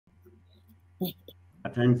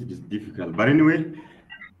At times it is difficult. But anyway,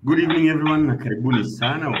 good evening, everyone. Karibuni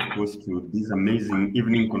sana, of course, to these amazing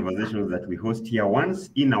evening conversations that we host here once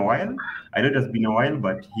in a while. I know it has been a while,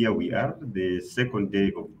 but here we are, the second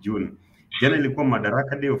day of June. Jana ilikuwa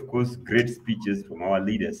Madaraka Day, of course, great speeches from our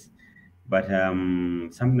leaders. But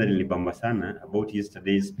something that nilibamba sana about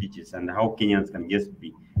yesterday's speeches and how Kenyans can just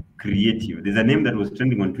be creative. There's a name that was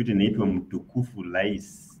trending on Twitter inaitwa Mtukufu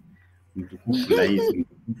Lais. Mtukufu Lais,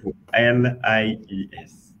 Mtukufu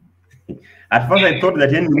Lies. At first I thought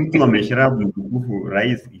that yani mtu amesharabu mtukufu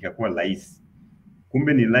rais ikakuwa lais.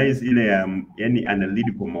 Kumbe ni lais ile ya yani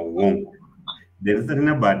analidi kwa mauongo. Then sasa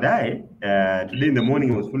tena baadaye today in the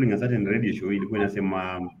morning I was following a certain radio show ilikuwa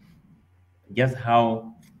inasema just how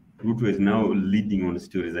Ruto is now leading on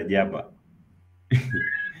stories za jaba.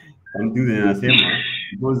 Something that inasema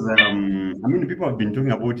because I mean people have been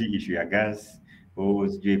talking about the issue ya gas. Oh,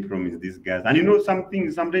 SJ promised this gas. And you know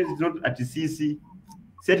something sometimes it's not at CC.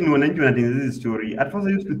 Seti ni wananchi wanatengeneza hizi story. At first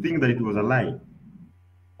I used to think that it was a lie.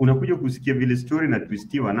 Unakuja kusikia vile story na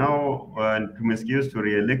twistiwa nao. Tumesikia hiyo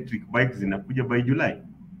story ya electric bikes zinakuja by July.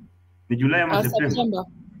 Ni July ama September?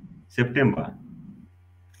 September.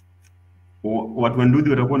 Watu wa Ndudhi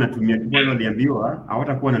watakuwa wanatumia, kwanza waliambiwa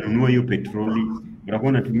hawatakuwa wananunua hiyo petroli,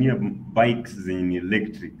 watakuwa wanatumia bikes zenye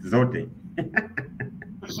electric zote.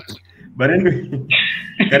 But anyway,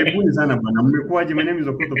 karibuni sana bwana. Mmekuwaje? My name is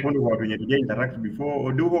Okoto Pondo, kwa watu wenye tuja interact before.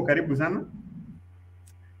 Oduho, karibu sana.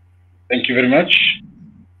 Thank you very much.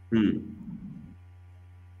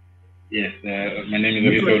 Yes, my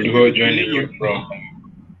name is Oduho, joining you from...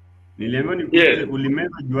 Niliambiwa ni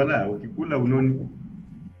ulimeza juala, ukikula unoni.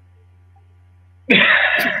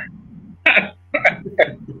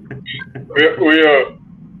 Huyo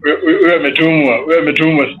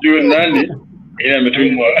ametumwa, sijui nani. Ila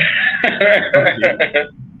ametumwa.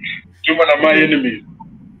 Tuma na my enemies.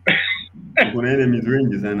 Kuna enemies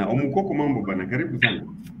wengi sana. Omukoko mambo bana, karibu sana.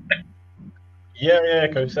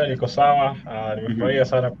 Yeah, kabisa niko sawa. Nimefurahia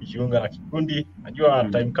sana kujiunga na kikundi. Najua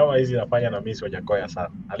time kama hizi nafanya na Miss Wajakoya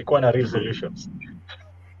sana. Alikuwa na real solutions.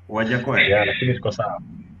 Wajakoya? Yeah, lakini niko sawa.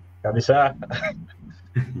 Kabisa.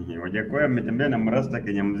 Wajakoya ametembea na Mrasta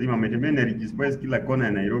Kenya mzima, ametembea na Rich Spice kila kona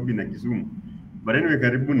ya Nairobi na Kisumu. But anyway,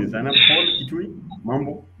 karibuni sana. Paul Kitui,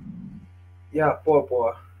 mambo? Yeah,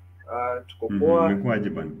 poa. Tuko poa. Mmekuaje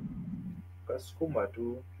bana? Kasukuma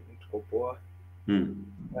tu, tuko poa.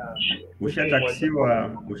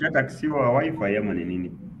 Ushataksiwa wifi ama ni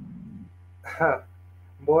nini?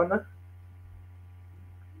 Mbona?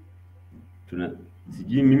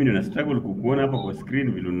 Sijui mimi ndio na struggle kukuona hapa kwa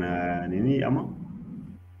screen vile una nini ama?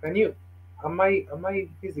 Am I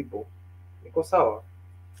visible? Niko sawa?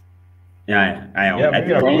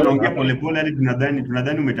 Unaongea polepole hadi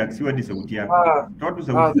tunadhani umetaksiwa hadi sauti yako. Toa tu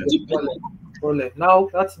sauti. Pole. Now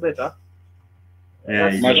that's better.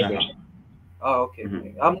 Yeah, much better. Okay.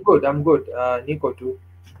 I'm good. Niko tu.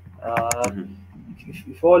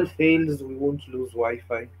 If all fails, we won't lose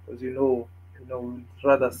Wi-Fi because you know we'd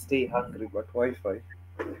rather stay hungry, but Wi-Fi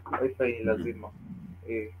ni lazima.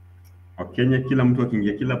 Kenya kila mtu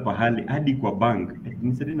akiingia kila pahali hadi kwa bank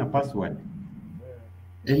nisaidie na password.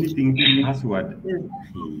 Anything password.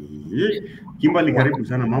 Kimbali, karibu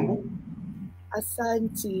sana, mambo?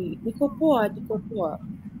 Asante. Niko poa.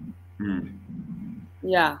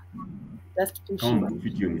 Yeah. That's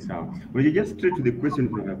video ni sawa. Well, you just straight to the question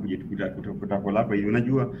kutakola hapa hivi.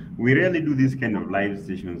 Unajua we rarely do this kind of live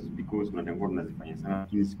sessions because tunatangoa tunazifanya sana,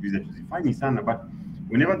 lakini siku hizi tuzifanyi sana, but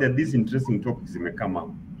whenever there are these interesting topics zimekama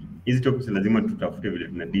up, hizi topics lazima tutafute vile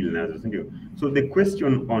tuna deal nazo, si ndio? So the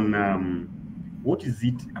question on what is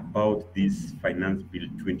it about this finance bill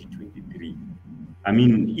 2023? I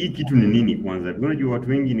mean, hii kitu ni nini kwanza? Unajua watu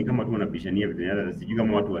wengi ni kama tu wanabishania vitu vingi, sijui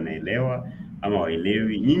kama watu wanaelewa ama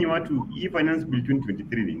waelewi. Nyinyi watu, hii finance bill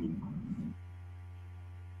 2023 ni nini?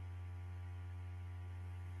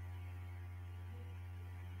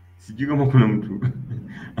 Sijui kama kuna mtu.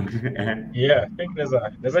 Yeah,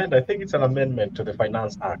 I think it's an amendment to the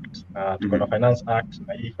Finance Act. The Finance Act,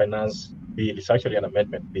 the Finance Bill is actually an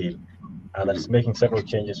amendment bill that is making several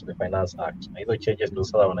changes to the Finance Act. Either changes to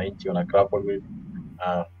sasa wananchi wana grapple with,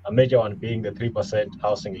 a major one being the 3%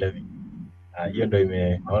 housing levy. Hiyo ndio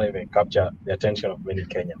ime capture the attention of many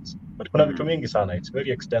Kenyans. But kuna vitu mingi sana, it's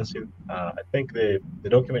very extensive. I think the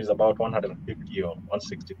document is about 150 or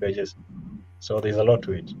 160 pages. So there's a lot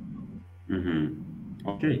to it.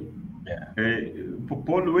 Okay. Yeah.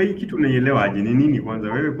 Paul, wewe kitu unaielewa aje? Ni nini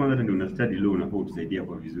kwanza? Wewe kwanza ndio una study law, unafaa utusaidia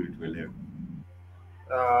kwa vizuri tuelewe.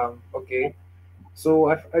 Okay.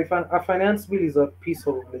 So a finance bill is a piece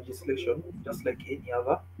of legislation just like any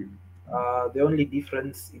other. The only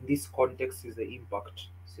difference in this context is the impact.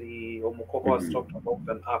 See, Omukoko has talked about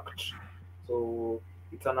an act. So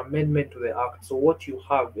it's an amendment to the act. So what you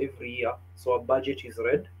have every year, so a budget is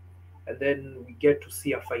read, and then we get to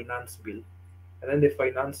see a finance bill. And then the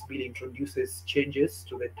finance bill introduces changes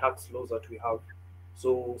to the tax laws that we have.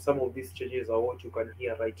 So some of these changes are what you can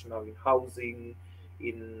hear right now in housing,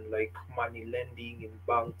 in like money lending, in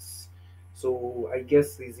banks. So I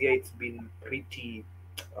guess this year it's been pretty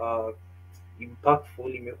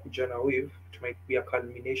impactful. Imekuja na wave. It might be a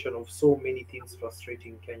culmination of so many things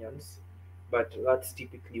frustrating Kenyans, but that's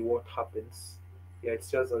typically what happens. Yeah,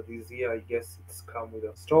 it's just that this year I guess it's come with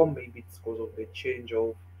a storm. Maybe it's because of the change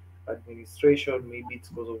of administration, maybe it's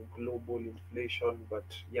because of global inflation, but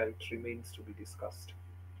yeah, it remains to be discussed.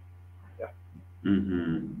 Yeah.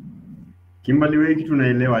 Kimberly, wewe kitu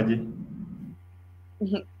unaelewaje?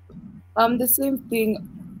 The same thing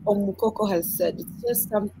Omukoko has said. It's just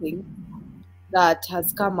something that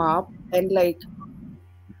has come up, and like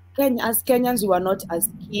as Kenyans, we were not as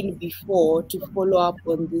keen before to follow up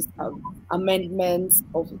on these amendments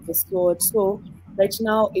of the sort. So right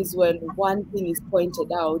now is when one thing is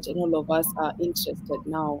pointed out and all of us are interested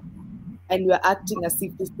now. And we're acting as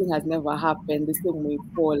if this thing has never happened. The same way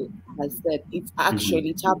Paul has said, it's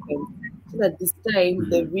actually happened. So that this time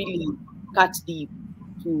they really cut deep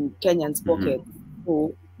to Kenyans' pockets.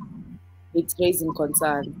 So it's raising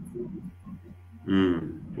concern.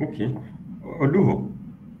 Okay.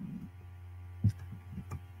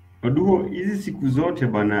 Oduho, hizi siku zote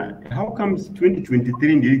bana, how comes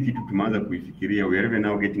 2023 ndio hiki kitu tumeanza kuifikiria? We are even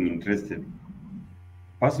now getting interested.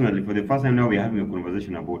 Personally, for the first time now we are having a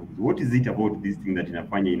conversation about it. What is it about this thing that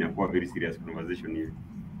inafanya inakuwa very serious conversation here?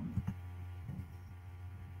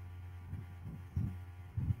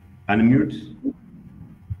 Unmute.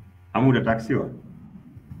 Amuda taxiwa.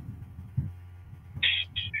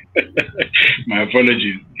 My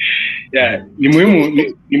apologies. Yeah, ni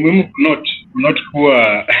muhimu not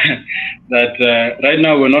poor that right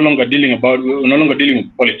now we're no longer dealing with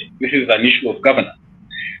politics. This is an issue of governance,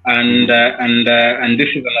 and this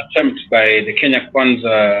is an attempt by the Kenya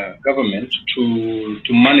Kwanza government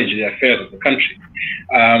to manage the affairs of the country,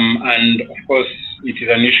 and of course it is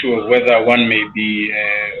an issue of whether one may be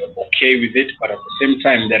okay with it, but at the same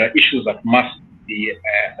time there are issues that must be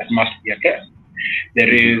addressed. There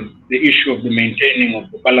is the issue of the maintaining of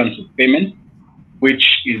the balance of payment, which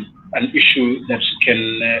is an issue that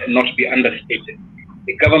can not be understated.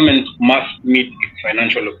 The government must meet its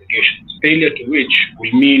financial obligations, failure to which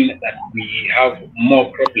will mean that we have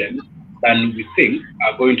more problems than we think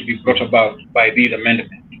are going to be brought about by these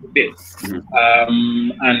amendments to the bill.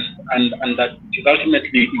 And that it is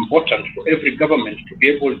ultimately important for every government to be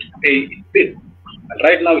able to pay its bill. And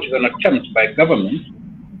right now it is an attempt by government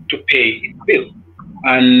to pay its bill.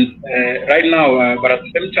 And right now, but at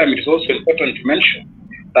the same time, it is also important to mention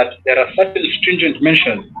that there are certain stringent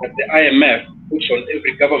measures that the IMF puts on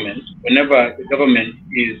every government whenever the government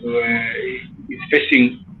is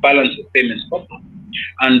facing balance of payments problem.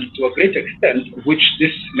 And to a great extent, which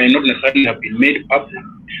this may not necessarily have been made public,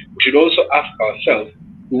 we should also ask ourselves,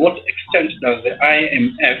 to what extent does the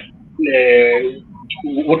IMF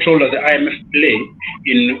what role does the IMF play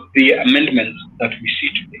in the amendments that we see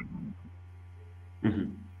today?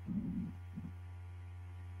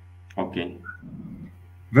 Okay,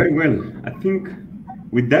 very well. I think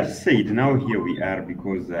with that said, now here we are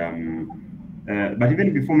because but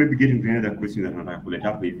even before maybe getting to another question that nataka kuleta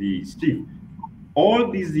hapo hivi, Steve,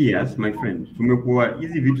 all these years my friend, tumekuwa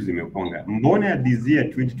hizi vitu zimekwanga, mbona this year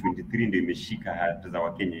 2023 ndio imeshika hata za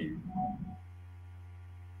Wakenya hivi?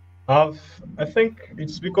 I think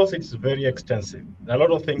it's because it's very extensive. A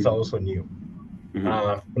lot of things are also new.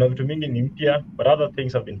 Kuna vitu mingi ni mpya, but other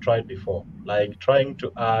things have been tried before, like trying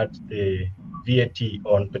to add the VAT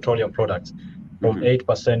on petroleum products from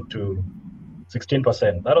 8% to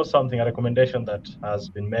 16%. That was something, a recommendation that has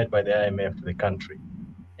been made by the IMF to the country.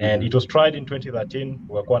 And it was tried in 2013,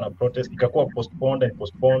 kukakuwa na protest, ikakuwa postponed,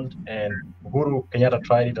 and Uhuru Kenyatta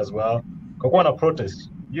tried it as well. Kukakuwa na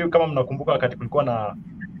protest. You kama mnakumbuka wakati kulikuwa na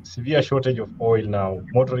severe shortage of oil now,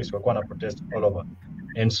 motorists were going to protest all over.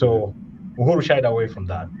 And so Uhuru shied away from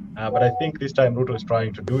that. But I think this time Ruto is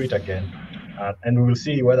trying to do it again. And we will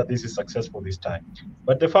see whether this is successful this time.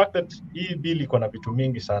 But the fact that hii bill iko na vitu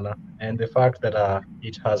mingi sana, and the fact that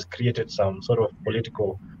it has created some sort of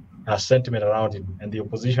political sentiment around it, and the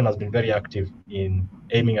opposition has been very active in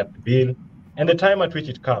aiming at the bill, and the time at which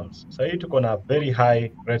it comes. So hii tuko na very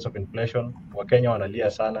high rates of inflation, Wakenya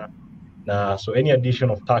wanalia sana, so any addition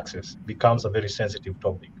of taxes becomes a very sensitive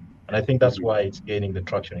topic. And I think that's why it's gaining the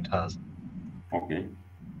traction it has. Okay.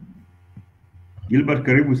 Gilbert,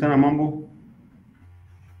 karibu sana mambo.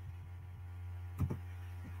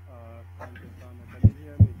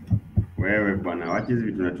 Wewe bwana, wacha hizi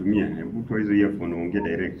vitu tunatumia. Hebu toa hizo earphone uongee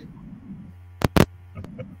direct.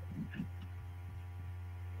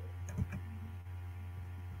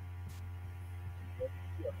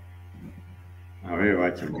 Wewe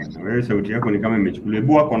wacha bwana. Wewe sauti yako ni kama imechukuliwa.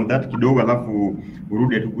 Hebu work on that kidogo alafu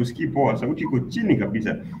urudi atukusikii poa. Sauti iko chini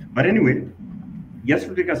kabisa. But anyway, just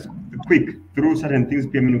to take us quick through certain things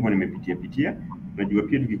pia mimi nilikuwa nimepitia. Najua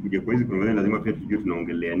pia tukikuja kwa hizi conversation lazima pia tujue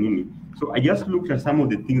tunaongelea nini. So I just looked at some of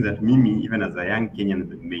the things that mimi even as a young Kenyan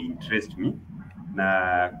may interest me.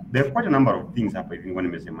 Na there are quite a number of things hapa hivi nilikuwa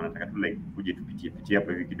nimesema nataka tu like kuje tupitie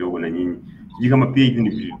hapa hivi kidogo na nyinyi. Sijui kama pia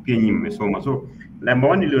hivi pia nyinyi mmesoma. So number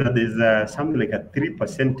one there's something like a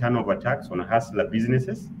 3% turnover tax on hustler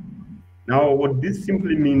businesses. Now what this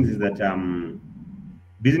simply means is that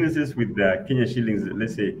businesses with the Kenya shillings,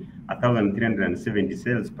 let's say 1,370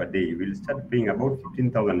 sales per day, will start paying about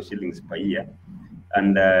 15,000 shillings per year.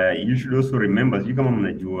 And you should also remember, sijui kama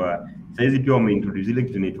mnajua, saizi pia wameintroduce ile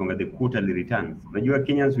kitu inaitwa the quarterly returns. Unajua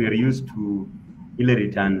Kenyans we are used to ile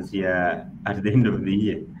returns ya at the end of the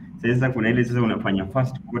year. Sasa kuna ile sasa unafanya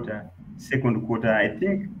first quarter, second quarter. I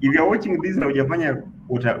think if you are watching this na hujafanya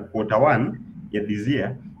quarter one ya this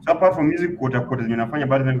year, so apart from music quarter zinafanya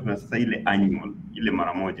bado kuna sasa ile annual, ile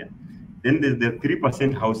mara moja. Then there's the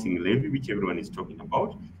 3% housing levy which everyone is talking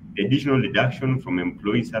about, the additional deduction from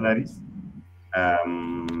employee salaries.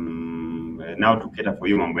 Now to cater for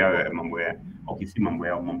you mambo ya okay, si mambo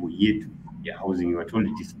yetu ya housing, you are told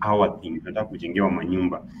it is our thing, tunataka kujengewa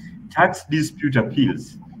manyumba. Tax dispute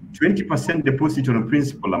appeals, 20% deposit on a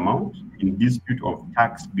principal amount in dispute of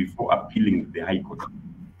tax before appealing to the High Court.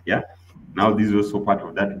 Yeah, now this is also part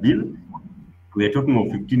of that bill. We are talking of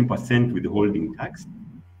 15% withholding tax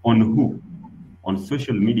on who? On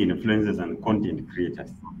social media influencers and content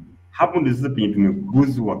creators. Hapo ndio sasa penye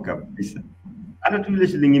tumeguzwa kabisa. Hata tu ile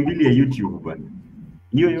shilingi 2 ya YouTube bwana.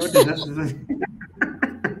 Hiyo yote sasa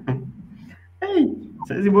hey,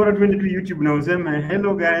 sasa bora tuende tu YouTube na useme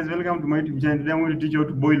hello guys, welcome to my YouTube channel. Today I'm going to teach you how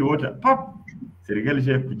to boil water. Pop. Serikali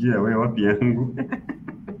shakujia wewe wapi yangu?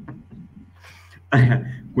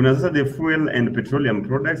 Kuna sasa the fuel and petroleum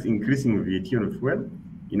products increasing VAT on fuel.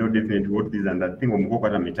 You know definitely what this and that thing mkoko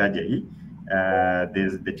hata metaja hii.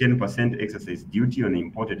 There's the 10% excise duty on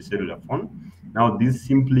imported cellular phone. Now this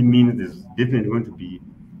simply means there's definitely going to be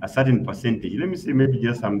a certain percentage. Let me say maybe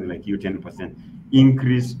just something like 10%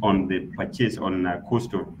 increase on the purchase on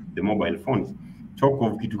cost of the mobile phones. Talk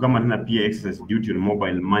of kitu kama tena pia excise duty on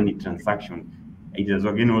mobile money transaction. It is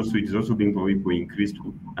also being probably increased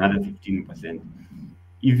to another 15%.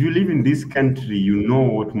 If you live in this country, you know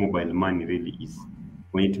what mobile money really is.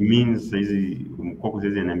 When it means hizi mkoko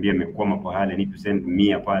sasa ananiambia amekwama pale, I need to send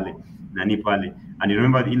 100 pale nani pale. And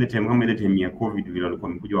remember ile time kama ile time ya COVID vile walikuwa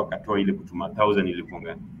wamekuja wakatoa ile kutuma 1000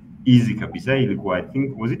 ilikuwa easy kabisa, ilikuwa I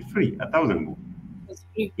think was it free 1000 book.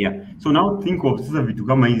 Yeah. So now think of sasa vitu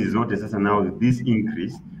kama hizi zote sasa now this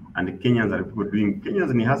increase and the Kenyans are people doing,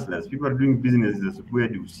 Kenyans ni hustlers, people are doing businesses asubuhi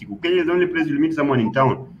hadi usiku. Kenya is the only place you'll meet someone in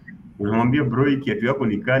town. Unamwambia bro kiatu yako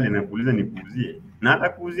ni kali na kuuliza nikuuzie. Na hata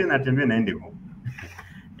kuuzia na atembea naende home.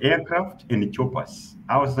 Aircraft and choppers.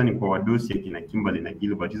 Hao sasa ni kwa wadosi kina Kimberly na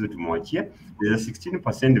Gilbert, hizo tumewachia. There's a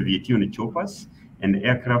 16% VAT on choppers and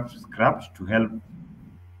aircraft scrapped to help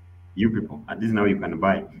you people. At least now you can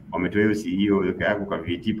buy. Wametoa hiyo CEO yako kwa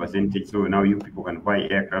VAT percentage, so now you people can buy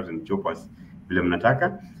aircraft and choppers vile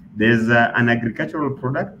mnataka. There's an agricultural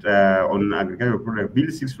product on agricultural product bill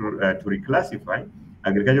 6 to reclassify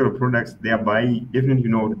agricultural products, thereby definitely you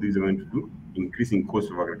know what this is going to do. Increasing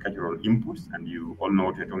cost of agricultural inputs, and you all know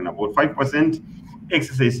what we're talking about. 5%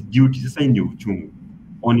 excise duty, sasa ndio uchungu,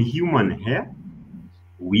 on human hair,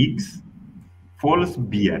 wigs, false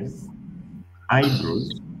beards,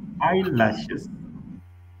 eyebrows, eyelashes,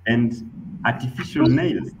 and artificial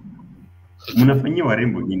nails. Mnafanyia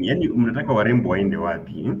warembo nini? Yani mnataka warembo waende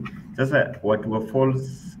wapi? Sasa watu wa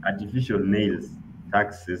false artificial nails,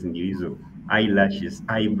 taxes ndio hizo, eyelashes,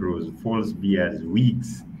 eyebrows, false beards,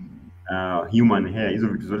 wigs, human hair, hizo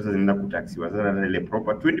vitu zote zinaenda kutaxiwa. Sasa ile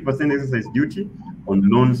proper 20% excise duty on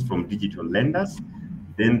loans from digital lenders.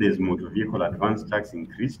 Then there's motor vehicle advance tax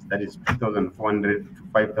increased, that is 2,400 to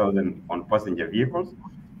 5,000 on passenger vehicles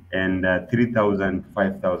and 3,000 to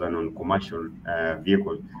 5,000 on commercial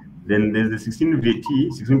vehicles. Then there's the 16%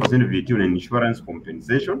 VAT on insurance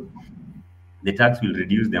compensation. The tax will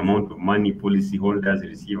reduce the amount of money policyholders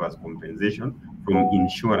receive as compensation from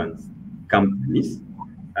insurance companies.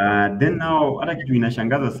 Then now, hata kitu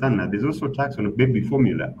inashangaza sana, there's also tax on baby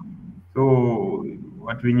formula. So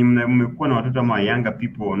watu wenye mmekuwa na watoto ama younger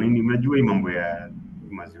people nini, mnajua hii mambo ya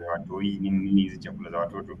maziwa ya watoi nini hizi chakula za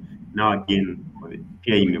watoto. Now again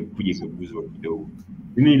pia imekuja ikaguzwa kidogo.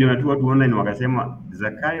 Mimi niliona tu watu online wakasema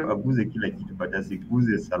Zakayo aguze kila kitu but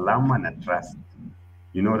asiguze salama na trust.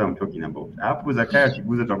 You know what I'm talking about. Hapo Zakayo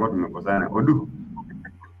akiguza tutakuwa tumekosana. Odu.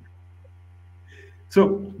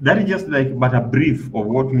 So that is just like but a brief of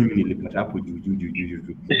what mimi nilipata hapo juu.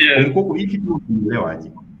 Mkoko hiki tu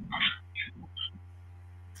unaelewaje?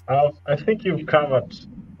 I think you've covered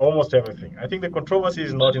almost everything. I think the controversy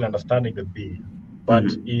is not in understanding the bill, but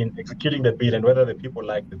in executing the bill and whether the people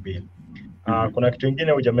like the bill. Kuna kitu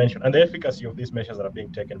ingine huja mention, and the efficacy of these measures that are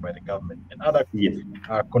being taken by the government and other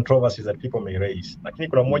controversies that people may raise. Lakini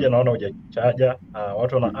kuna mmoja naona hujachaja,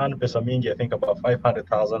 watu wana earn pesa mingi, I think about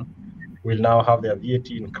 500,000 will now have their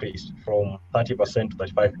VAT increased from 30% to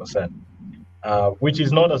 35%, which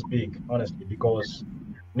is not as big, honestly, because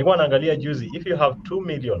nilikuwa naangalia juzi, if you have 2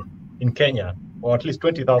 million in Kenya, or at least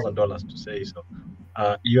 $20,000 to say so,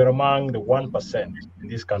 you're among the 1% in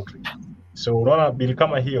this country. So unaona bill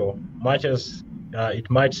kama hiyo, much as it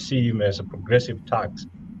might seem as a progressive tax,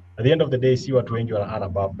 at the end of the day, si watu wengi wana earn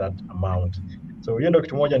above that amount. So hiyo ndio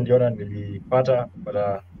kitu moja niliona nilipata, but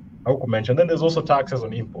hauku mention. Then there's also taxes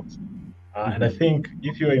on imports. And I think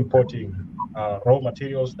if you're importing raw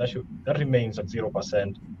materials, that remains at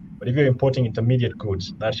 0%. But if you're importing intermediate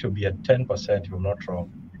goods, that should be at 10%, if I'm not wrong.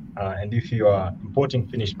 And if you are importing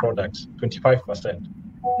finished products, 25%.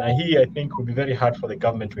 Now here, I think will be very hard for the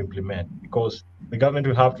government to implement because the government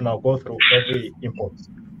will have to now go through every import.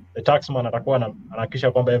 The taxman atakuwa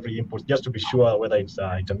anahakikisha kwamba every import, just to be sure whether it's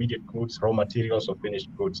intermediate goods, raw materials, or finished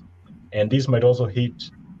goods. And this might also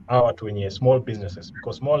hit our small businesses,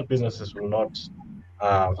 because small businesses will not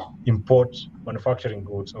import manufacturing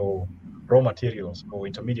goods or raw materials or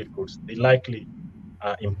intermediate goods. They likely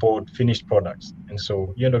import finished products. And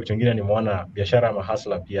so hiyo ndio kitu kingine nimeona biashara ya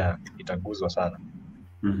mahasla pia itaguzwa sana.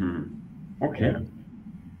 Okay.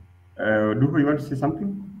 Duhu, you want to say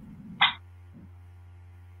something?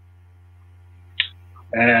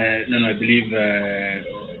 No, I believe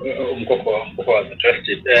Mkoko was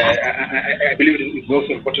interested. I believe it's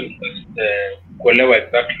also important to know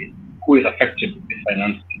exactly who is affected with this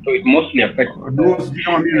financing. So it mostly affects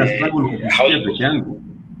households.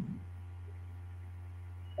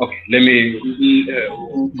 Okay, let me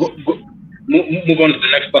move on to the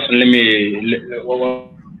next person.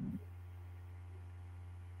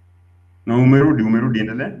 No, umerudi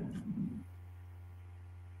endelea.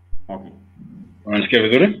 Okay. Unasikia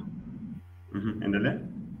vizuri? Endelea.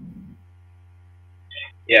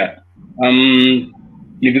 Yeah.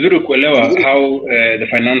 Ni vizuri kuelewa how the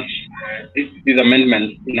finance these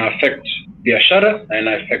amendments affect biashara and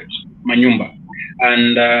affect manyumba.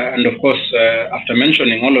 And of course, after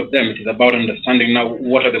mentioning all of them, it is about understanding now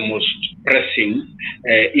what are the most pressing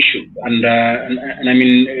issues. And I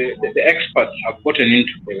mean, the experts have gotten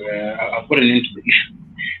into the issue.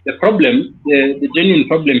 The problem, the genuine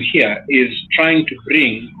problem here, is trying to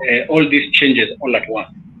bring all these changes all at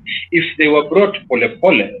once. If they were brought pole,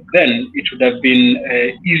 then it would have been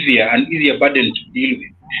an easier burden to deal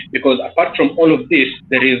with. Because apart from all of this,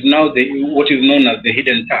 there is now what is known as the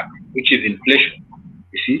hidden tax, which is inflation.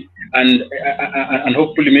 You see, and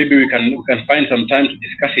hopefully maybe we can find some time to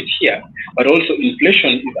discuss it here. But also,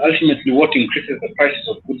 inflation is ultimately what increases the prices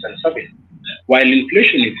of goods and services. While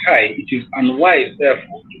inflation is high, it is unwise,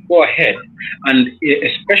 therefore, to go ahead and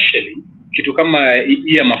especially kitu kama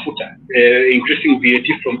iya mafuta, increasing VAT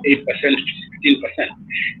from 8% to 16%.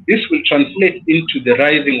 This will translate into the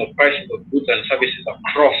rising of prices of goods and services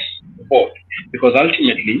across the board, because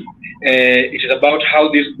ultimately it is about how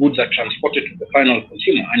these goods are transported to the final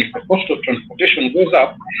consumer. And if the cost of transportation goes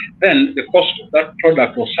up, then the cost of that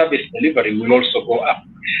product or service delivery will also go up.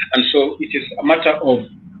 And so it is a matter of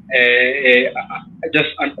just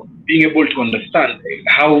being able to understand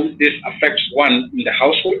how this affects one in the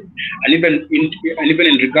household, and even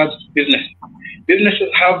in regards to business. Businesses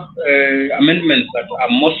have amendments that are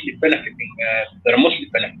mostly benefiting.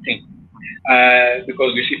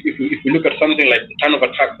 Because if we look at something like the turnover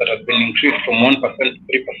tax that has been increased from 1% to 3%,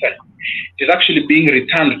 it is actually being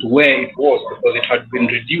returned to where it was, because it had been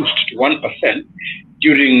reduced to 1%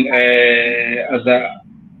 during as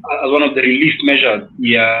one of the relief measures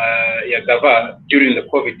during the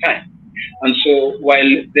COVID time. And so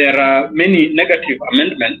while there are many negative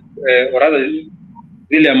amendments, or rather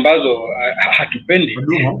zile ambazo hatupendi,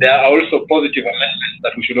 there are also positive amendments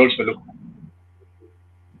that we should also look at.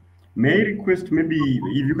 May I request maybe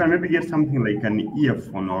if you can maybe get something like an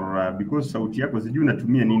earphone, or because sauti yako sijui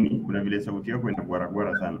unatumia nini, kuna vile sauti yako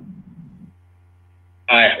inagwara sana.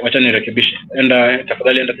 Wacha nirekebishe. And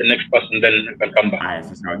tafadhali enda the next person, then you can come back.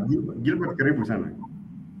 Sasa Gilbert, karibu sana.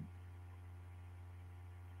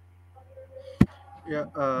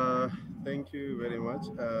 Yeah, thank you very much.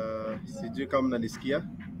 Sijui kama mnanisikia.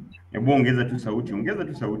 Hebu ongeza tu sauti,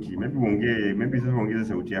 maybe sasa ongeza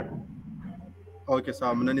sauti yako. Okay,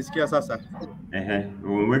 sawa, mnanisikia sasa?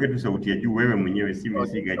 Uweke tu sauti ya juu wewe mwenyewe, si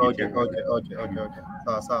gadget yako. Okay.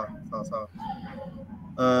 Sawa.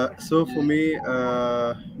 So for me,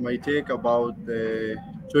 my take about the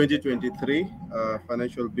 2023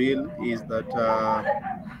 financial bill is that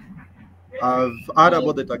I've heard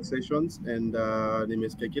about the taxations and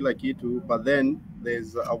nimesikia kila kitu, but then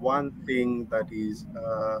there's one thing that is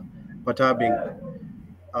perturbing.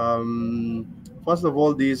 First of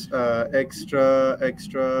all, these extra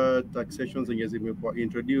taxations were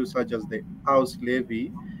introduced, such as the house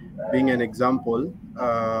levy, being an example.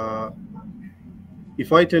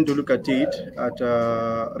 If I tend to look at it at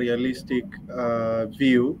a realistic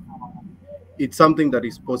view, it's something that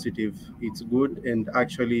is positive. It's good, and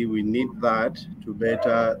actually we need that to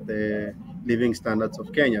better the living standards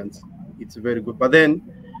of Kenyans. It's very good. But then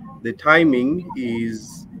the timing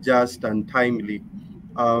is just untimely.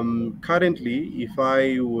 Currently, if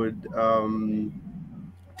I would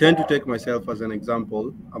tend to take myself as an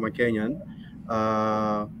example, I'm a Kenyan,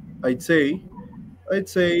 I'd say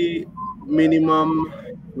minimum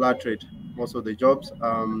flat rate, most of the jobs,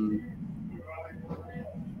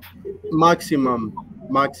 maximum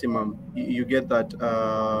you get that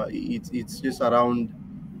it's just around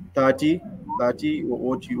 30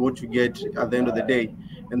 what you get at the end of the day.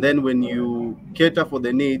 And then when you cater for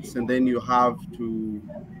the needs and then you have to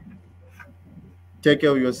take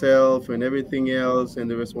care of yourself and everything else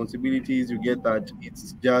and the responsibilities, you get that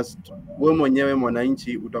it's just wewe mwenyewe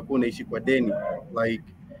mwananchi utakuwa unaishi kwa deni, like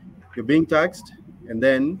you're being taxed and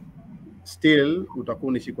then still utakuwa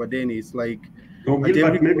unaishi kwa deni. It's like, so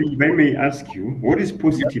Gilbert, maybe if I may ask you, what is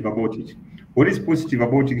positive about it? What is positive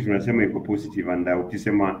about it? Tunasema iko positive, and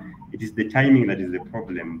ukisema it is the timing that is the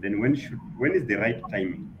problem, then when is the right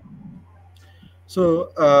timing?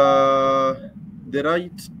 So the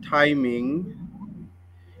right timing,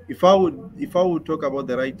 if I would talk about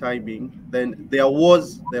the right timing, then there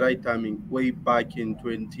was the right timing way back in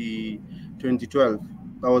 2012.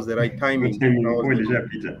 That was the right timing.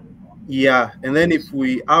 Yeah, and then if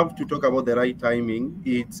we have to talk about the right timing,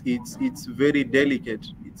 it's very delicate.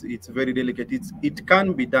 It's very delicate. It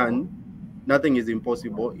can be done. Nothing is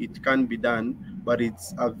impossible. It can be done, but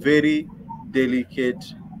it's a very delicate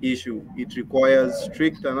issue. It requires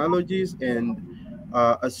strict analogies and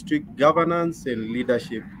a strict governance and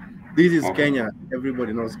leadership. This is Kenya.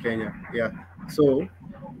 Everybody knows Kenya. Yeah. So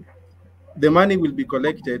the money will be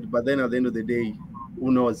collected, but then at the end of the day,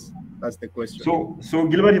 who knows? That's the question. So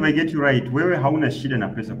Gilbert, if I get you right, wewe hauna shida na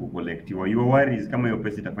pesa kucollectiwa. Your worry is kama hiyo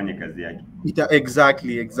pesa itafanya kazi yake.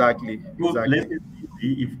 Exactly. So let's say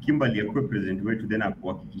if Kimberly akuwe president wetu, then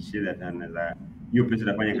akuhakikishie that anaweza hiyo pesa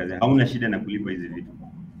itafanya kazi. Hauna shida na kulipa hizi vitu.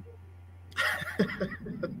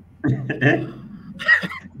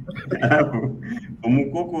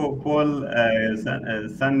 Omukoko, Paul,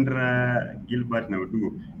 Sandra, Gilbert, na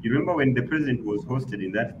Odugo. You remember when the president was hosted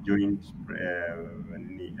in that joint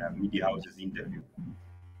media houses interview?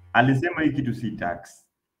 Alisema hii kitu si tax.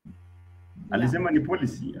 Alisema ni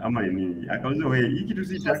policy ama nini? Akauliza wewe hii kitu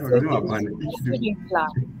si tax, akasema hapana.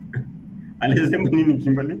 Alisema nini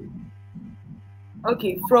Kimberly?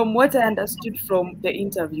 Okay, from what I understood from the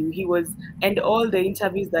interview, he was, and all the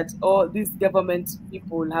interviews that all these government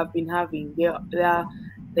people have been having, they are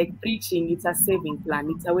like preaching it's a saving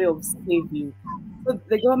plan, it's a way of saving. So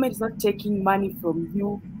the government is not taking money from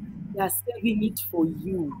you, they are saving it for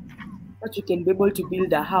you, that you can be able to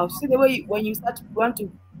build a house. See the way when you want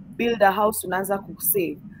to build a house, unaanza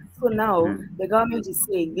kusave. So now the government is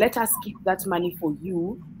saying, let us keep that money for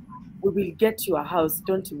you, we will get you a house,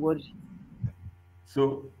 don't you worry.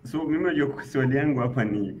 So mimi najua swali yangu hapa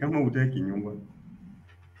ni kama hutaki nyumba.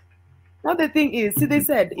 Now the thing is, see, they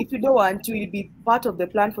said if you don't want, you will be part of the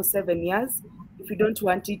plan for 7 years. If you don't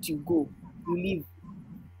want it, you go, you leave.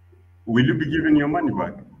 Will you be given your money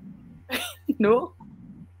back? No.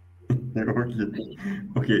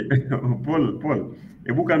 Okay. Paul,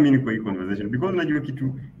 hebu kama kwa hii conversation because najua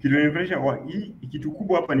kitu inanifurahisha kitu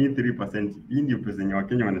kubwa hapa ni 3%. Hii ndio pesa yenye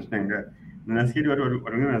Wakenya wanashangaa. Na nasikia watu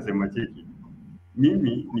wengine wanasema cheki.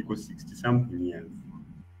 Mimi niko 60 something years.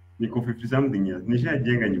 Niko 50 something years.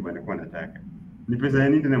 Nishajenga nyumba nilikuwa nataka. Ni pesa ya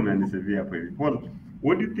nini tena mnanisevia hapa hivi? Paul,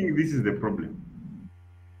 what do you think this is the problem?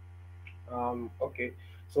 Okay.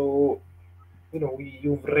 So,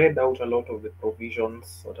 you've read out a lot of the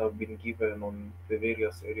provisions that have been given on the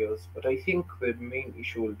various areas, but I think the main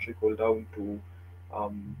issue will trickle down to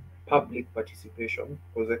public participation,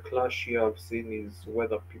 because the clash here I've seen is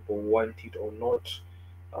whether people want it or not.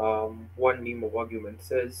 one name of argument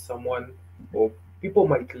says someone or people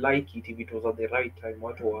might like it if it was at the right time,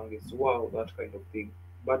 wow, that kind of thing.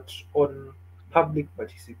 But on public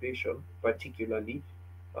participation, particularly,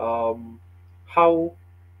 um, how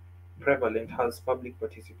prevalent has public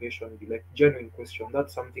participation been? Like, genuine question.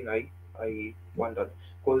 That's something I wondered,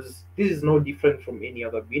 because this is no different from any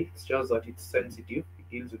other bill. It's just that it's sensitive. It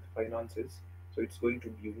deals with finances, so it's going to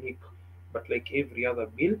be unique. But like every other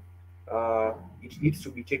bill, it needs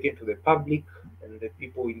to be taken to the public, and the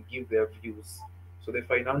people will give their views. So the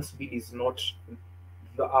finance bill is not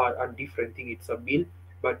a different thing. It's a bill,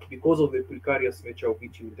 but because of the precarious nature of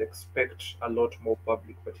it, you would expect a lot more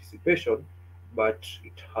public participation, but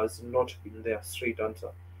it has not been there. Straight answer.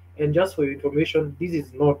 And just for your information, this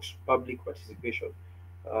is not public participation.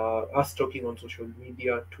 Us talking on social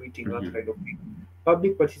media, tweeting, that kind of thing.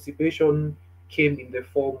 Public participation came in the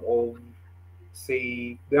form of,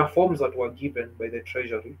 say, there are forms that were given by the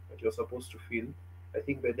Treasury that you're supposed to fill. I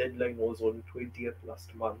think the deadline was on 20th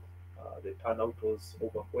last month. The turnout was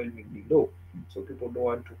overwhelmingly low, so people don't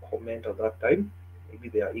want to comment at that time. Maybe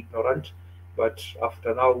they are ignorant, but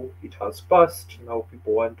after now it has passed. Now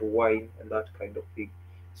people want to whine and that kind of thing.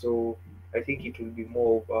 So I think it will be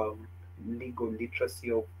more of legal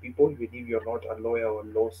literacy of people, even if you're not a lawyer or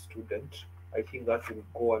law student. I think that will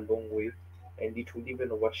go a long way, and it will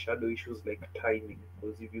even overshadow issues like timing,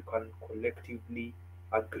 because if you can collectively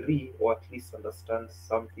agree or at least understand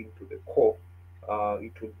something to the core,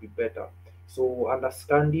 it would be better. So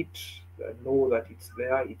understand it, know that it's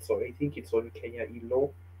there. I think it's on Kenya e-law.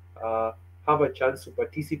 Have a chance to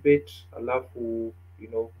participate. Allow to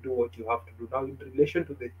do what you have to do. Now, in relation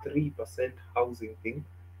to the 3% housing thing,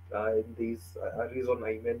 there's a reason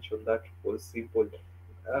I mentioned that was simple.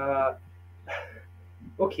 Uh,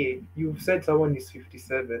 okay, you've said someone is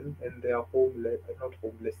 57 and they are homeless, not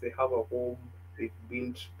homeless, they have a home, they've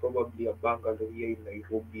built probably a bungalow here in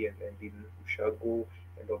Nairobi and in Ushago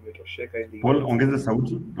and wametosheka and they Paul, ongeza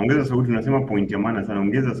sauti, unasema point ya maana sana.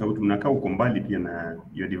 Ongeza sauti, unakaa uko mbali pia na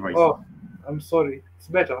your device. Oh, I'm sorry, it's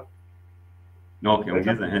better. Okay,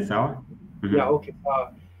 ongeza, sawa. Yeah, okay.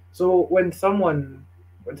 So when someone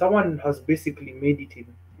has basically made it in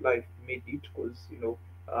life, because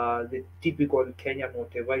the typical Kenyan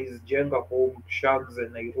whatever is jenga home, shags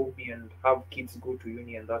and Nairobi and have kids go to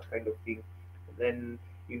uni and that kind of thing. Then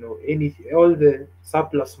all the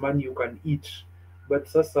surplus money you can eat. But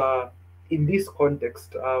sasa in this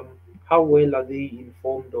context, how well are they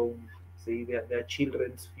informed of, say, their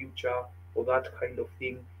children's future or that kind of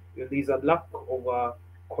thing? There's a lack of a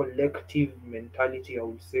collective mentality, I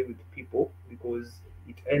would say, with people, because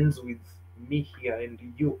it ends with me here and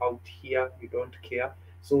you out here, you don't care.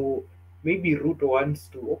 So maybe Ruto wants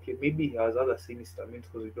to, okay, maybe he has other sinister means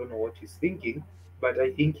because we don't know what he's thinking. But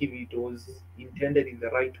I think if it was intended in the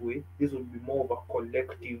right way, this would be more of a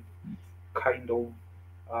collective kind of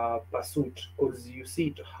pursuit, because you see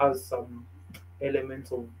it has some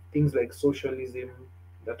elements of things like socialism,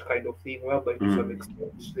 that kind of thing, whereby to some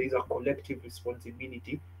extent there is a collective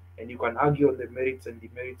responsibility, and you can argue on the merits and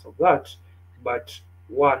demerits of that. But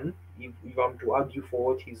one, if I'm to argue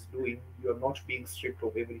for what he's doing, you're not being stripped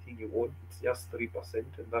of everything you own. It's just 3% and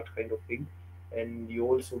that kind of thing, and you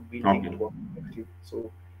also building to a collective.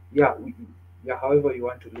 So yeah, however you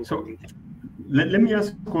want to look at it. Let me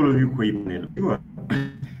ask all of you quickly.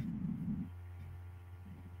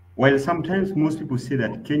 While sometimes most people say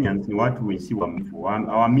that Kenyans ni watu wensi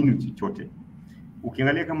hawaamini chochote.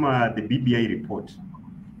 Ukiangalia kama the BBI report,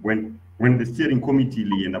 when the steering committee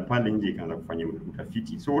ilienda pale nje ikaanza kufanya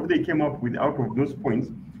utafiti. So what they came up with out of those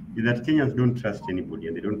points is that Kenyans don't trust anybody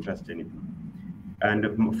and they don't trust anybody.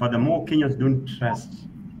 And furthermore, Kenyans don't trust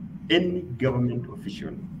any government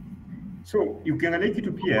official. So ukiangalia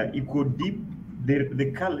kitu pia iko deep,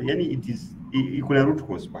 the color, yani it is iko na root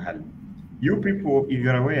cause pahali. You people, if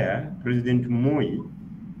you're aware, President Moi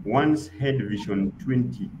once had Vision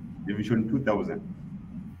 2000,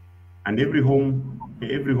 and every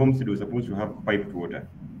homestead was supposed to have piped water.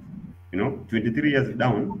 23 years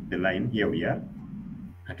down the line, here we are.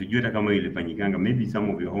 Hatujui hata kama ilifanyikanga. Maybe some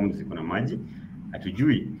of your homes iko na maji.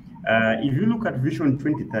 Hatujui. If you look at Vision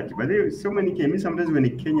 2030, but there are so many Kenyans. Sometimes when the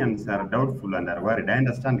Kenyans are doubtful and are worried, I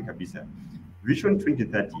understand kabisa. Vision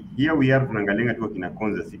 2030, here we are tunaangalia tu kina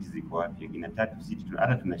Konza City ziko wapi, kina Tatu City,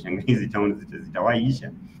 hata tunashangaa hizi towns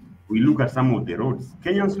zitawaisha. We look at some of the roads.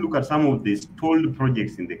 Kenyans look at some of the stalled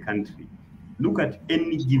projects in the country. Look at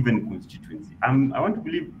any given constituency. I want to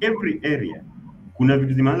believe every area kuna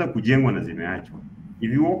vitu zimeanza kujengwa na zimeachwa.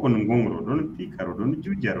 If you walk on Ngong Road, on Thika Road, on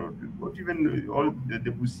Juja Road, or even all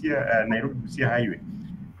the Busia, Nairobi Busia Highway,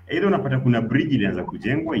 either unapata kuna bridge ilianza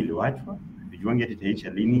kujengwa iliyoachwa, if you want to get it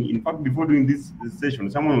in fact, before doing this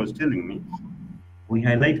session, someone was telling me we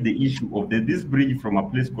highlight the issue of this bridge from a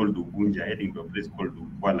place called Ugunja heading to a place called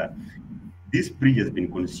Ukwala. This bridge has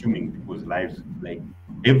been consuming people's lives. Like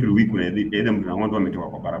every week when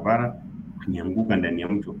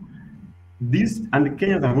this, and the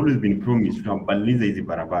Kenyans have always been promised to Baliza is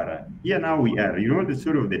barabara. Here now we are. You know the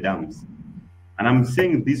story of the dams. And I'm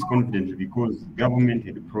saying this confidently because government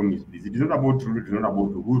had promised this. It is not about Ruto, it is not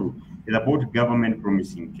about Uhuru. It's about government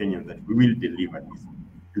promising Kenyans that we will deliver this.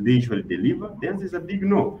 Do they usually deliver? The answer is a big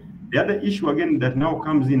no. The other issue again that now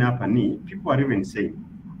comes in happening, people are even saying,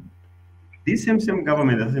 this same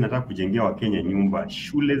government that inataka kujengea Wakenya nyumba,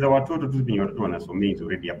 shule za watoto tu zenye watoto wanasomea is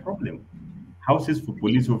already a problem. Houses for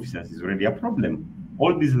police officers is already a problem.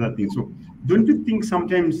 All these other things. So don't you think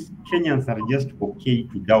sometimes Kenyans are just okay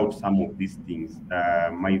to doubt some of these things,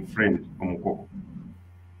 my friend Omukoko?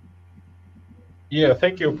 Yeah,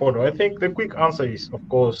 thank you, Fodo. I think the quick answer is, of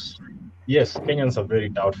course, yes, Kenyans are very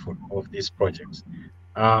doubtful of these projects.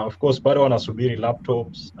 Of course, bado wanasubiri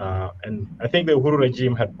laptops, and I think the Uhuru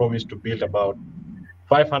regime had promised to build about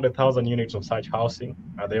 500,000 units of such housing.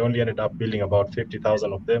 They only ended up building about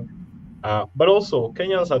 50,000 of them. But also,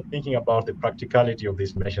 Kenyans are thinking about the practicality of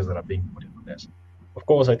these measures that are being put in place. Of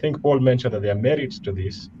course, I think Paul mentioned that there are merits to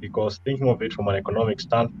this because thinking of it from an economic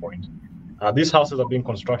standpoint, these houses are being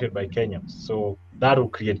constructed by Kenyans, so that will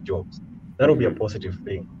create jobs. That will be a positive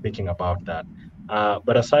thing, thinking about that.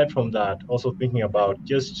 But aside from that, also thinking about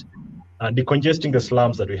just decongesting the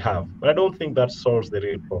slums that we have. But I don't think that solves the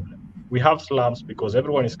real problem. We have slums because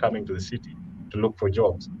everyone is coming to the city to look for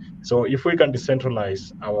jobs. So if we can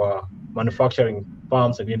decentralize our manufacturing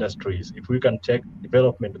farms and industries, if we can take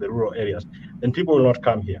development to the rural areas, then people will not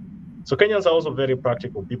come here. So Kenyans are also very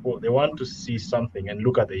practical people. They want to see something and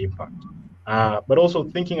look at the impact. But also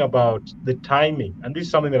thinking about the timing, and this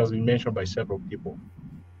is something that has been mentioned by several people.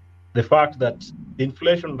 The fact that the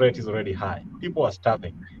inflation rate is already high. People are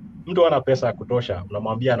starving. Mtu ana pesa ya kutosha,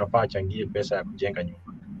 unamwambia anafaa achangie pesa ya kujenga nyumba.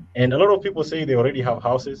 And a lot of people say they already have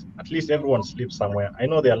houses. At least everyone sleeps somewhere. I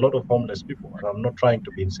know there are a lot of homeless people, and I'm not trying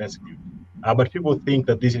to be insensitive. But people think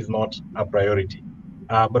that this is not a priority.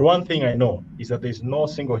 But one thing I know is that there's no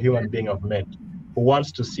single human being I've met who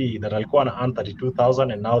wants to see that alikuwa na earn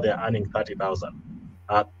 32,000 and now they're earning 30,000.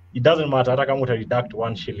 It doesn't matter, hata kama uta deduct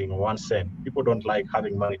 1 shilling or 1 cent. People don't like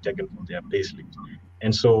having money taken from their payslips.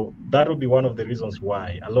 And so that will be one of the reasons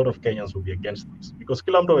why a lot of Kenyans will be against this. Because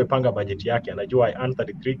kila mtu amepanga budget yake, anajua I earn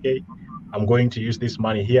 33K, I'm going to use this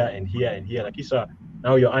money here and here and here. Lakisa,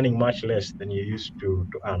 now you're earning much less than you used to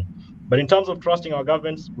earn. But in terms of trusting our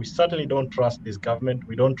governments, we certainly don't trust this government.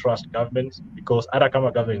 We don't trust governments because hata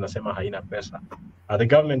kama government inasema haina pesa. The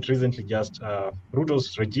government recently just,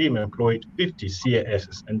 Ruto's regime employed 50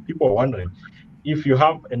 CASs, and people are wondering if you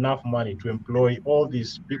have enough money to employ all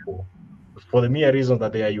these people for the mere reason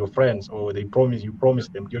that they are your friends or you promise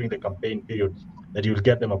them during the campaign period that you'll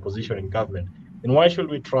get them a position in government, then why should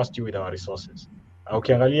we trust you with our resources?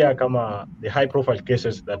 Ukiangalia kama the high-profile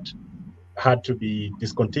cases that had to be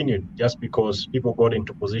discontinued just because people got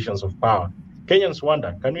into positions of power. Kenyans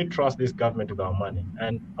wonder, can we trust this government with our money?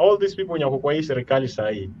 And all these people wenye wako kwa hii serikali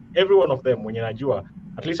sahi, every one of them mwenye najua,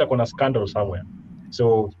 at least akona scandal somewhere.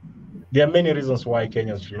 So there are many reasons why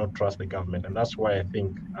Kenyans should not trust the government, and that's why I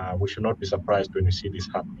think we should not be surprised when we see this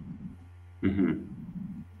happening.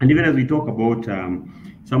 And even as we talk about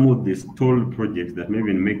some of the stalled projects that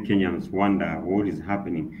maybe make Kenyans wonder what is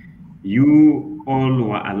happening, you all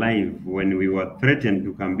were alive when we were threatened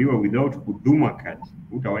to Kambiwa without Huduma card.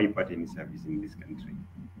 Hutawahi pata any service in this country.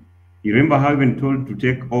 You remember how we were told to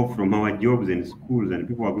take off from our jobs and schools, and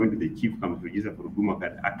people are going to the chief camp to register for Huduma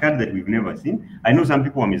card, a card that we've never seen. I know some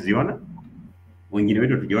people wameziona, wengine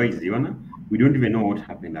wetu hatujawahi ziona. We don't even know what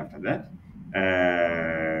happened after that.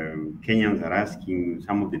 Kenyans are asking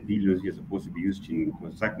some of the billions you're supposed to be used in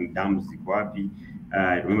constructing dams, Zikwapi,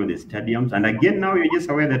 remember the stadiums. And again, now you're just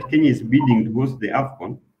aware that Kenya is bidding to host the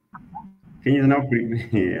AFCON. Kenya is now,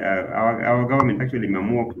 our government actually,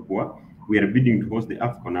 we are bidding to host the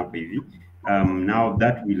AFCON up AV. Now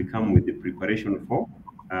that will come with the preparation for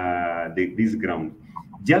this ground.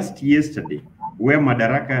 Just yesterday, where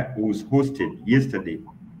Madaraka was hosted yesterday,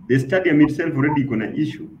 the stadium itself already got an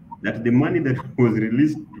issue that the money that was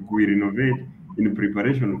released to renovate in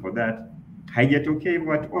preparation for that, okay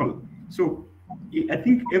at all. So I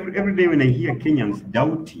think every day when I hear Kenyans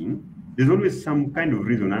doubting, there's always some kind of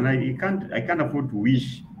reason, and I can't afford to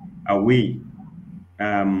wish away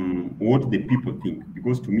what the people think,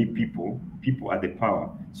 because to me, people are the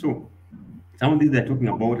power. So some of these they're talking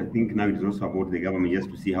about, I think now it's also about the government,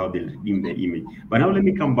 just to see how they'll redeem their image. But now let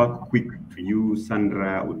me come back quick to you,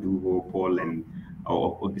 Sandra, Oduho, Paul, and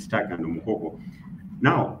Ogistak and Mukoko.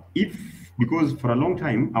 Now, because for a long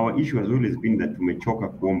time, our issue has always been that tumechoka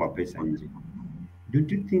kuomba pesa nje.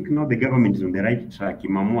 Don't you think now the government is on the right track?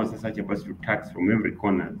 Imamua sasa supposed to tax from every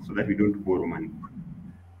corner so that we don't borrow money.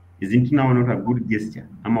 Isn't it now not a good gesture?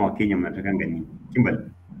 Ama wa Kenya mnatakanga nini?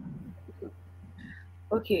 Kimberly.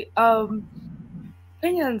 Okay.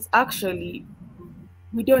 Kenyans actually,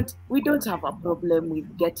 we don't have a problem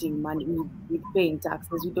with getting money, with paying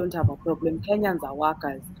taxes. We don't have a problem. Kenyans are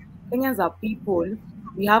workers. Kenyans are people.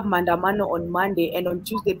 We have mandamano on Monday, and on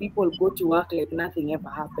Tuesday people go to work like nothing ever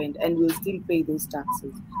happened, and we'll still pay those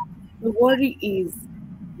taxes. The worry is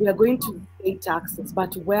we are going to pay taxes,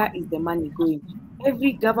 but where is the money going?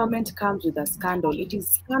 Every government comes with a scandal. It is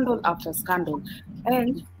scandal after scandal.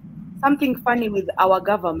 And something funny with our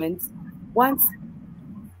government, once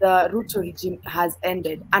the Ruto regime has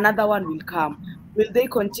ended, another one will come. Will they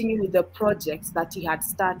continue with the projects that he had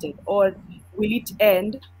started, or will it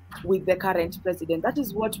end with the current president? That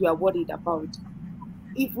is what we are worried about.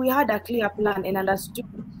 If we had a clear plan and understood,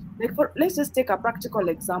 let's just take a practical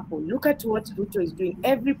example. Look at what Ruto is doing.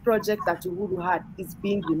 Every project that Uhuru had is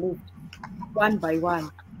being removed one by one.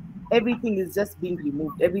 Everything is just being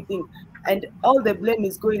removed, everything. And all the blame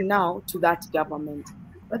is going now to that government.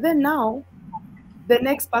 But then now, the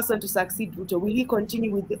next person to succeed Ruto, will he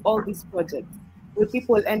continue with all these projects? Will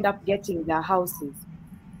people end up getting their houses?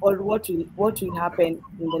 Or what will happen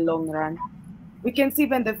in the long run? We can see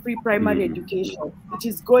even the free primary education, which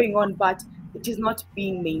is going on, but it is not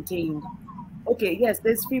being maintained. Okay, yes,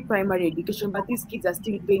 there's free primary education, but these kids are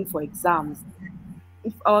still paying for exams.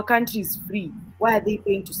 If our country is free, why are they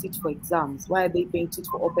paying to sit for exams? Why are they paying to sit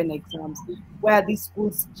for open exams? Why are these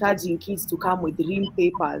schools charging kids to come with ream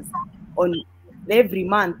papers? On every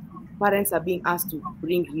month, parents are being asked to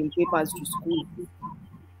bring ream papers to school.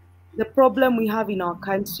 The problem we have in our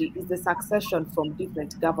country is the succession from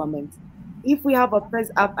different governments. If we have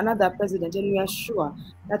another president and we are sure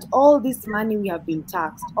that all this money we have been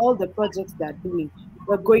taxed, all the projects they are doing,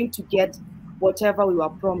 we're going to get whatever we were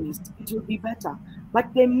promised, it will be better.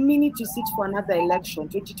 But the minute you sit for another election,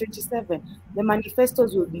 2027, the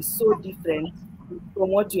manifestos will be so different from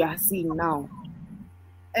what you are seeing now.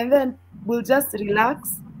 And then we'll just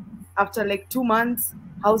relax. After like 2 months,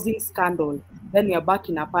 housing scandal. Then we are back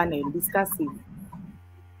in a panel discussing.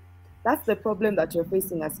 That's the problem that we're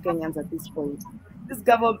facing as Kenyans at this point.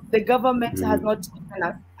 The government has not given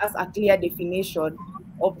us a clear definition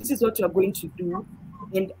of this is what you're going to do.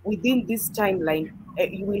 And within this timeline,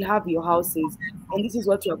 you will have your houses. And this is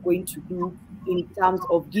what you're going to do in terms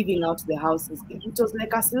of giving out the houses. If it was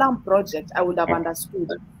like a slum project, I would have understood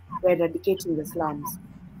by eradicating the slums.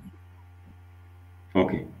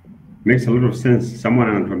 Okay. Makes a lot of sense. Someone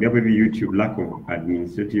anatuambia maybe YouTube lack of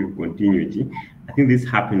administrative continuity. I think this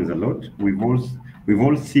happens a lot. We've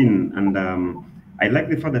all seen, and I like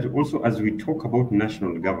the fact that also as we talk about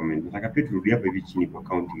national government, nataka pia turudi hapa hivi chini kwa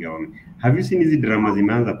county government. Have you seen hizi drama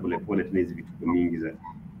zimeanza polepole tena hizi vitu mingi za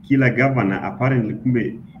kila governor apparently kumbe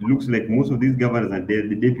it looks like most of these governors and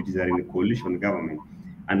the deputies are in a coalition government.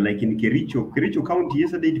 And like in Kericho County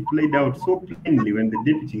yesterday, it played out so plainly when the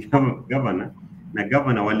deputy governor na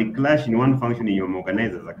governor wali clash in one function in your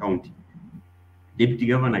organizers account. Deputy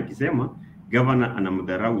governor akisema governor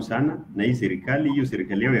anamdharau sana na hii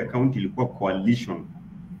serikali yao ya county ilikuwa coalition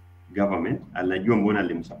government, anajua mbona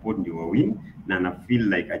alimsupport ndio wawin na ana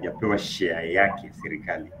feel like hajapewa share yake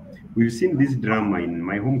serikali. We've seen this drama in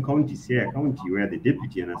my home county, Siaya County, where the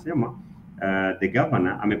deputy anasema the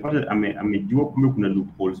governor amejua kumbe kuna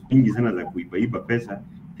loopholes pingi sana za kuibaiba pesa,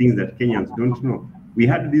 things that Kenyans don't know. We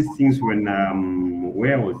had these things when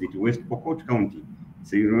where was it, West Pokot County.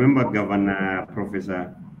 So you remember Governor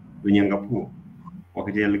Professor Onyangapuo,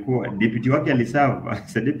 wakati alikuwa deputy wake aliserve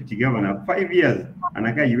as a deputy governor 5 years,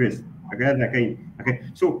 anakaa US. Okay.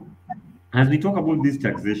 So as we talk about this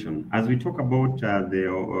taxation, as we talk about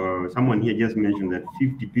someone here just mentioned that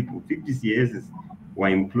 50 CASs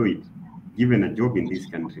were employed, given a job in this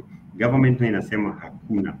country. Government na inasema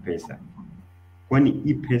hakuna pesa. Kwani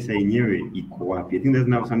hii pesa yenyewe iko wapi? I think that's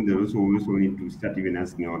now something that we also need to start even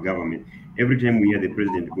asking our government. Every time we hear the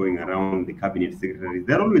president going around, the cabinet secretaries,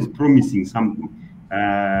 they're always promising something.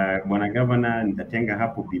 Bwana governor, nitatenga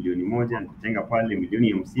hapo bilioni 1, nitatenga pale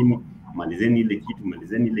milioni 50, malizeni ile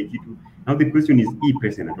kitu. Now the question is, hii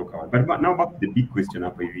pesa inatoka wapi? But now back to the big question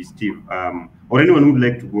hapa hivi, Steve, or anyone who would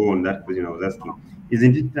like to go on that question I was asking.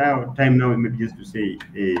 Isn't it time now maybe just to say,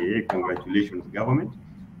 congratulations government?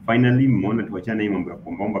 Finally, mmeona tuachane hii mambo ya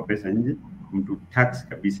kuomba pesa nje. mtu tax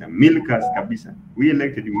kabisa, milk us kabisa. We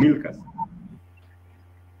elected you, milk us.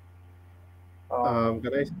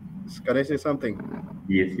 Can I say something?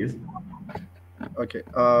 Yes, yes. Okay.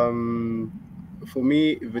 For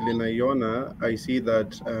me, Villinayona, I see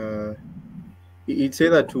that it's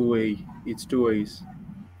either it's two ways.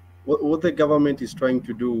 What the government is trying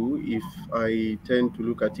to do, if I tend to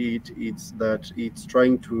look at it, it's that it's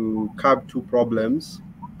trying to curb two problems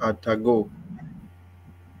at a go.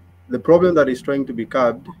 The problem that is trying to be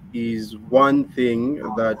curbed is one thing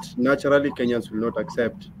that naturally Kenyans will not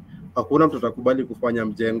accept. Hakuna mtu atakubali kufanya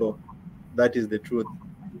mjengo. That is the truth.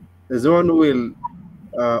 There's no one who will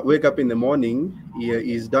wake up in the morning, he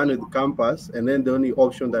is done with campus, and then the only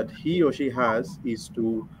option that he or she has is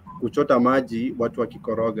to kuchota maji watu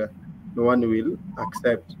wakikoroga. No one will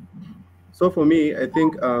accept. So for me, I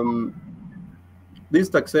think this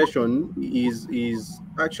taxation is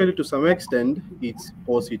actually, to some extent, it's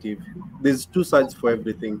positive. There's two sides for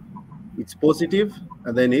everything. It's positive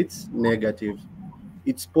and then it's negative.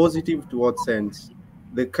 It's positive to what sense?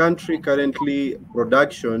 The country currently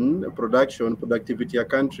productivity a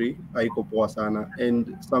country haiko poa sana,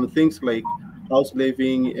 and some things like house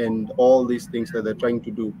living and all these things that they're trying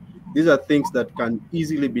to do, these are things that can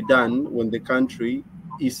easily be done when the country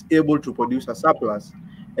is able to produce a surplus.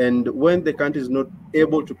 And when the country is not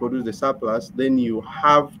able to produce the surplus, then you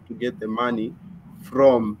have to get the money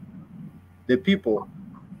from the people,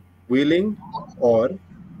 willing or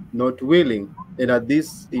not willing. And at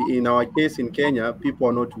this, in our case in Kenya, people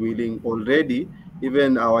are not willing already.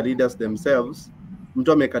 Even our leaders themselves,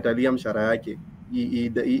 mtu amekatalia mshahara yake.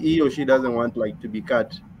 He or she doesn't want to be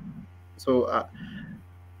cut. So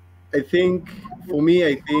I think, for me,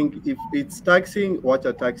 I think if it's taxing, what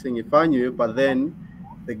are taxing if anyway, but then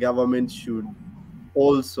the government should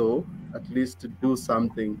also at least do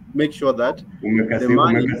something. Make sure that the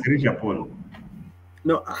money.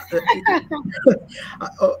 No,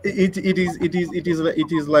 it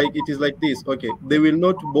is like this. Okay, they will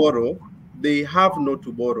not borrow. They have not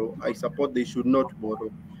to borrow. I support they should not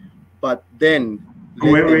borrow. But then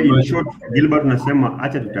in short, Gilbert nasema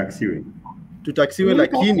acha tutaksiwe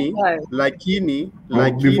lakini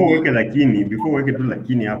before weke tu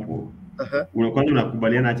lakini hapo. Kwanza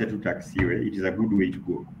unakubaliana acha tutaksiwe. It is a good way to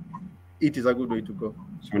go. It is a good way to go.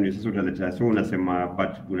 So ndio sasa utaleta, so unasema but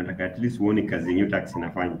unataka at least uone kazi yenyewe tax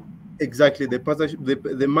inafanya. Exactly,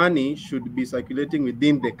 the money should be circulating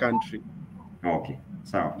within the country. Okay,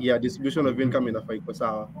 sawa. Yeah, distribution of income inafaa iko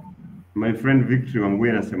sawa. My friend Victory Wangui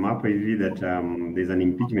anasema hapa hivi that there's an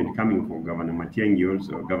impeachment coming for Governor Matiang'i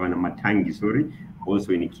also, Governor Matangi, sorry,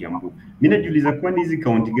 also in Kiambu. Mimi najiuliza kwani hizi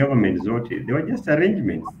county government zote they were just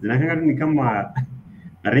arrangements. Zinakaa ni kama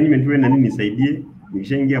arrangement, wewe na nini nisaidie,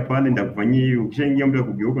 nikishaingia pale nitakufanyia hiyo, ukishaingia muda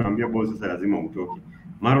kugeuka naambia boss sasa lazima utoke.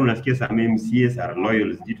 Mara unasikia some MCAs are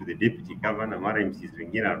loyal to the deputy governor, mara MCs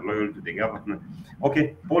wengine are loyal to the governor.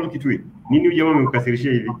 Okay, Paul Kitui, nini ujamaa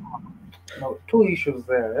umekukasirishia hivi? Now, two issues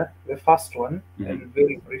there. Yeah? The first one, and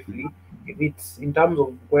very briefly, if it's in terms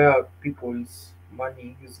of where people's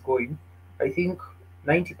money is going, I think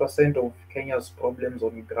 90% of Kenya's problems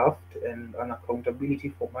on graft and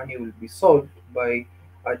unaccountability for money will be solved by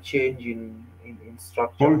a change in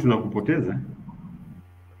structure. Paul, tunakupoteza.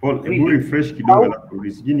 Paul, really? Refresh kidogo la kurudi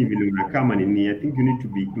vile unakama nini. I think you need to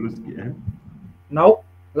be close. Now,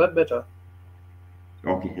 is that better?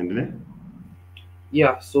 Okay, endelea.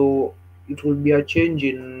 Yeah, so it will be a change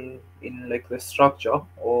in like the structure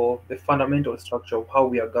or the fundamental structure of how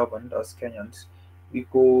we are governed as Kenyans,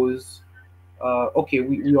 because okay,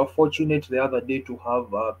 we were fortunate the other day to have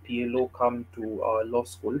PLO come to our law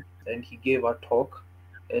school, and he gave a talk,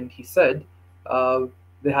 and he said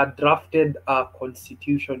they had drafted a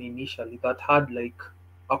constitution initially that had like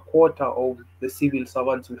a quarter of the civil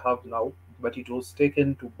servants we have now, but it was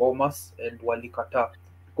taken to Bomas and Walikata,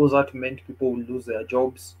 because that meant people will lose their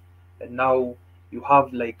jobs, and now you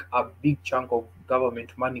have like a big chunk of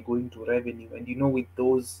government money going to revenue, and you know, with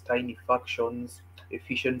those tiny factions,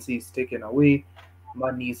 efficiency is taken away,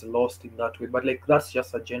 money is lost in that way. But like that's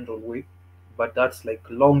just a general way, but that's like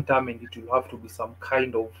long term, and it will have to be some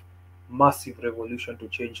kind of massive revolution to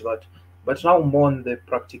change that. But now more on the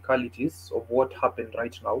practicalities of what happened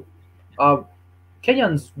right now.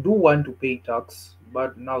 Kenyans do want to pay tax,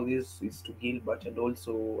 but now this is to Gilbert and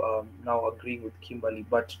also now agreeing with Kimberly.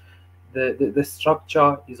 But the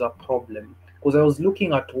structure is a problem, because I was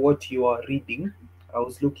looking at what you are reading.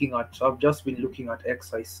 I've just been looking at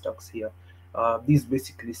excise tax here. This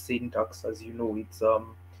basically sin tax, as you know,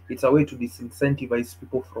 it's a way to disincentivize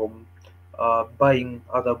people from buying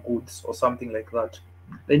other goods or something like that.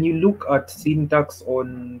 Then you look at sin tax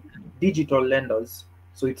on digital lenders.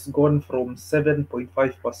 So it's gone from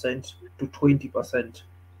 7.5% to 20%.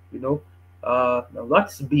 You know, now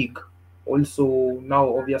that's big. Also,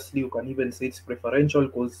 now obviously you can even say it's preferential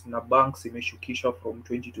because na banks imeshukisha from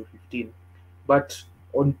 20 to 15. But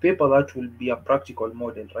on paper, that will be a practical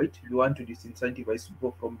model, right? You want to disincentivize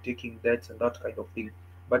people from taking debts and that kind of thing.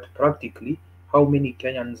 But practically, how many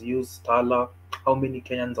Kenyans use Tala? How many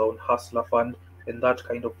Kenyans are on Hustler Fund and that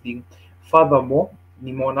kind of thing? Furthermore,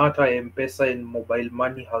 Nimonata M-Pesa and mobile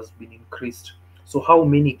money has been increased. So how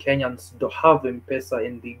many Kenyans do have M-Pesa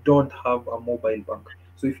and they don't have a mobile bank?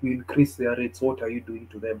 So if you increase their rates, what are you doing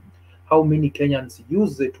to them? How many Kenyans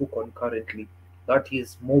use the two concurrently? That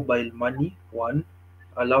is mobile money, one,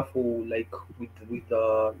 alafu like with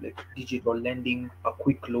like digital lending, a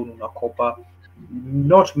quick loan unakopa.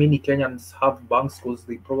 Not many Kenyans have banks because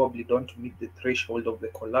they probably don't meet the threshold of the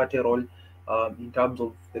collateral. In terms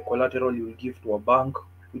of the collateral you will give to a bank,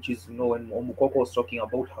 which is, you know, when Omukoko was talking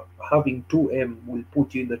about having 2M will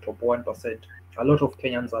put you in the top 1%. A lot of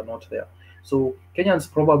Kenyans are not there. So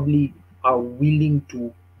Kenyans probably are willing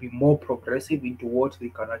to be more progressive into what they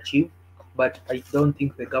can achieve, but I don't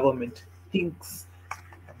think the government thinks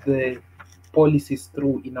the policies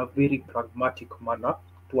through in a very pragmatic manner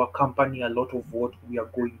to accompany a lot of what we are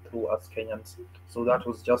going through as Kenyans. So that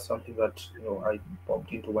was just something that, you know, I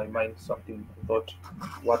popped into my mind, something I thought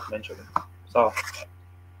worth mentioning. So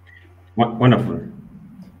Wonderful.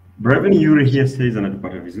 Braven Yuri here says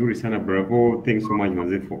anatupata vizuri sana. Bravo, thanks so much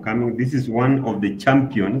Manze for coming. This is one of the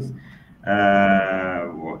champions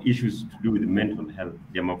issues to do with mental health.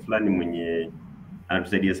 Jamaa fulani mwenye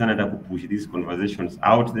anatusaidia sana hata kupush these conversations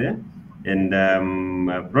out there. And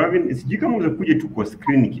Braven, sijui kama unakuja tu kwa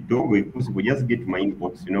screen kidogo if possible, just get my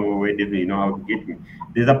inbox, you know, where definitely you know how to get me.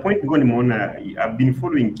 There's a point going nimeona, I've been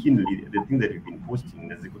following keenly the things that you've been posting,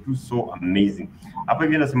 na ziko tu so amazing. Hapa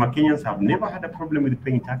hivi anasema Kenyans have never had a problem with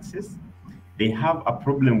paying taxes. They have a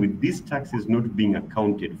problem with these taxes not being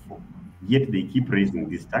accounted for. Yet they keep raising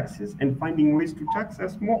these taxes and finding ways to tax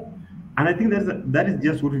us more. And I think that is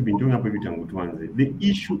just what we've been talking about tangu tuanze. The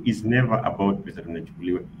issue is never about pesa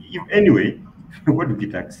tunachukuliwa. Anyway, what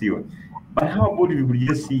tukitaxiwa. But how about if you could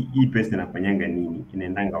just see hii pesa inafanyanga nini,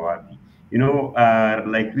 inaendanga wapi? You know,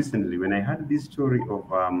 like recently when I heard this story of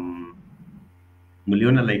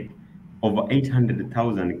Muliona, like over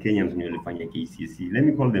 800,000 Kenyans when walifanya KCSE. Let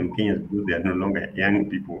me call them Kenyans because they are no longer young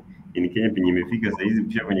people. In Kenya penye imefika saa hizi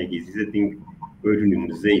ukishafanya KCSE, I think wewe ni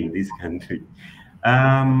mzee in this country.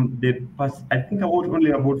 I think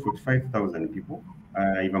only about 45,000 people,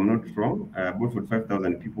 if I'm not wrong, about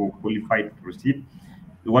 45,000 people qualified to proceed.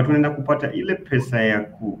 Watu wanaenda kupata ile pesa ya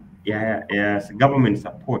government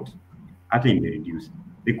support hata imereduce.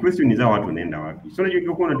 The question is how watu wanaenda wapi? So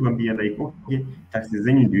unajua ukiwa unatuambia like okay, taxes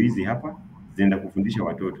zenyu ndio hizi hapa, zinaenda kufundisha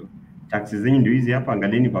watoto. Taxes zenyu ndio hizi hapa,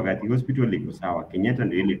 angalieni Bagati Hospital iko sawa, Kenyatta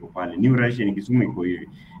ndio ile iko pale, New Russian Kisumu iko hivi.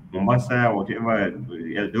 Mombasa, whatever,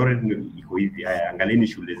 Eldoret iko hivi. Haya, angalieni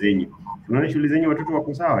shule zenyu. Tunaona shule zenyu watoto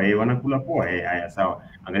wako sawa, wanakula poa, haya sawa.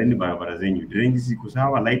 Angalieni barabara zenyu, drainage ziko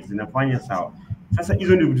sawa, lights zinafanya sawa. Sasa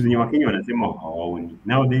hizo ndio vitu zenye Wakenya wanasema hawaoni.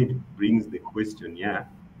 Now that brings the question,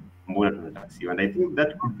 mbona tunataxiwa? And I think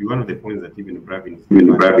that could be one of the points that even Braven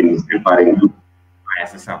is preparing to. Haya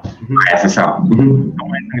sasa.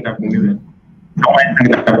 Kama nataka kuongezea.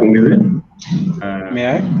 May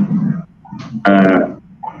I?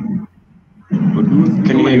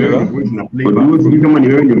 Can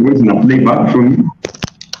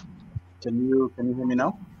you hear me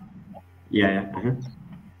now? Yeah.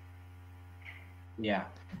 Yeah.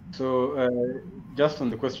 So just on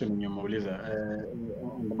the question in your Mauliza,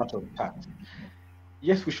 on the matter of tax,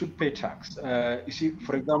 yes, we should pay tax. You see,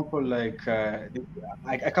 for example, like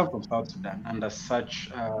I come from South Sudan, and as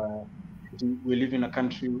such, we live in a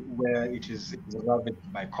country where it is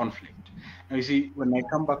ravaged by conflict. Now, you see, when I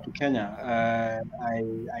come back to Kenya, I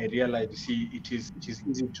realize, you see, it is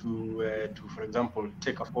easy to for example,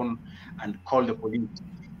 take a phone and call the police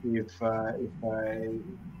if I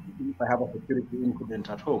have a security incident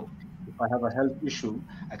at home. If I have a health issue,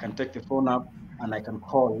 I can take the phone up and I can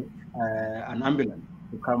call an ambulance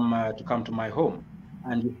to come to my home.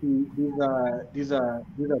 And you see, these are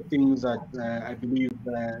things that I believe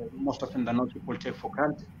most often than not people take for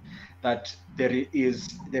granted. That there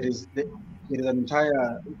is an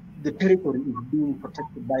entire, the territory is being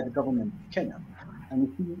protected by the government of Kenya, and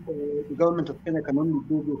you see, the government of Kenya can only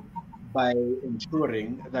do this by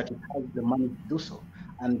ensuring that it has the money to do so.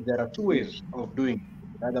 And there are two ways of doing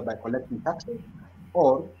it, either by collecting taxes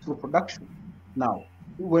or through production. Now,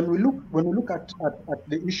 when we look at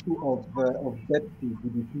the issue of debt to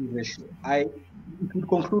GDP ratio, it would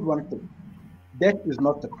conclude one thing: debt is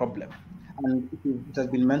not the problem. and it has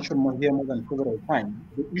been mentioned here more than several times,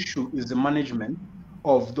 the issue is the management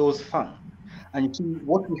of those funds. And you see,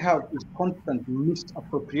 what we have is constant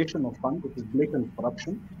misappropriation of funds, which is blatant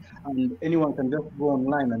corruption. And anyone can just go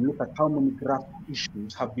online and look at how many graft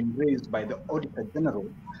issues have been raised by the Auditor General,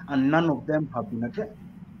 and none of them have been addressed.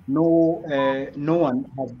 No one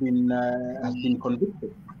has been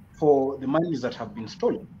convicted for the monies that have been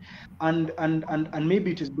stolen. And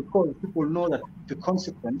maybe it is because people know that the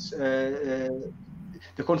consequence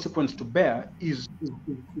to bear is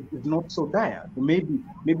not so dire. So maybe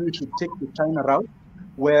we should take the China route,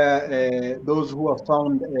 where those who are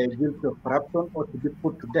found guilty of corruption ought to be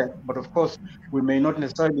put to death. But of course, we may not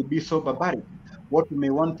necessarily be so barbaric. What we may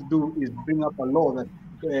want to do is bring up a law that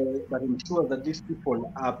ensures that these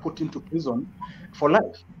people are put into prison for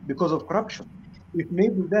life because of corruption. If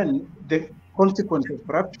maybe then the consequence of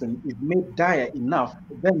corruption is made dire enough,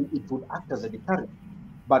 then it would act as a deterrent.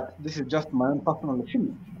 But this is just my own personal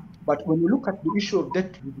opinion. But when you look at the issue of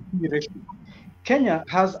debt to GDP ratio, Kenya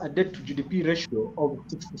has a debt to GDP ratio of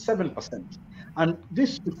 67%. And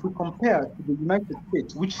this, if we compare to the United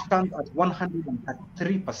States, which stands at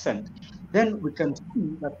 133%, then we can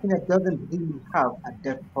see that Kenya doesn't really have a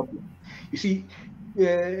debt problem. You see,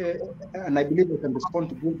 and I believe I can respond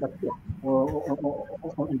to Bill Batia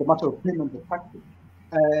on the matter of payment of taxes.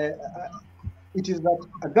 It is that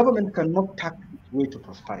a government cannot tax its way to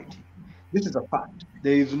prosperity. This is a fact.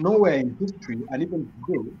 There is nowhere in history, and even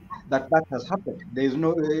today, that has happened. There is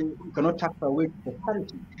no, you cannot tax our way to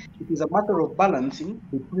prosperity. It is a matter of balancing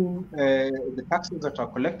between the taxes that are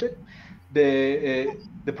collected,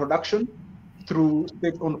 the production through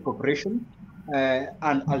state-owned corporation,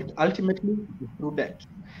 and ultimately through debt.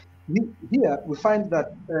 Here we find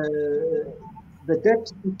that the debt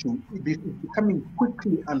issue is becoming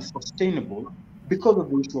quickly unsustainable because of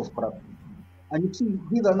the issue of corruption. And you see,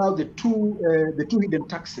 these are now the two hidden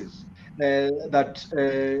taxes that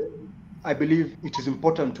I believe it is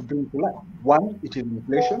important to bring to light. One, it is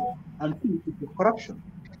inflation, and two, it is corruption.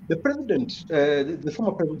 The president, the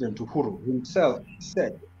former president Uhuru himself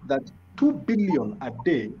said that 2 billion a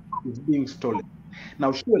day is being stolen.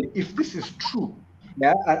 Now, surely, if this is true,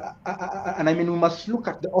 and I mean, we must look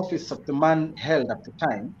at the office of the man held at the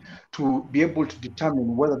time to be able to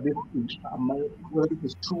determine whether this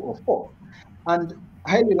is true or false. And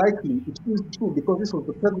highly likely it is true, because this was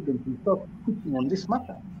the president himself speaking on this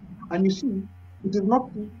matter. And you see, it is not,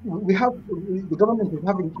 the government is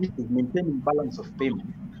having issues maintaining balance of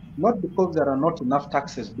payment, not because there are not enough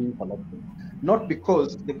taxes being collected, not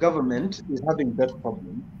because the government is having debt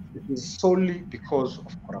problems. It is solely because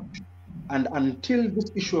of corruption. And until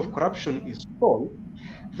this issue of corruption is solved,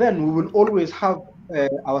 then we will always have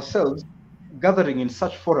ourselves gathering in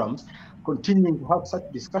such forums, continuing to have such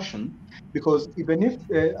discussion, because even if,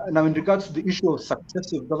 now in regards to the issue of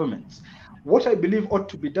successive governments, what I believe ought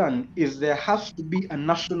to be done is there has to be a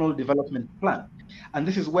national development plan. And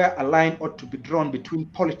this is where a line ought to be drawn between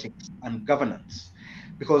politics and governance,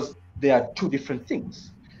 because they are two different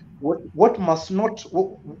things. What we must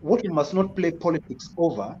not play politics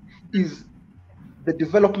over is the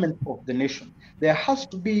development of the nation. There has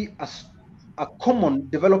to be a common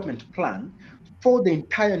development plan for the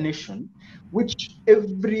entire nation, which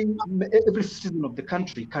every citizen of the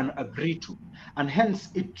country can agree to. And hence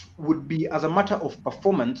it would be as a matter of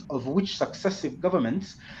performance of which successive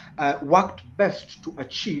governments worked best to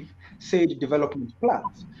achieve said development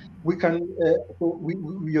plans. We can,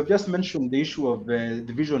 we have just mentioned the issue of the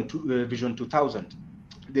Vision 2000.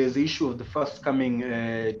 There's the issue of the forthcoming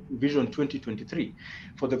Vision 2023.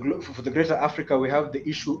 For the Greater Africa, we have the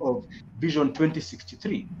issue of Vision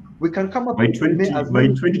 2063. We can come up by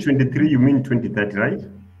 2023. You mean 2030, right?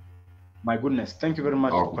 My goodness, thank you very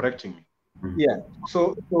much for correcting me. Yeah,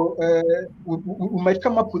 so we might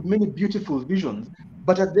come up with many beautiful visions,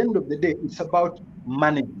 but at the end of the day, it's about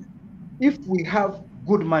management. If we have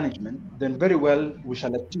good management, then very well we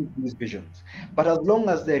shall achieve these visions. But as long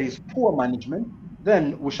as there is poor management,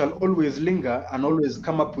 then we shall always linger and always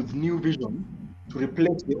come up with new visions to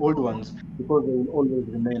replace the old ones, because they will always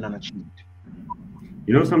remain unachieved.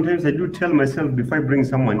 You know, sometimes I do tell myself before I bring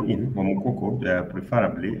someone in, Mukoko,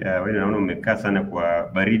 preferably, when I umekaa sana kwa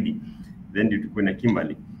baridi, then tuko na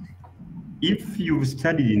Kimberly. If you've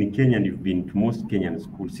studied in Kenya and you've been to most Kenyan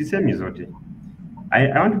schools, sisemi zote. I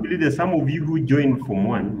want to believe that some of you who joined Form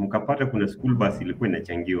 1, mkapata kuna school bus ilikuwa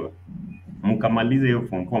inachangiwa. Mkamaliza hiyo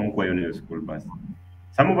Form 4 mko yone hiyo school bus.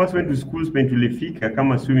 Some of us went to schools when tulifika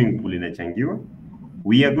kama swimming pool inachangiwa.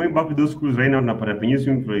 We are going back to those schools right now, tunapata penye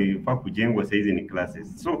swimming pool ifaa kujengwa saa hizi ni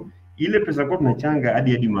classes. So ile pesa kwa tunachanga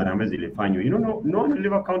hadi mara ambazo zilifanywa. You know, no one will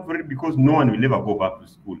ever account for it because no one will ever go back to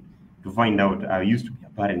school. to find out. I used to be a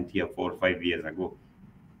parent here 4 or 5 years ago.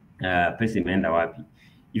 Pesa imeenda wapi?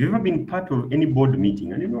 If you've ever been part of any board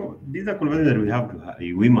meeting, and you know, these are conversations that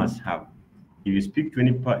we must have. If you speak to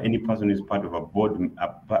any person who is part of a board,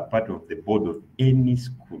 part of the board of any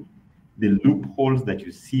school, the loopholes that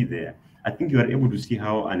you see there, I think you are able to see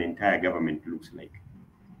how an entire government looks like.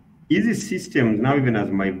 Easy systems, now even as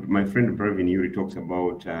my friend Pravin Yuri talks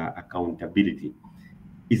about accountability,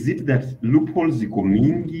 is it that loopholes ziko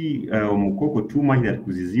mingi, mkoko too much that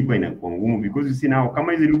kuziziba inakuwa ngumu? Because you see now,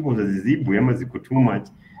 kama hizi loopholes hazizibwe ama ziko too much,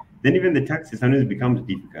 then even the taxes sometimes becomes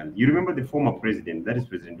difficult. You remember the former president, that is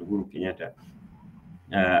President Uhuru Kenyatta,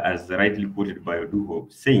 as rightly quoted by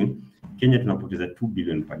Oduho, saying, Kenya tunapoteza 2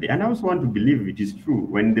 billion per day. And I also want to believe it is true.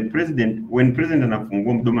 When President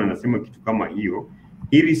anafungua mdomo anasema kitu kama hiyo,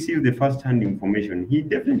 he received the first-hand information. He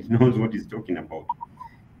definitely knows what he's talking about.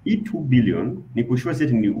 Hii 2 billion, ni kushua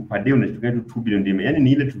seti ni upade unachukia tu 2 billion dime. Yani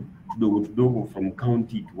ni ile tudogo from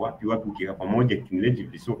county to wapi ukiweka pamoja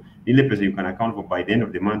cumulatively. So ni ile pesa you can account for by the end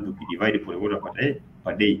of the month to be divided for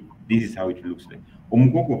per day. This is how it looks like.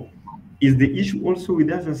 Omukoko, is the issue also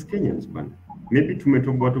with us as Kenyans, man? Maybe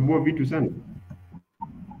tumetoboa vitu sana.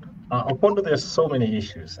 Opondo, there's so many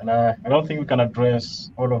issues, and I don't think we can address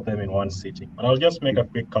all of them in one sitting. But I'll just make a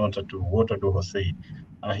quick counter to what Oduho said.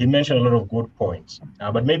 He mentioned a lot of good points,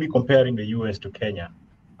 but maybe comparing the US to Kenya,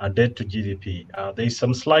 debt to GDP, there is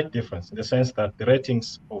some slight difference in the sense that the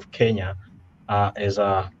ratings of Kenya as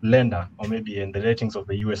a lender, or maybe in the ratings of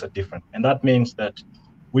the US, are different. And that means that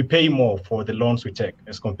we pay more for the loans we take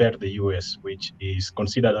as compared to the US, which is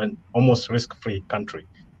considered an almost risk-free country.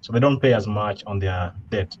 So they don't pay as much on their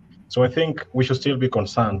debt. So I think we should still be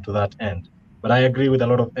concerned to that end. But I agree with a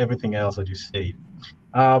lot of everything else that you said.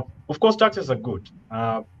 Of course, taxes are good.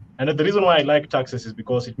 And the reason why I like taxes is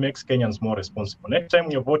because it makes Kenyans more responsible. Next time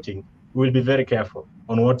you're voting, we will be very careful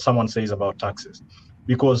on what someone says about taxes.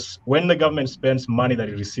 Because when the government spends money that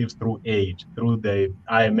it receives through aid, through the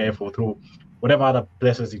IMF or through whatever other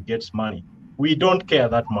places it gets money, we don't care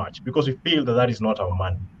that much because we feel that that is not our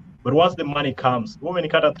money. But once the money comes,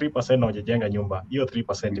 umenikata 3% na hujajenga nyumba, hiyo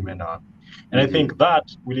 3% imeenda wapi? And I think that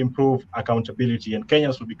will improve accountability and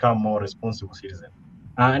Kenyans will become more responsible citizens.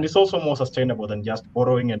 And it's also more sustainable than just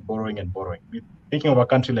borrowing and borrowing and borrowing. We're thinking of a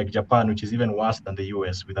country like Japan, which is even worse than the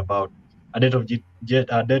US, with about a debt to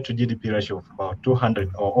GDP ratio of about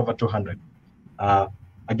 200 or over 200.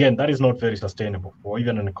 Again, that is not very sustainable for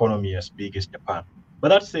even an economy as big as Japan. But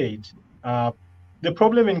that said, the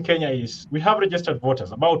problem in Kenya is we have registered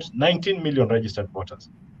voters, about 19 million registered voters.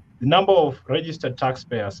 The number of registered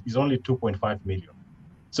taxpayers is only 2.5 million.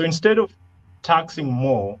 So instead of taxing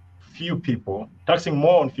more on few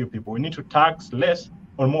people, we need to tax less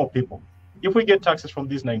on more people. If we get taxes from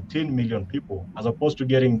these 19 million people, as opposed to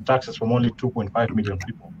getting taxes from only 2.5 million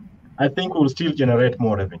people, I think we will still generate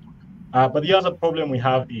more revenue. But the other problem we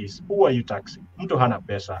have is, who are you taxing? Mtu hana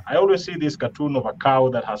pesa. I always see this cartoon of a cow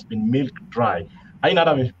that has been milked dry. Haina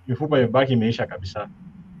hata mifupa imebaki imeisha kabisa.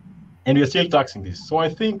 And we're still taxing this. So I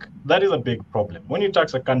think that is a big problem. When you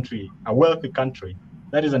tax a country, a wealthy country,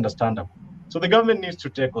 that is understandable. So the government needs to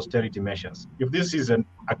take austerity measures. If this is a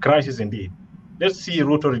crisis indeed, let's see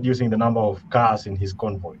Ruto reducing the number of cars in his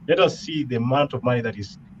convoy. Let us see the amount of money that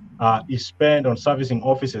is spent on servicing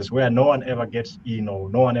offices where no one ever gets in or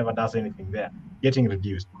no one ever does anything there, getting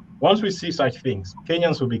reduced. Once we see such things,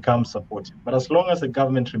 Kenyans will become supportive. But as long as the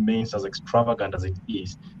government remains as extravagant as it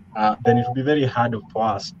is, then it will be very hard for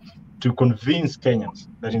us to convince Kenyans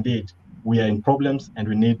that indeed we are in problems and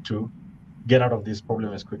we need to get out of this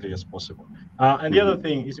problem as quickly as possible. And the other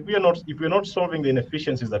thing is, if we're not solving the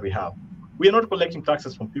inefficiencies that we have, we are not collecting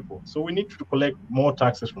taxes from people. So we need to collect more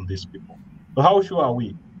taxes from these people. So how sure are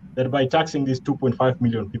we that by taxing these 2.5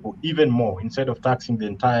 million people even more, instead of taxing the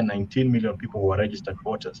entire 19 million people who are registered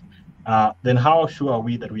voters, then how sure are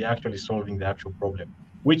we that we're actually solving the actual problem?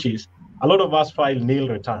 Which is, a lot of us file nil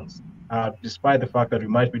returns, despite the fact that we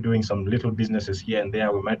might be doing some little businesses here and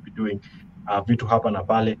there, we might be doing vitu hapa na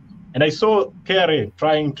pale. And I saw KRA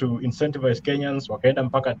trying to incentivize Kenyans, wakaenda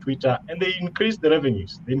mpaka Twitter, and they increased the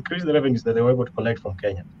revenues. They increased the revenues that they were able to collect from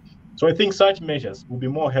Kenya. So I think such measures will be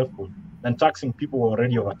more helpful than taxing people who are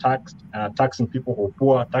already overtaxed, taxing people who are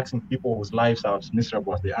poor, taxing people whose lives are as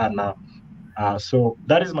miserable as they are now. So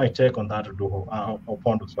that is my take on that,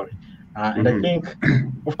 Opondo, sorry. And I think,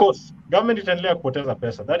 of course, government itaendelea kupoteza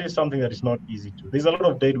pesa. That is something that is not easy to. There's a lot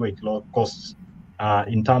of deadweight costs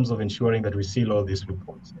in terms of ensuring that we seal all these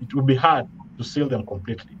loopholes. It will be hard to seal them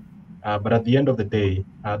completely. But at the end of the day,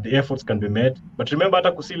 the efforts can be made. But remember,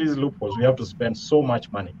 to seal these loopholes, we have to spend so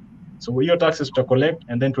much money. So your taxes to collect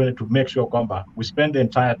and then to make sure we spend the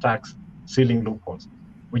entire tax sealing loopholes.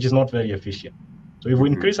 which is not very efficient. So if we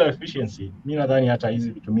increase our efficiency, mi nadhani hata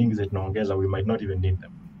hizi vitu mingi za tunaongeza, we might not even need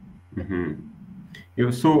them.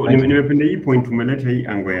 So nimependa hii point umeleta hii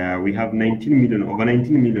angle ya we have over 19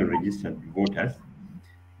 million registered voters,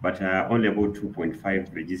 but only about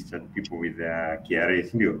 2.5 registered people with KRA.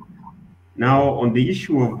 Now on the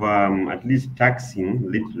issue of at least taxing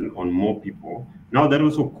little on more people, now that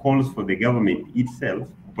also calls for the government itself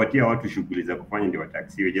kupatia watu shughuli za kufanya ndio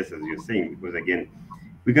wataxiwe, just as you're saying, because again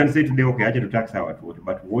we can say today, okay, acha to tax our watu,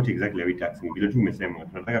 but what exactly are we taxing? Vile tu umesema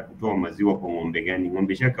tunataka kutoa maziwa kwa ng'ombe gani?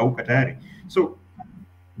 Ng'ombe shakauka tayari. So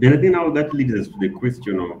then I think now that leads us to the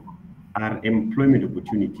question of, are employment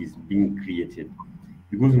opportunities being created?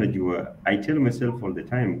 Because I tell myself all the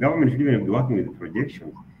time, government should even be working with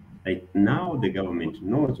projections. Like now the government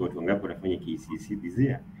knows what wangapi watafanya KCSE this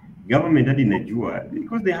year. Government hadi inajua,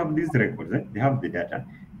 because they have these records, they have the data.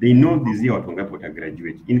 They know this year watu wangapi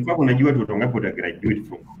watagraduate. In fact, unajua watu wangapi watagraduate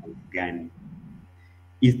from gani.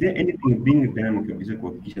 Is there anything being done kabisa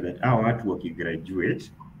kuhakikisha that hao watu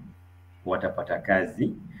wakigraduate watapata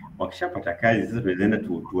kazi? Wakishapata kazi sasa tunaenda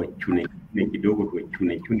tuwachune kidogo,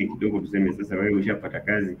 tuseme sasa wewe ushapata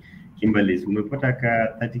kazi, Kimberly umepata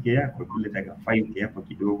ka 30k yako, kuleta ka 5k yako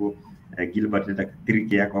kidogo, Gilbert leta ka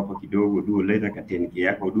 3k yako hapo kidogo, Duo leta ka 10k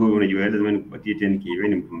yako, Duo unajua lazima nikupatie 10k, wewe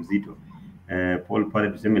ni mtu mzito. Paul pale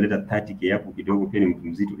tuseme leta 30k yako kidogo, pia ni mtu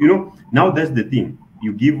mzito. Now that's the thing.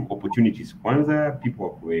 You give opportunities kwanza,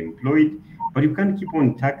 people are employed, but you can't keep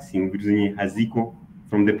on taxing vitu zenye haziko,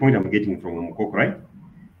 from the point I'm getting from Mukoko, right?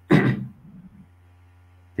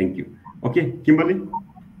 Thank you. Okay, Kimberly?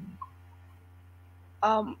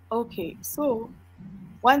 Okay, so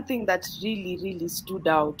one thing that really stood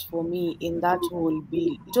out for me in that whole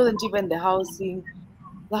bill, it wasn't even the housing,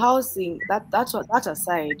 that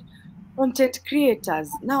aside, content creators.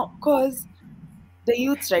 Now, because the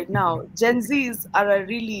youths right now, Gen Zs are a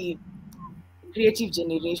really creative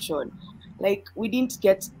generation. Like we're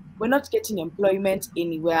not getting employment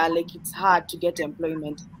anywhere. Like it's hard to get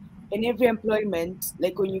employment. And every employment,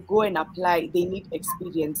 like when you go and apply, they need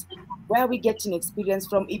experience. Where are we getting experience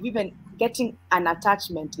from? If even getting an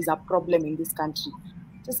attachment is a problem in this country.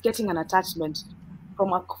 Just getting an attachment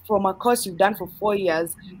from a course you've done for 4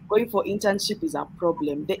 years, going for internship is a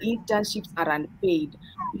problem. The internships are unpaid.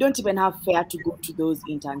 You don't even have fare to go to those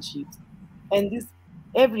internships. And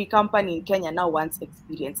every company in Kenya now wants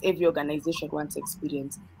experience. Every organization wants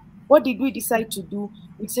experience. What did we decide to do?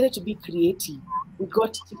 We decided to be creative. We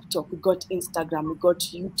got TikTok, we got Instagram, we got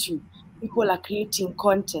YouTube. People are creating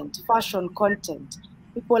content, fashion content.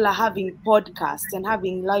 People are having podcasts and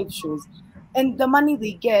having live shows. And the money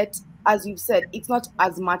they get, as you've said, it's not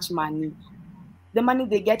as much money. The money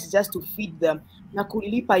they get is just to feed them. Na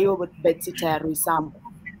kulipa yo bedsitter ya Roysambu.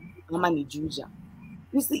 Ama ni Juja.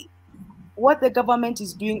 You see, what the government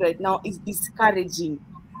is doing right now is discouraging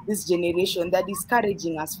this generation. They're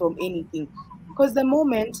discouraging us from anything. Because the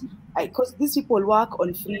moment, because these people work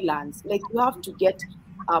on freelance, like you have to get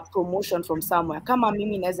a promotion from somewhere. Kama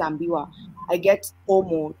mimi neza ambiwa, I get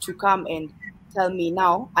Omo to come and tell me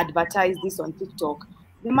now, advertise this on TikTok.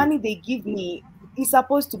 The money they give me is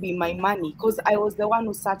supposed to be my money because I was the one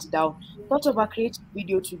who sat down, thought of a creative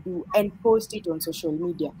video to do and post it on social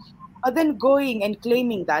media. But then going and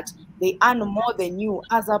claiming that they earn more than you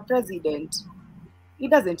as a president, it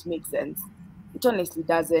doesn't make sense. It honestly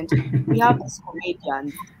doesn't. We have these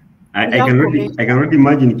comedians. I can already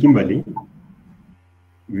imagine Kimberly.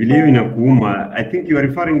 I think you are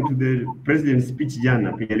referring to the president's speech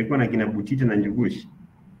jana. Alikuwa na kina Butita na Njugush.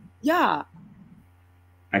 Yeah.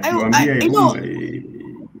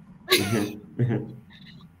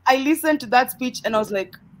 I listened to that speech and I was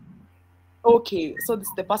like, okay, so this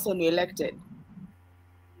is the person we elected.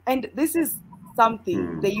 And this is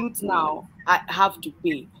something the youth now have to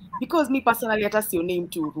pay. Because me personally, that's your name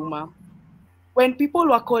to Ruma. When people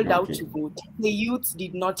were called out to vote, the youths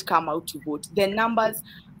did not come out to vote. The numbers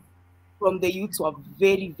from the youths were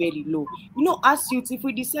very, very low. As youths, if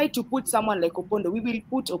we decide to put someone like Opondo, we will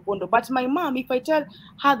put Opondo. But my mom, if I tell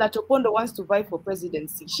her that Opondo wants to vie for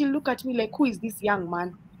presidency, she'll look at me like, who is this young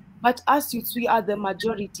man? But as youths, we are the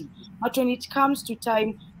majority. But when it comes to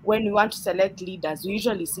time when we want to select leaders, we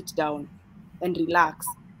usually sit down and relax.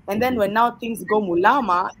 And then when now things go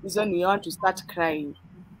mulama, is when we want to start crying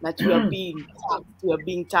that we are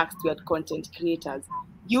being taxed, we are content creators.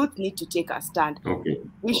 Youth need to take a stand. Okay.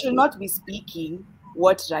 We should not be speaking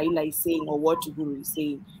what Raila is saying or what Uhuru is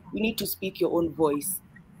saying. You need to speak your own voice.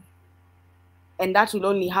 And that will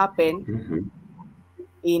only happen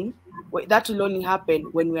when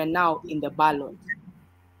we are now in the ballot.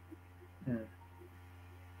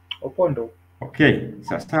 Opondo. Okay,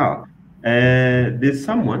 Sasta. There's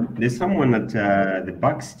someone at the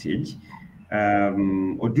backstage.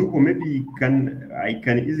 Odugo, maybe I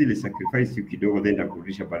can easily sacrifice you kidogo then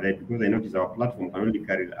takurudisha baadaye, because I notice our platform can only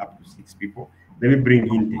carry up to 6 people. Let me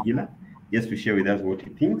bring in Tehila just to share with us what he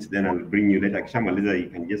thinks. Then I'll bring you later. Kishamaliza, you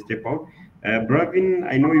can just step out. Bravin,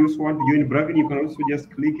 I know you also want to join. Bravin, you can also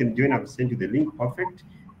just click and join. I've sent you the link. Perfect.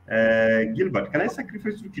 Gilbert, can I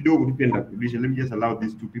sacrifice you kidogo? Let me just allow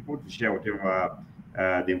these 2 people to share whatever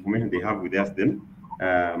the information they have with us. Then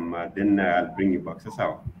I'll bring you back. So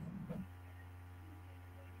how?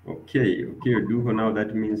 Okay, Odugo. Now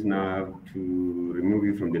that means now I have to remove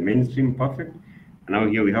you from the mainstream. Perfect. And now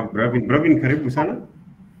here we have Bravin. Bravin, karibu sana.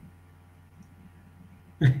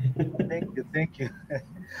 Thank you.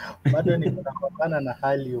 Bado ninapambana na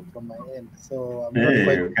hali from my end, so I'm not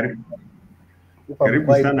quite.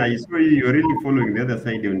 Karibu sana. I saw you're really following the other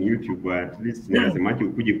side on YouTube, but at least nasemaje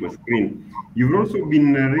ukuje kwa screen. You've also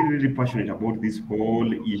been really passionate about this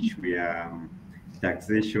whole issue ya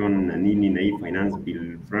taxation na nini na hii finance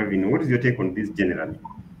bill. Bravin, what is your take on this generally?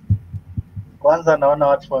 Kwanza naona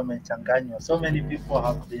watu wamechanganywa. So many people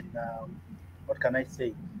have been what can I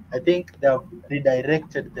say? I think they have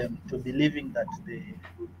redirected them to believing that the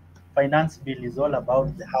finance bill is all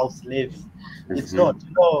about the house levy. It's not.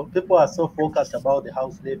 You know, people are so focused about the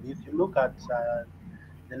house levy. If you look at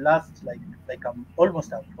the last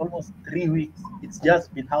almost 3 weeks, it's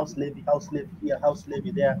just been house levy here, house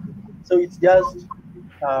levy there. So it's just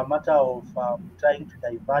a matter of trying to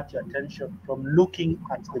divert your attention from looking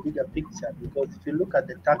at the bigger picture, because if you look at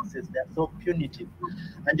the taxes, they're so punitive.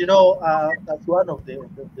 And you know, as one of the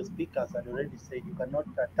speakers had already said, you cannot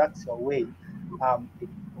tax your way.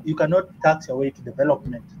 You cannot tax your way to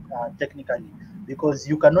development technically, because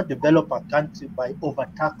you cannot develop a country by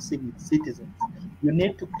overtaxing its citizens. You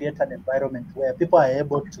need to create an environment where people are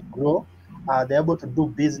able to grow, they're able to do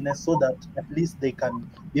business, so that at least they can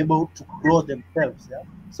be able to grow themselves,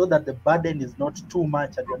 so that the burden is not too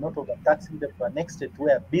much and you're not overtaxing them to an extent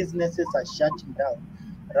where businesses are shutting down,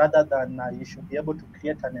 rather than you should be able to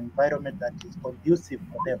create an environment that is conducive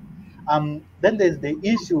for them. Then there's the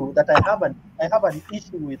issue that I have an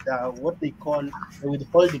issue with what they call the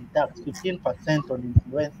withholding tax, 15% on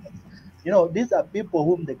influencers. You know, these are people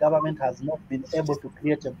whom the government has not been able to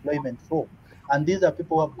create employment for. And these are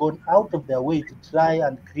people who have gone out of their way to try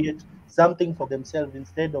and create something for themselves,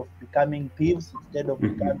 instead of becoming thieves, instead of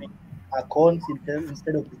becoming cons,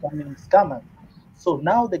 instead of becoming scammers. So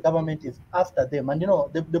now the government is after them. And you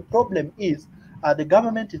know, the problem is the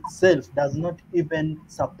government itself does not even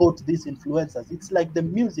support these influencers. It's like the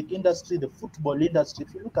music industry, the football industry.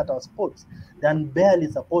 If you look at our sports, they're barely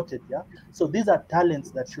supported. So these are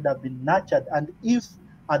talents that should have been nurtured. And if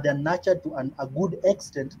they're nurtured to a good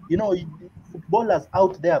extent, you know, footballers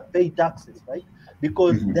out there pay taxes, right?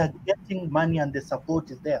 Because they're getting money and the support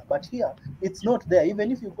is there. But here, it's not there.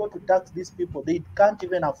 Even if you go to tax these people, they can't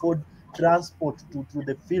even afford transport to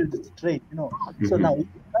the field straight, you know. So now, if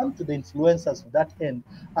you come to the influencers to that end,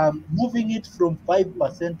 moving it from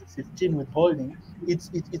 5% to 15 withholding,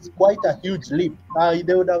 it's quite a huge leap.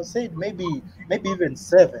 They would have said maybe even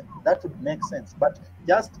 7. That would make sense. But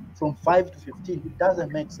just from 5 to 15, it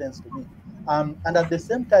doesn't make sense to me. And at the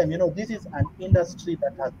same time, you know, this is an industry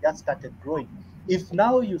that has just started growing. If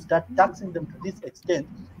now you start taxing them to this extent,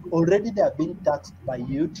 already they are being taxed by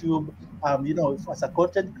YouTube. You know, if as a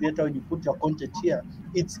content creator, when you put your content here,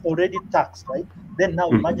 it's already taxed, right? Then now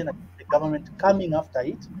imagine the government coming after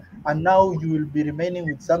it, and now you will be remaining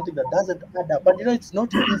with something that doesn't add up. But you know, it's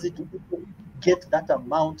not easy to get that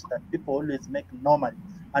amount that people always make normally.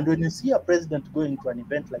 And when you see a president going to an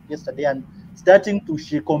event like yesterday and starting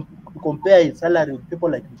to compare his salary with people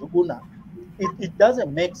like Njuguna, it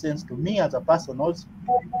doesn't make sense to me as a person also,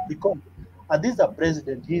 because this is a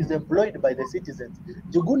president. He is employed by the citizens.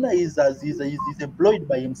 Njuguna is employed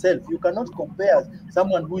by himself. You cannot compare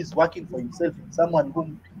someone who is working for himself with someone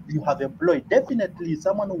whom you have employed. Definitely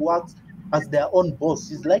someone who works as their own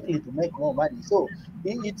boss is likely to make more money. So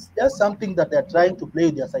it's just something that they're trying to play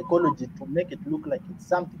with their psychology to make it look like it's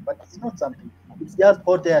something, but it's not something. It's just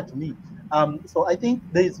hot air to me. So I think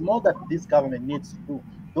there is more that this government needs to do.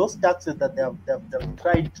 Those taxes that they have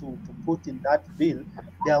tried to put in that bill,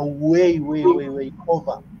 they are way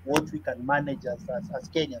over what we can manage as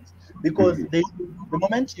Kenyans. Because the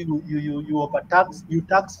moment you overtax, you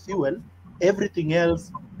tax fuel, everything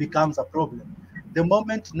else becomes a problem. The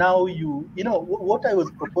moment now you know what I was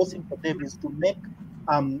proposing for them is to make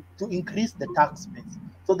to increase the tax base,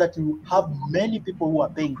 so that you have many people who are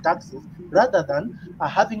paying taxes, rather than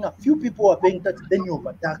having a few people who are paying taxes, then you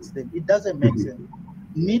overtax them. It doesn't make sense.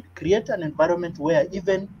 create an environment where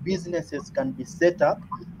even businesses can be set up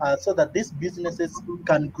so that these businesses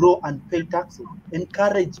can grow and pay taxes.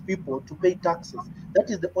 Encourage people to pay taxes. That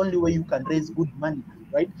is the only way you can raise good money,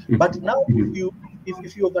 right? But now if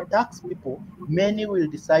you overtax people, many will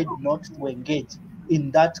decide not to engage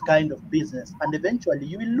in that kind of business, and eventually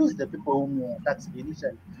you will lose the people whom you taxed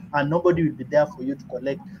initially, and nobody will be there for you to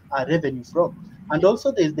collect revenue from. And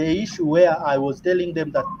also there's the issue where I was telling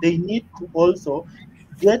them that they need to also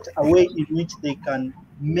get a way in which they can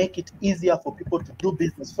make it easier for people to do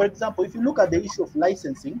business. For example, if you look at the issue of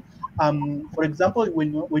licensing, for example,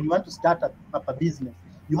 when you want to start up a business,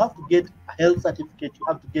 you have to get a health certificate, you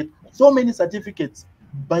have to get so many certificates.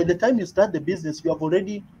 By the time you start the business, you have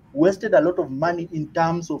already wasted a lot of money in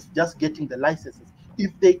terms of just getting the licenses.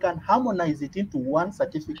 If they can harmonize it into one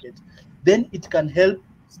certificate, then it can help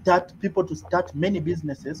people to start many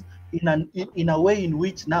businesses in a way in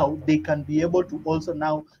which now they can be able to also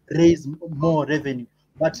now raise more revenue.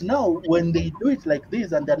 But now when they do it like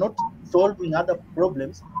this and they're not solving other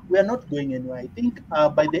problems, we are not going anywhere. I think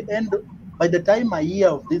by the time a year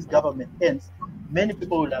of this government ends, many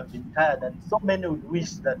people will have been tired, and so many would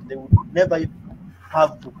wish that they would never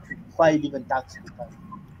have to file even tax returns.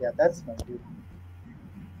 Yeah, that's my view.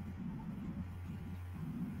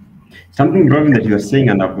 Something, Robin, that you are saying,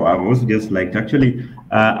 and I've also just liked, actually,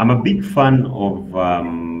 I'm a big fan of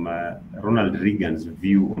Ronald Reagan's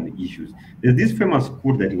view on the issues. There's this famous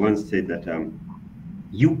quote that he once said that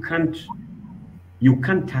you can't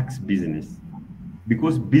tax business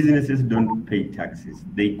because businesses don't pay taxes,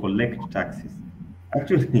 they collect taxes.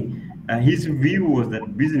 Actually, his view was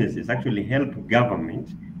that businesses actually help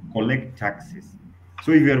government collect taxes.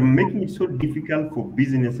 So if you're making it so difficult for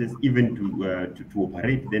businesses even to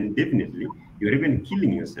operate, then definitely you're even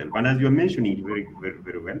killing yourself. And as you're mentioning it very, very,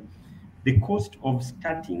 very well, the cost of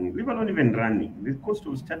starting, let alone even running, the cost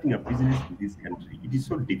of starting a business in this country, it is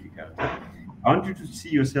so difficult. I want you to see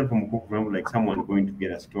yourself, for example, like someone going to get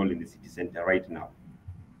a stall in the city center right now.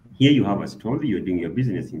 Here you have a stall, you're doing your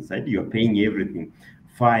business inside, you're paying everything,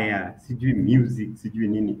 fire, music,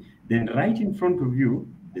 then right in front of you,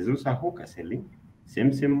 there's also a hawker selling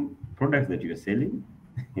same products that you're selling.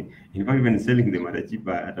 In fact, even selling them at a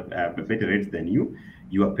cheaper, at a better rate than you.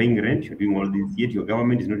 You are paying rent, you're doing all this, yet your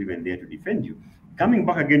government is not even there to defend you. Coming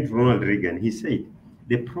back again to Ronald Reagan, he said,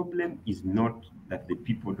 the problem is not that the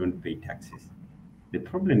people don't pay taxes. The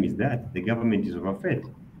problem is that the government is overfed.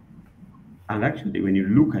 And actually, when you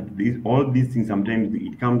look at all these things, sometimes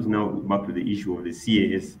it comes now back to the issue of the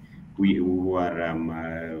CAS. Who are,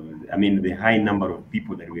 I mean, the high number of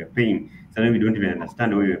people that we are paying. Sometimes we don't even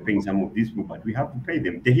understand why we are paying some of these people, but we have to pay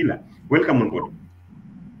them. Tehila, welcome on board.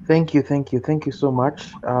 Thank you so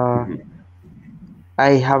much. I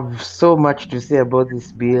have so much to say about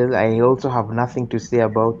this bill. I also have nothing to say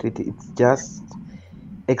about it. It's just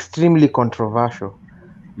extremely controversial.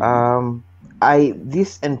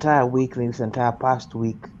 This entire past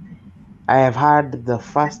week, I have had the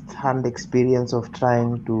first-hand experience of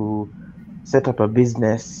trying to set up a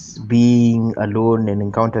business, being alone and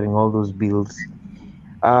encountering all those bills.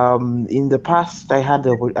 In the past, I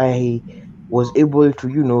was able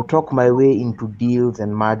to, talk my way into deals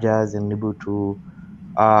and mergers and able to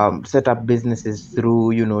set up businesses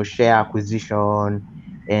through, share acquisition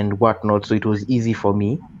and whatnot. So it was easy for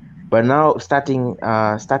me. But now starting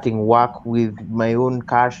work with my own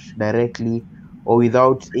cash directly or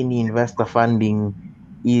without any investor funding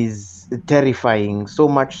is terrifying, so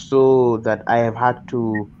much so that I've had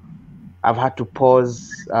to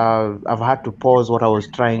pause what I was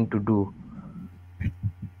trying to do.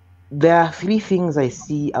 There are three things I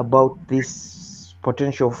see about this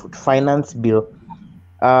potential finance bill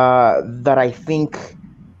that I think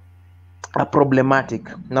are problematic.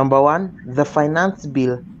 Number one, the finance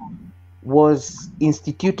bill was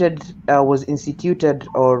instituted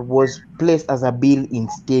or was placed as a bill in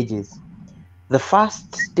stages. The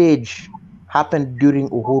first stage happened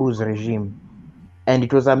during Uhuru's regime, and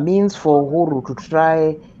it was a means for Uhuru to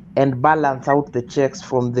try and balance out the checks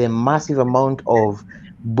from the massive amount of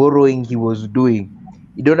borrowing he was doing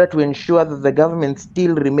in order to ensure that the government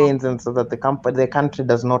still remains and so that the country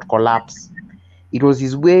does not collapse. It was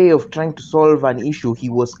his way of trying to solve an issue he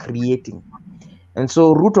was creating. And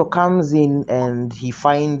so Ruto comes in and he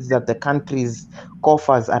finds that the country's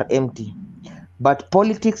coffers are empty. But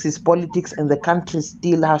politics is politics, and the country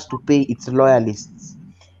still has to pay its loyalists.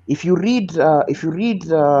 If you read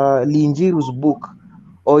Linjiru's book,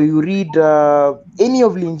 or you read any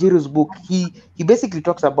of Linjiru's book, he basically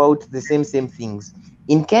talks about the same things.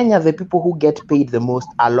 In Kenya, the people who get paid the most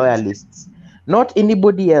are loyalists, not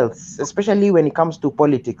anybody else, especially when it comes to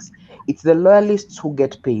politics. it's the loyalists who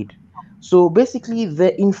get paid. So basically,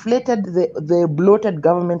 the bloated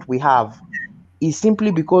government we have is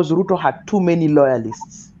simply because Ruto had too many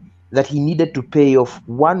loyalists that he needed to pay off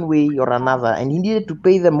one way or another, and he needed to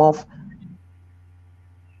pay them off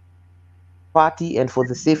party and for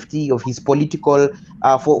the safety of his political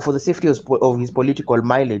for the safety of his political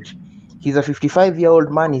mileage. He's a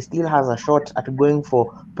 55-year-old man. He still has a shot at going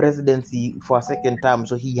for presidency for a second term,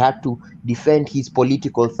 so he had to defend his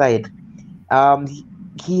political side.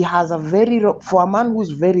 He has for a man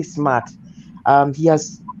who's very smart, he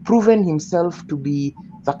has proven himself to be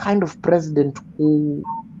the kind of president who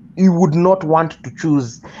you would not want to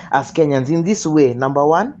choose as Kenyans. In this way, number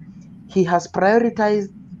one, he has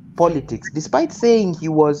prioritized politics. Despite saying he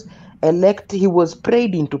was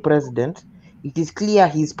prayed into president, it is clear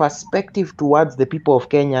his perspective towards the people of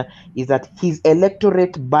Kenya is that his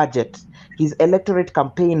electorate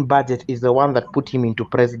campaign budget is the one that put him into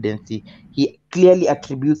presidency. He clearly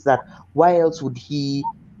attributes that. Why else would he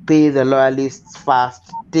pay the loyalists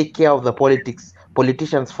first, take care of the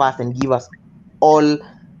politicians first, and give us all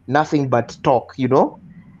nothing but talk,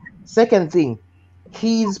 Second thing,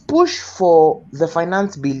 his push for the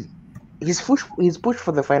finance bill,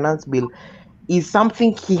 is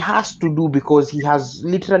something he has to do because he has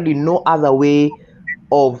literally no other way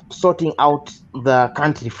of sorting out the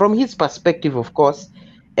country from his perspective, of course,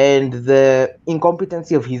 and the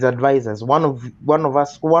incompetency of his advisors. One of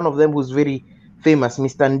them who's very famous,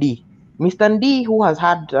 Mr. Ndii, who has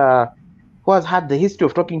had the history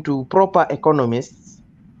of talking to proper economists,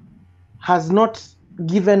 has not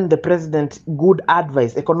given the president good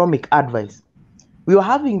advice, economic advice. We were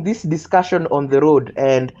having this discussion on the road,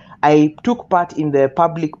 and I took part in the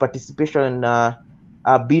public participation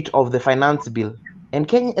bit of the finance bill, and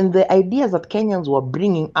the ideas that Kenyans were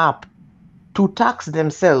bringing up to tax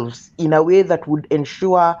themselves in a way that would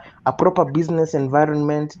ensure a proper business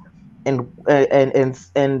environment and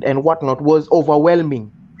whatnot was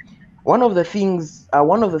overwhelming. One of the things,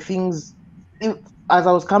 as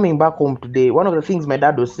I was coming back home today, one of the things my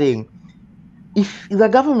dad was saying, if the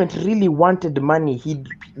government really wanted money,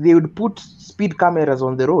 they would put speed cameras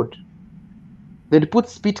on the road. They'd put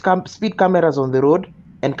speed cameras on the road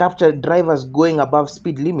and capture drivers going above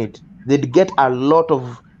speed limit. They'd get a lot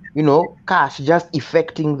of, cash just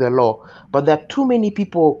effecting the law. But there are too many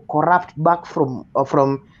people corrupt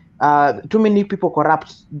too many people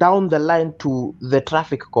corrupt down the line to the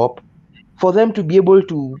traffic cop for them to be able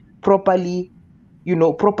to properly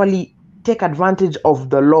take advantage of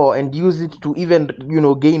the law and use it to even,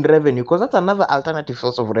 gain revenue, because that's another alternative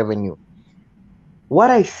source of revenue.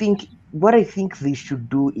 What I think they should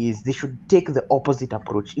do is they should take the opposite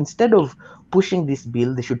approach. Instead of pushing this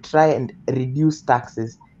bill, they should try and reduce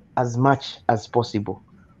taxes as much as possible.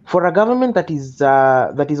 For a government that is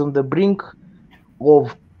on the brink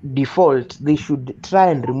of default, they should try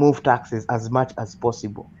and remove taxes as much as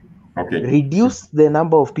possible. Okay. Reduce the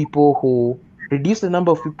number of people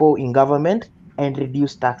in government and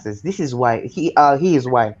reduce taxes. This is why he is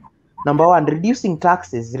why. Number one, reducing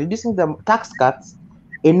the tax cuts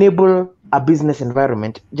enable a business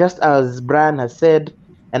environment, just as Brian has said,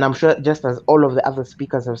 and I'm sure just as all of the other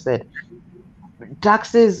speakers have said.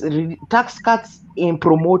 Tax cuts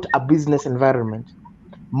promote a business environment.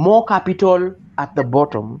 More capital at the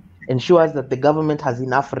bottom ensures that the government has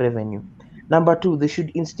enough revenue. Number two, they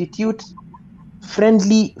should institute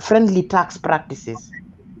friendly tax practices.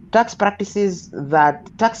 Let's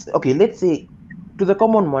say to the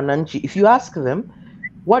common mwananchi, if you ask them,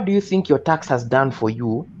 what do you think your tax has done for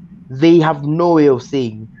you? They have no way of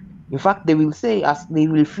saying. In fact, they will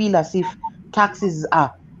feel as if taxes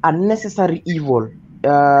are a necessary evil,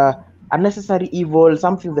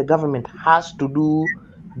 something the government has to do,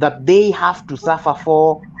 that they have to suffer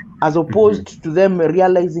for, as opposed to them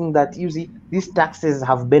realizing that, you see, these taxes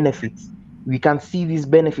have benefits. We can see these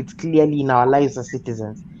benefits clearly in our lives as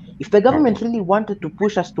citizens. If the government really wanted to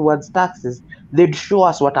push us towards taxes, they'd show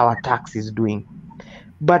us what our tax is doing.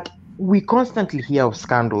 But we constantly hear of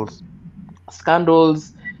scandals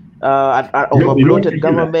of a bloated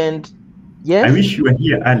government. Yes. I wish you were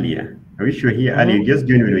here earlier. Just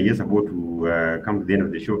joined when we were just about to come to the end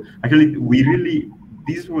of the show. Actually,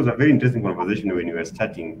 this was a very interesting conversation when we were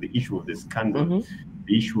starting, the issue of the scandal,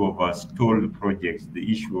 the issue of stalled projects,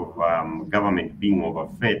 the issue of government being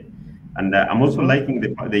overfed. And I'm also liking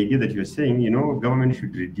the idea that you're saying, government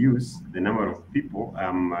should reduce the number of people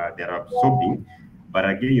they are absorbing. But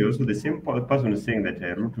again, you're also the same person saying that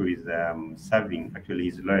Ruto is serving actually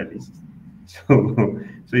his loyalists. So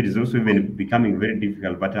it is also even becoming very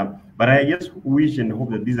difficult. But I just wish and hope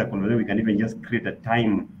that these are conversations we can even just create a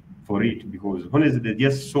time for it, because honestly, there's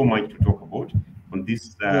just so much to talk about on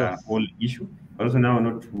this whole issue. But also now,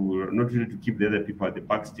 not really to keep the other people at the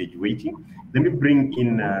backstage waiting. Let me bring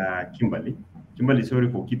in Kimberly. Kimberly, sorry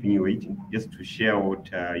for keeping you waiting. Just to share what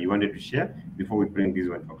you wanted to share before we bring this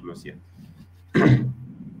one to a close here.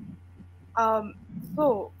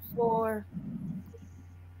 So for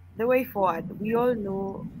the way forward, we all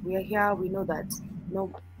know we are here. We know that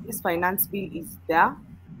this finance bill is there,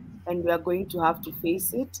 and we are going to have to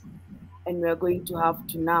face it, and we are going to have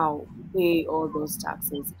to now pay all those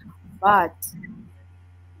taxes. But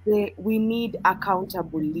we need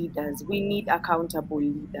accountable leaders. We need accountable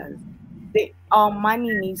leaders. Our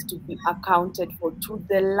money needs to be accounted for to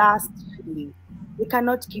the last shilling. We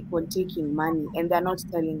cannot keep on taking money and they're not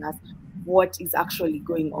telling us what is actually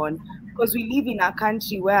going on. Because we live in a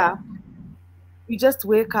country where we just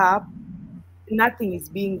wake up, nothing is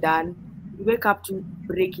being done. We wake up to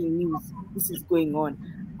breaking news. This is going on.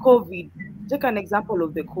 COVID, take an example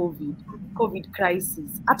of the COVID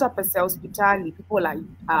crisis. At a hospitality, people are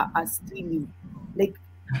stealing. Like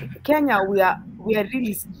Kenya, we are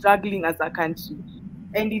really struggling as a country,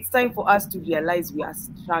 and it's time for us to realize we are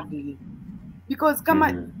struggling. Because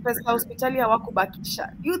kama pesa hospitali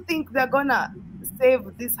hawakubakisha, you think they're gonna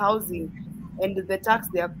save this housing and the tax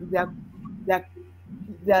they're like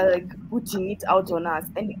putting it out on us?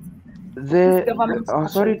 And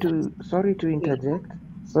sorry to interject.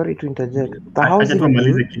 The housing bill.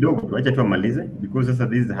 Acha tu amalize because this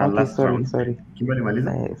is her last round. Sorry. Kimberly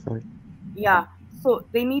maliza. Sorry. Yeah. So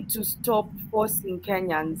they need to stop forcing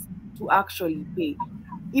Kenyans to actually pay.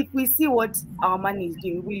 If we see what our money is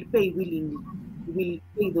doing, we'll pay willingly. We'll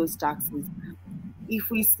pay those taxes. If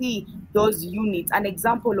we see those units, an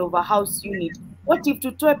example of a house unit, what if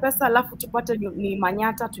tutoe pesa alafu tupate ni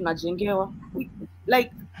Manyata tunajengewa?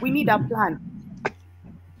 We need a plan.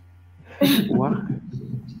 What?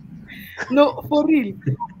 No, for real.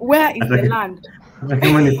 Where is the land? Hey,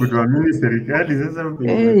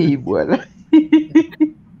 bwana.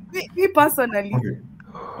 Me personally,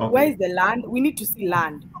 where is the land? We need to see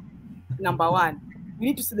land. Number one, we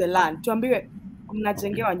need to see the land. Tuambiwe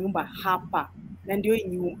mnajengewa nyumba hapa. Na ndio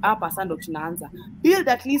hapa sasa ndo tunaanza. Build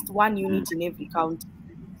at least one unit in every county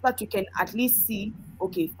so that we can at least see,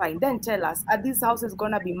 okay, fine. Then tell us, are these houses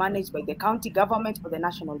going to be managed by the county government or the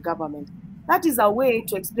national government? That is a way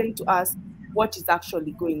to explain to us what is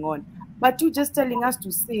actually going on. But you just telling us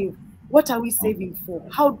to save. What are we saving for?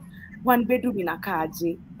 How one bedroom in a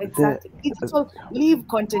Akaje? Exactly. It's all leave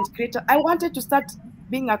content creator. I wanted to start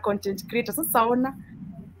being a content creator. So saona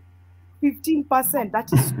 15%.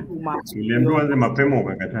 That is too much. Let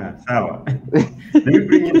me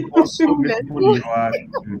bring in also before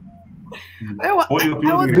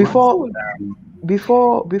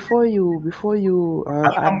you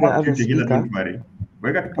add the other speaker.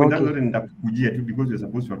 We're going to point out that because we're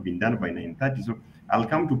supposed to have been done by 9:30. So I'll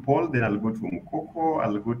come to Paul, then I'll go to Mukoko,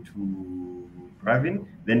 I'll go to Bravin,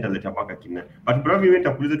 then taleta mpaka Kina. But Bravin went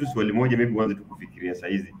kuuliza tu swali moja, maybe uanze tu kufikiria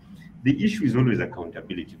saizi. The issue is always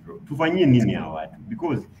accountability, bro. Tufanyie nini hawa watu?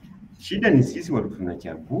 Because shida ni sisi watu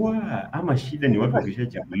tunachagua ama shida ni watu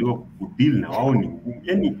wakishachaguliwa kudeal na wao ni ngumu.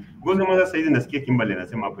 Yaani ngoja mwanzo saizi nasikia Kimberly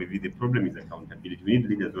anasema hapo hivi, the problem is accountability. We need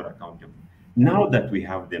leaders who are accountable. Now that we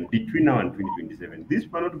have them, between now and 2027, these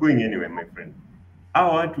are not going anywhere, my friend.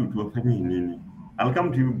 Hawa watu tuwafanyie nini? I'll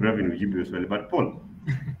come to you, Bravin, ujibu as well, but Paul.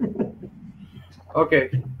 Okay.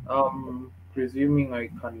 Presuming I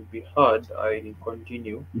can be heard, I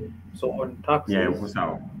continue. So on taxes,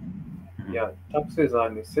 taxes are a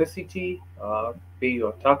necessity. Pay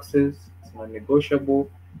your taxes. It's non-negotiable.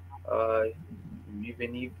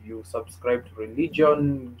 Even if you subscribe to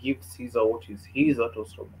religion, give Caesar what is his, that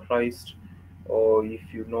was from Christ. Or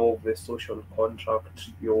if you know the social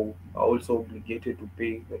contract, you are also obligated to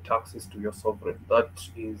pay the taxes to your sovereign. That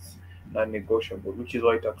is non-negotiable, which is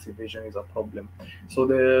why tax evasion is a problem. So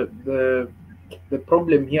the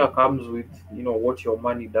problem here comes with what your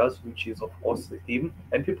money does, which is of course the theme.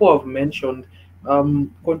 And people have mentioned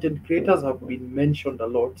content creators have been mentioned a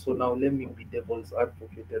lot. So now let me be devil's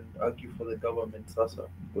advocate and argue for the government, Sasa,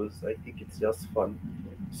 because I think it's just fun.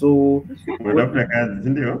 So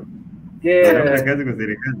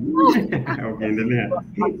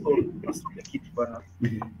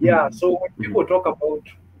so when people talk about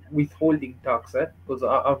withholding tax, because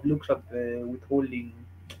I've looked at the withholding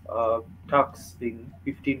tax thing,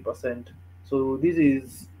 15%. So this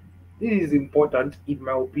is important in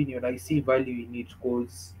my opinion. I see value in it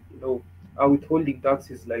because a withholding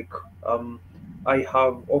tax is like I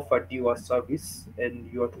have offered you a service and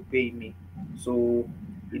you are to pay me. So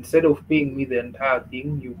instead of paying me the entire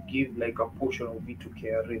thing, you give like a portion of it to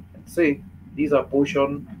KRA and say These are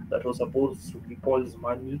portion that was supposed to be Paul's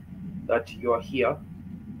money that you are here,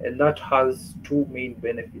 and that has two main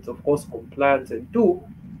benefits. Of course, compliance, and two,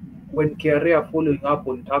 when KRA are following up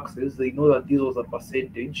on taxes, they know that this was a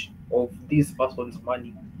percentage of this person's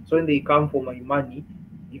money. So when they come for my money,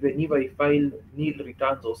 even if I file nil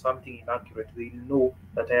returns or something inaccurate, they know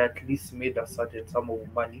that I at least made a certain sum of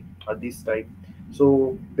money at this time.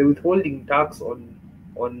 So the withholding tax on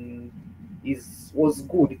was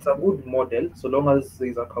good. It's a good model so long as there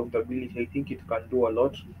is accountability. I think it can do a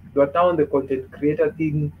lot. But now on the content creator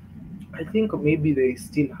thing, I think maybe they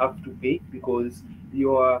still have to pay because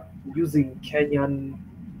you are using Kenyan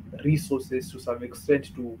resources to some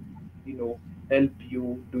extent to, help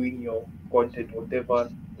you doing your content, whatever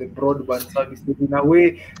the broadband service. In a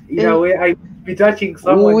way, I be touching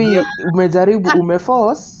someone. Ui, umejaribu,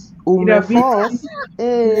 umeforce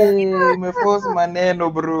maneno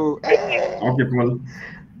bro. Okay, Paul.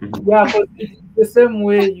 Yeah, but it's the same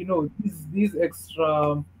way, these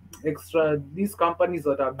these companies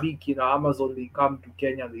that are big, Amazon, they come to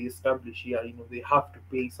Kenya, they establish here, they have to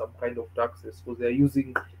pay some kind of taxes because they're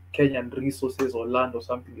using Kenyan resources or land or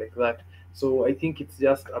something like that. So I think it's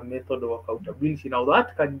just a method of accountability. Now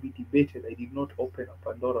that can be debated. I did not open a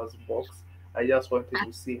Pandora's box. I just wanted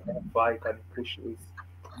to see how far I can push this.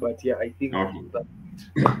 But yeah, I think that.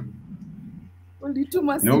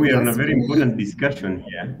 No, we are on a very important discussion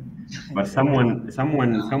here. But someone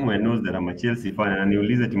knows that I'm a Chelsea fan, and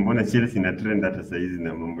niulize timbona Chelsea na trend hata saa hizi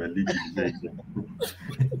na mambo ya ligi.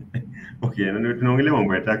 Okay, na tunaongelea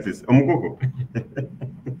mambo ya taxes. Omukoko.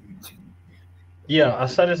 Yeah,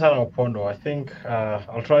 asante sana Opondo. I think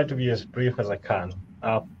I'll try to be as brief as I can.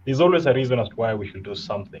 There's always a reason as to why we should do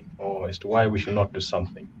something or as to why we should not do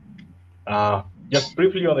something. Just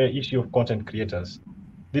briefly on the issue of content creators,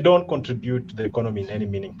 they don't contribute to the economy in any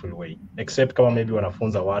meaningful way, except kama maybe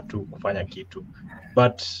wanafunza watu kufanya kitu.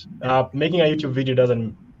 But making a YouTube video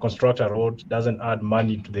doesn't construct a road, doesn't add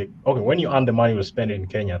money to the... Okay, when you earn the money, you spend it in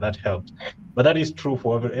Kenya, that helps. But that is true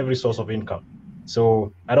for every source of income.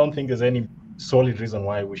 So I don't think there's any solid reason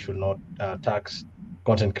why we should not tax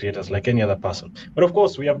content creators like any other person. But of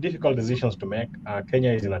course, we have difficult decisions to make.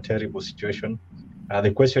 Kenya is in a terrible situation.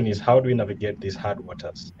 The question is, how do we navigate these hard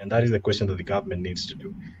waters? And that is the question that the government needs to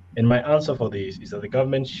do. And my answer for this is that the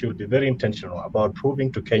government should be very intentional about proving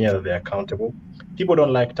to Kenya that they're accountable. People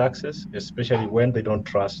don't like taxes, especially when they don't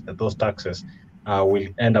trust that those taxes will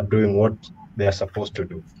end up doing what they're supposed to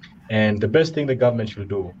do. And the best thing the government should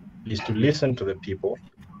do is to listen to the people,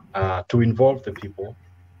 to involve the people,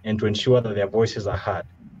 and to ensure that their voices are heard.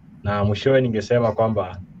 Na mwishowe ningesema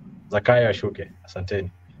kwamba Zakayo ashuke.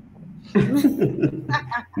 Asanteni.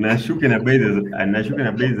 Nashuke na bei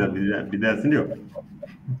za bidhaa, si ndio?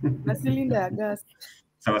 Na cylinder ya gas.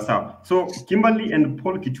 Sawa. So Kimberly and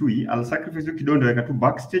Paul Kitui, I'll sacrifice you kidogo weka tu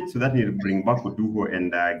backstage so that we'll bring back Odugo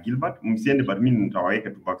and Gilbert. Msiende but mimi nitawaweka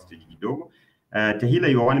tu backstage kidogo. Tehila,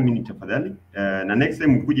 you are 1 minute tafadhali. Na next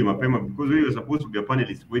time ukuje mapema because we are supposed to be a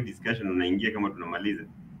panelist for discussion, unaingia kama tunamaliza.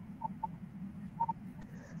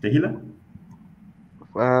 Tehila?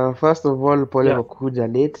 First of all, pole kwa kuja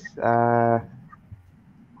late.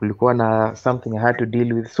 Kulikuwa na something I had to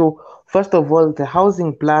deal with. So first of all, the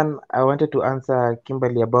housing plan, I wanted to answer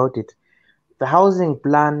Kimberly about it. The housing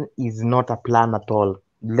plan is not a plan at all.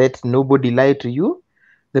 Let nobody lie to you.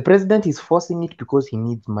 The president is forcing it because he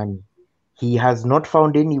needs money. He has not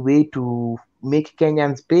found any way to make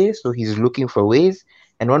Kenyans pay, so he's looking for ways,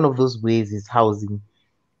 and one of those ways is housing.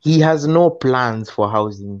 He has no plans for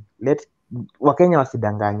housing. Wakenya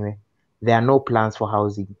wasidanganywe. There are no plans for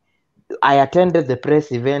housing. I attended the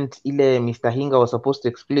press event. Mr. Hinga was supposed to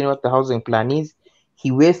explain what the housing plan is. He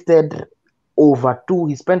spent over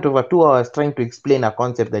 2 hours trying to explain a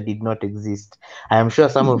concept that did not exist. I am sure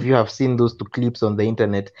some of you have seen those 2 clips on the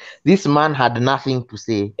internet. This man had nothing to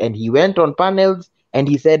say, and he went on panels and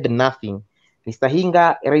he said nothing. Mr.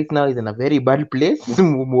 Hinga right now is in a very bad place,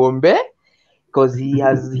 because he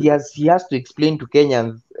has to explain to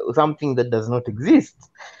Kenyans something that does not exist.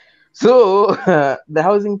 So the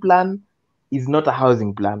housing plan is not a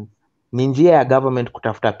housing plan. Ni njia ya government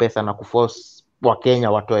kutafuta pesa na kuforce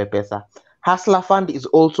Wakenya watoe pesa. Hustler Fund is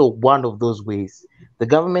also one of those ways. The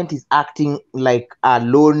government is acting like a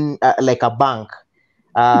loan, like a bank,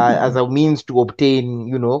 as a means to obtain,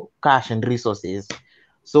 cash and resources.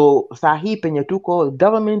 So sahi penye tuko,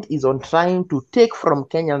 government is on trying to take from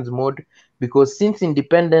Kenyans mode, because since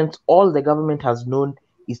independence, all the government has known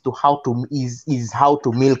is how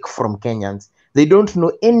to milk from Kenyans. They don't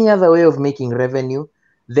know any other way of making revenue.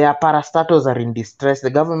 Their parastatals are in distress. The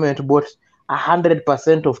government bought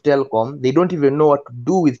 100% of Telkom. They don't even know what to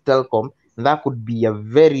do with Telkom. That could be a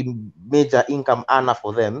very major income earner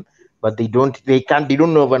for them, but they don't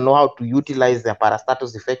even know how to utilize their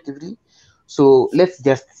parastatus effectively. So let's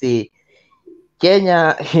just say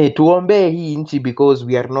Kenya tuombe hii nchi because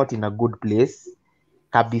we are not in a good place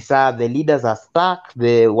kabisa. The leaders are stuck.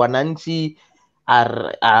 The wananchi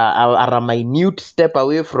are a minute step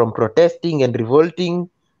away from protesting and revolting,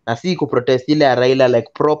 na si kuprotest ile ya Raila, like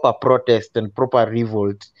proper protest and proper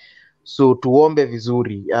revolt. So tuombe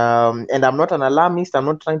vizuri. And I'm not an alarmist. I'm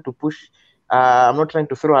not trying to push. I'm not trying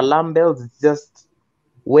to throw alarm bells. It's just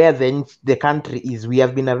where the country is. We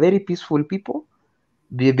have been a very peaceful people.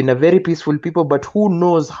 But who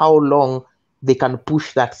knows how long they can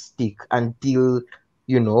push that stick until,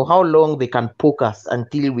 how long they can poke us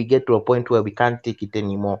until we get to a point where we can't take it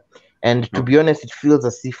anymore. And to be honest, it feels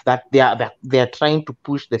as if that they are trying to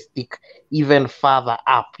push the stick even further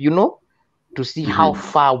up, to see how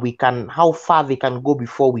far they can go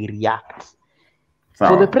before we react.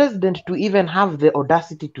 For the president to even have the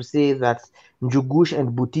audacity to say that Njugush and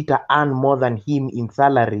Butita earn more than him in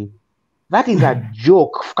salary, that is a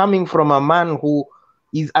joke coming from a man who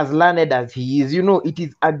is as learned as he is. It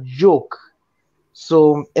is a joke.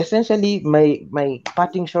 So essentially, my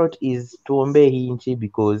parting shot is to tuombe hii nchi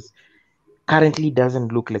because currently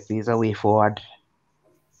doesn't look like there's a way forward.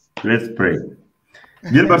 Let's pray.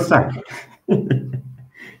 Gilbert Sack.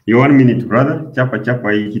 You 1 minute, brother.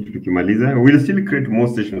 Chapa hii kitu tukimaliza. We'll still create more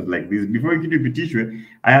sessions like this. Before kitu ipitishwe,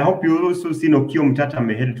 I hope you also seen Okiya Mtata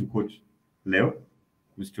amehead to court leo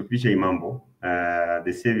kustopisha imambo,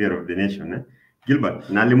 the savior of the nation. Gilbert,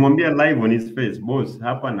 na alimwambia live on his face, boss,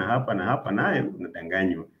 hapa na hapa na hapa nayo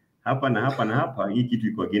unadanganywa. Hapa na hapa na hapa, hii kitu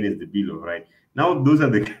iko against the Bill of Rights. Now those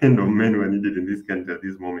are the kind of men who are needed in this country at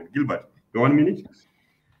this moment. Gilbert, your 1 minute?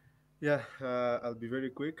 Yeah, I'll be very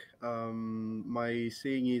quick. My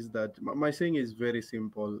saying is very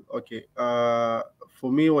simple. Okay,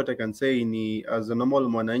 for me, what I can say ni as a normal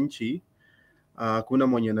mwananchi, kuna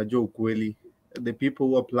mwenye anajua ukweli. The people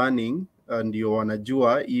who are planning ndio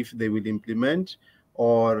wanajua if they will implement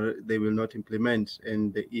or they will not implement,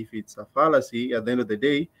 and if it's a fallacy, at the end of the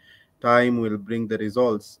day, time will bring the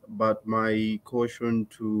results. But my caution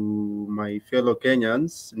to my fellow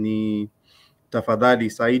Kenyans ni tafadhali,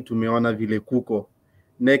 sahi tumeona vile kuko.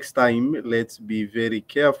 Next time, let's be very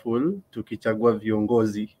careful tukichagua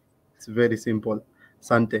viongozi. It's very simple.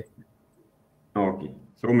 Sante. Okay.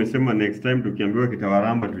 So umesema next time tukiambiwa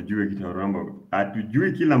kitawaramba tujue kitawaramba.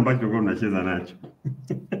 Hatujui kila ambacho kwa unacheza nacho.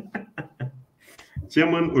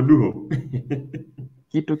 Chairman Oduho.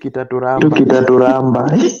 Kitu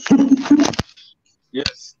kitaturamba.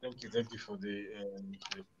 Yes, thank you for the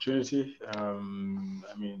opportunity.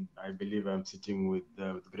 I believe I'm sitting with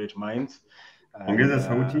great minds. Ongeza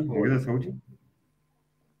sauti.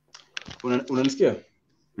 Unanisikia?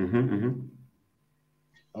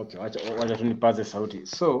 Okay, wacha tunipaze sauti.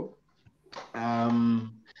 So,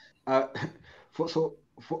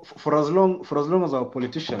 for as long as our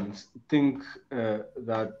politicians think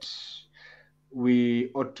that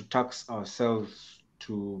we ought to tax ourselves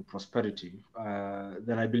to prosperity,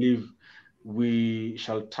 then I believe we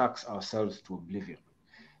shall tax ourselves to oblivion.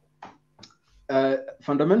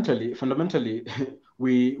 Fundamentally,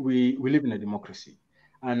 we live in a democracy,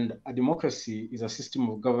 and a democracy is a system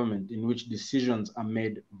of government in which decisions are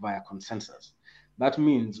made via consensus. That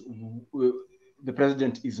means the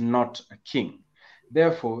president is not a king.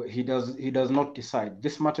 Therefore, he does not decide.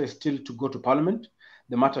 This matter is still to go to parliament.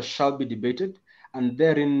 The matter shall be debated, and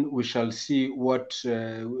therein we shall see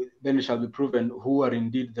then it shall be proven who are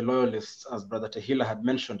indeed the loyalists, as Brother Tehila had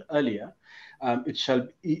mentioned earlier.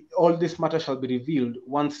 All this matter shall be revealed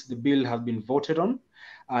once the bill has been voted on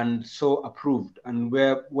and so approved, and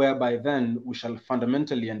whereby then we shall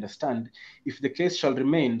fundamentally understand if the case shall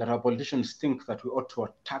remain that our politicians think that we ought to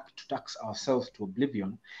tax ourselves to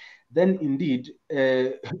oblivion, then indeed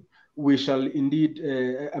we shall indeed,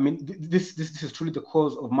 this is truly the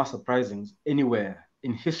cause of mass uprisings anywhere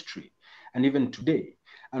in history and even today.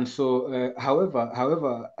 And so,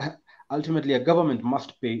 however, ultimately a government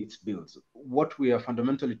must pay its bills. What we are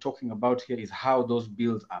fundamentally talking about here is how those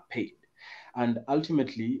bills are paid. And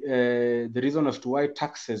ultimately, the reason as to why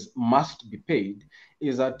taxes must be paid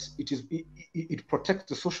is that it protects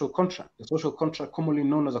the social contract commonly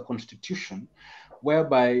known as a constitution,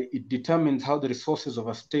 whereby it determines how the resources of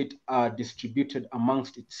a state are distributed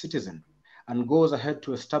amongst its citizens, and goes ahead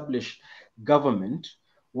to establish government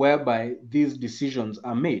whereby these decisions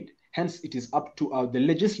are made. Hence, it is up to the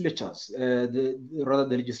legislators, the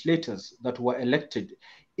legislators that were elected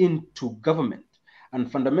into government. And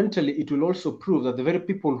fundamentally, it will also prove that the very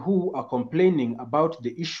people who are complaining about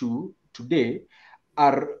the issue today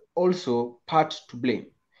are also part to blame.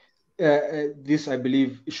 this, I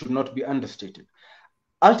believe, should not be understated.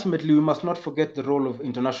 Ultimately, we must not forget the role of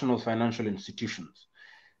international financial institutions.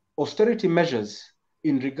 Austerity measures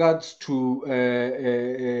in regards to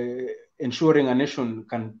ensuring a nation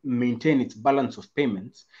can maintain its balance of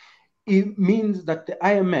payments, it means that the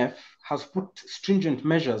IMF has put stringent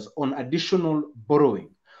measures on additional borrowing,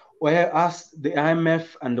 whereas the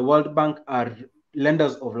IMF and the World Bank are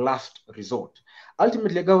lenders of last resort.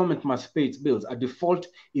 Ultimately, a government must pay its bills. A default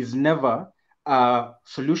is never a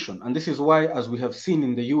solution. And this is why, as we have seen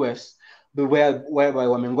in the US, whereby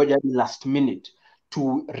wamengoja last minute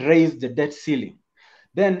to raise the debt ceiling.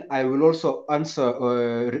 Then I will also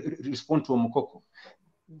respond to Omukoko.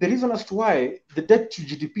 The reason as to why the debt to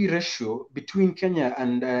GDP ratio between Kenya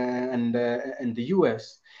and the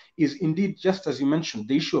US is indeed, just as you mentioned,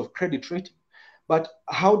 the issue of credit rating. But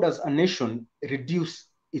how does a nation reduce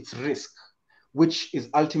its risk, which is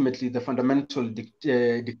ultimately the fundamental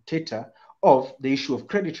dictator of the issue of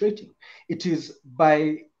credit rating? It is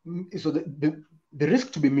by, so the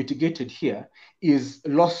risk to be mitigated here is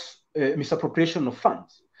misappropriation of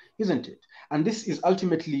funds, isn't it? And this is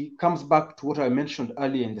ultimately comes back to what I mentioned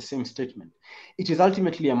earlier in the same statement. It is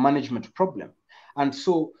ultimately a management problem. And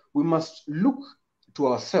so we must look to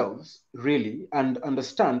ourselves really and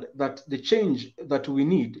understand that the change that we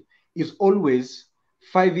need is always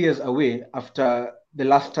 5 years away after the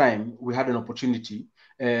last time we had an opportunity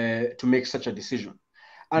to make such a decision.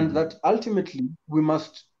 And that ultimately we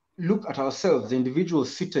must look at ourselves, the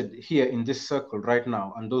individuals seated here in this circle right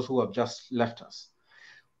now, and those who have just left us.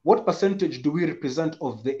 What percentage do we represent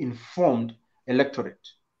of the informed electorate?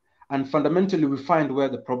 And fundamentally, we find where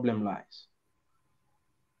the problem lies.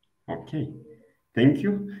 Okay, thank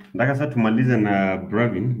you. Ndakasa tumalize na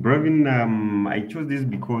Bravin. Bravin, I chose this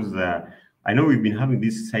because I know we've been having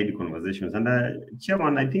these side conversations. And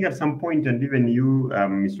Chairman, I think at some point, and even you,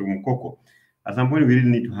 Mr. Mukoko, at some point we really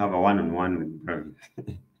need to have a one-on-one with Bravin.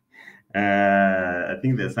 I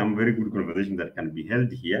think there's some very good conversation that can be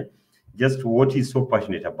held here. Just what he's so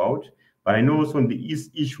passionate about, but I know also on the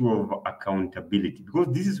issue of accountability, because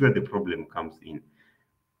this is where the problem comes in.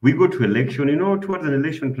 We go to election, towards an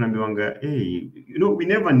election, hey, we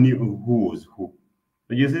never knew who was who.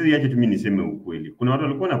 Kuna watu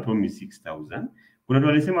walikuwa na promise 6,000, kuna watu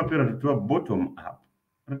walisema pia watatoa bottom up,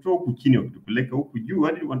 watatoa huku chini wakitupeleka huku juu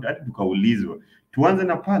hadi tukaulizwa tuanze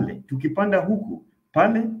na pale, tukipanda huku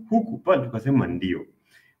pale huku pale, tukasema ndio.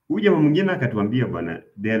 Huyu jamaa mwingine akatuambia bwana,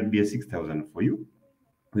 there'll be a 6,000 for you.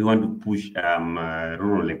 We want to push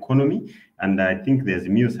rural economy, and I think there's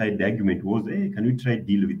a side. The argument was, hey, can we try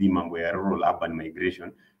deal with the mambo ya rural urban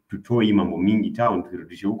migration, tutoe hii mambo mingi town,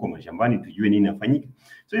 turudishe huko mashambani, tujue nini inafanyika.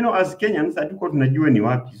 So as Kenyans hatuko tunajua ni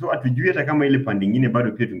wapi, so hatujui hata kama ile pande nyingine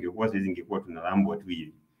bado pia tungekuwa sasa ingekuwa tunalambwa tu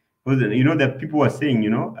hivi. Because that people were saying,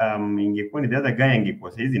 ingekuwa ni the other guy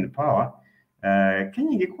angekuwa sasa in power,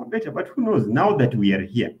 Kenya ingekuwa better, but who knows? Now that we are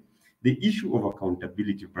here, the issue of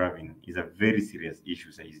accountability, Bravin, is a very serious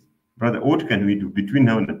issue. Brother, what can we do between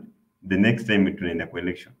now and the next time we turn the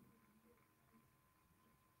election?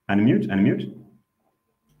 Unmute.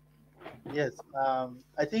 Yes,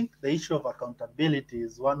 I think the issue of accountability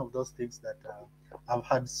is one of those things that I've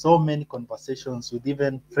had so many conversations with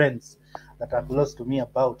even friends that are close to me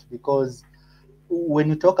about, because when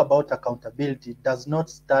you talk about accountability, it does not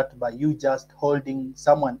start by you just holding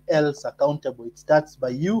someone else accountable. It starts by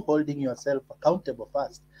you holding yourself accountable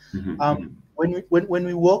first. When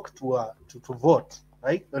we walk to vote,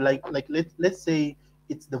 right? Like let's say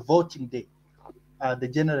it's the voting day, the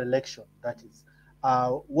general election. That is,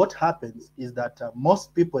 what happens is that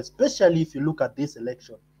most people, especially if you look at this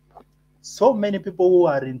election, so many people who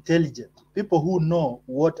are intelligent, people who know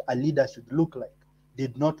what a leader should look like,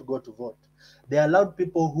 did not go to vote. They allowed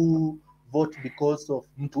people who vote because of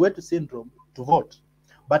mtu wetu syndrome to vote.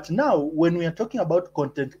 But now, when we are talking about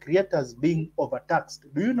content creators being overtaxed,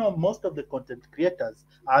 do you know most of the content creators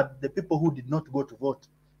are the people who did not go to vote?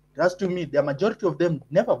 Just to me, the majority of them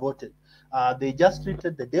never voted. They just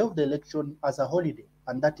treated the day of the election as a holiday,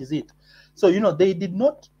 and that is it. So, they did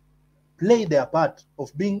not play their part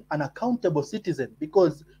of being an accountable citizen,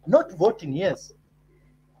 because not voting, yes,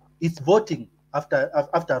 it's voting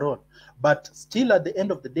after all, but still at the end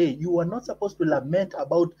of the day, you are not supposed to lament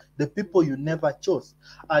about the people you never chose.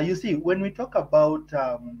 You see, when we talk about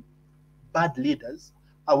bad leaders,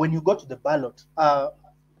 when you go to the ballot,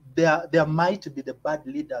 there might be the bad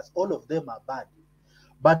leaders. All of them are bad,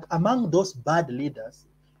 but among those bad leaders,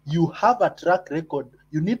 you have a track record.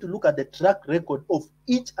 You need to look at the track record of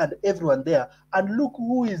each and everyone there and look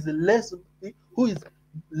who is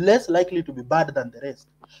less likely to be bad than the rest.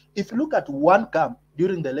 If you look at one camp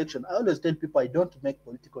during the election, I always tell people I don't make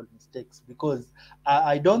political mistakes because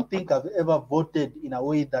I don't think I've ever voted in a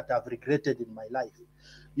way that I've regretted in my life.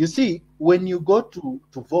 You see, when you go to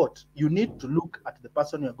vote, you need to look at the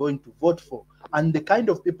person you're going to vote for and the kind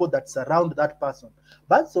of people that surround that person.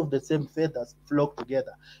 Birds of the same feathers flock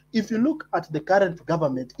together. If you look at the current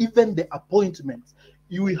government, even the appointments,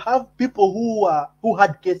 you will have people who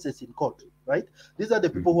had cases in court, right? These are the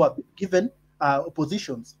people who have been given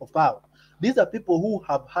positions of power. These are people who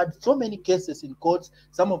have had so many cases in courts.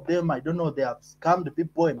 Some of them, I don't know, they have scammed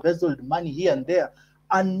people, embezzled money here and there.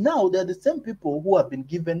 And now they're the same people who have been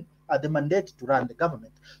given the mandate to run the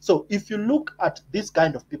government. So if you look at this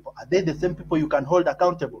kind of people, are they the same people you can hold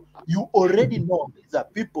accountable? You already know these are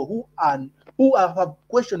people who have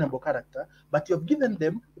questionable character, but you have given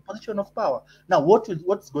them a position of power. Now,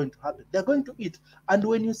 what's going to happen? They're going to eat. And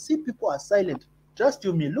when you see people are silent, trust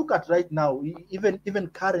you me, look at right now, even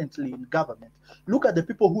currently in government, look at the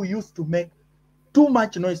people who used to make too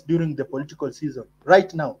much noise during the political season.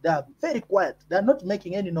 Right now, they are very quiet. They are not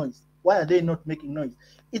making any noise. Why are they not making noise?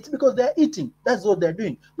 It's because they're eating. That's what they're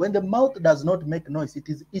doing. When the mouth does not make noise, it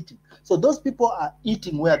is eating. So those people are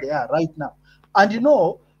eating where they are right now. And you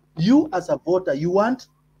know, you as a voter, you want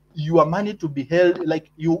your money to be held,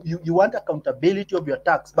 like you want accountability of your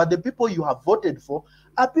tax, but the people you have voted for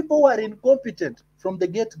are people who are incompetent from the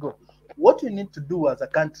get-go. What we need to do as a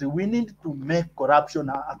country, we need to make corruption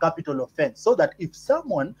a capital offense, so that if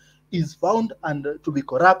someone is found and to be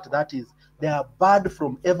corrupt, that is, they are barred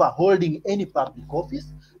from ever holding any public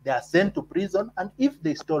office, they are sent to prison, and if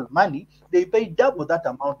they stole money, they pay double that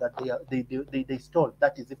amount that they stole.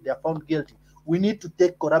 That is, if they are found guilty. We need to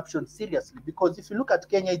take corruption seriously, because if you look at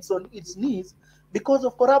Kenya, it's on its knees because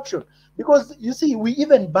of corruption. Because you see, we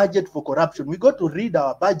even budget for corruption. We go to read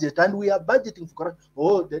our budget and we are budgeting for corruption.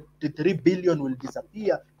 Oh, the 3 billion will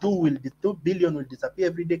disappear, 2 billion will disappear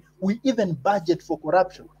every day. We even budget for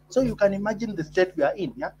corruption. So you can imagine the state we are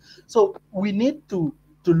in. Yeah. So we need to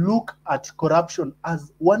look at corruption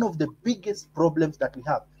as one of the biggest problems that we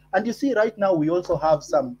have. And you see, right now we also have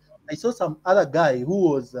I saw some other guy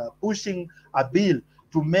who was pushing a bill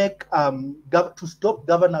to make to stop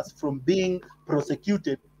governors from being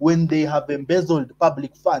prosecuted when they have embezzled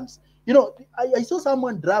public funds. You know, I saw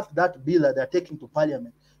someone draft that bill that they're taking to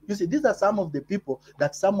parliament. You see, these are some of the people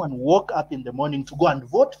that someone woke up in the morning to go and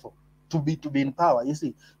vote for, to be in power. You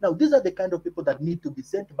see, now these are the kind of people that need to be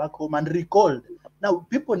sent back home and recalled. Now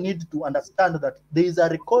people need to understand that there is a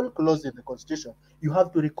recall clause in the constitution. You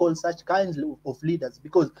have to recall such kinds of leaders,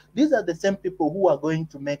 because these are the same people who are going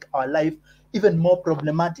to make our life even more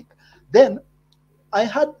problematic. Then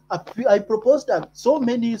I proposed so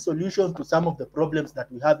many solutions to some of the problems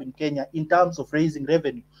that we have in Kenya in terms of raising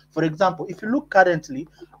revenue. For example, if you look currently,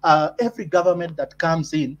 every government that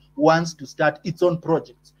comes in wants to start its own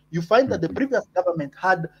projects. You find that the previous government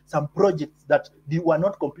had some projects that they were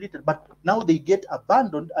not completed, but now they get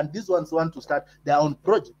abandoned, and these ones want to start their own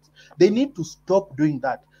projects. They need to stop doing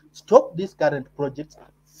that. Stop these current projects.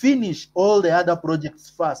 Finish all the other projects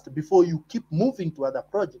first before you keep moving to other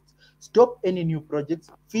projects. Stop any new projects,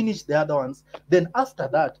 finish the other ones. Then after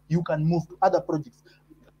that, you can move to other projects.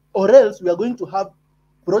 Or else we are going to have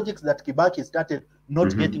projects that Kibaki started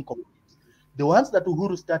not getting complete. The ones that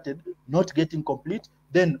Uhuru started not getting complete.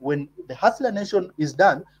 Then when the Hustler Nation is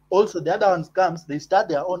done, also the other ones comes, they start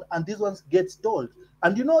their own, and these ones get stalled.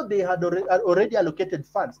 And you know, they had already allocated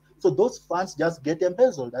funds. So those funds just get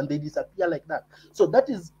embezzled and they disappear like that. So that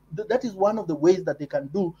is one of the ways that they can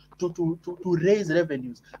do to raise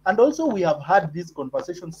revenues. And also we have had this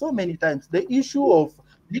conversation so many times, the issue of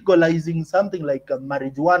legalizing something like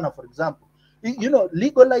marijuana, for example. You know,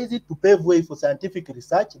 legalize it to pave way for scientific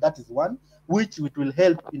research. That is one, which it will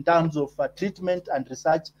help in terms of treatment and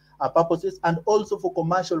research purposes, and also for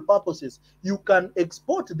commercial purposes. You can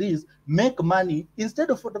export these, make money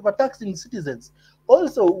instead of taxing citizens.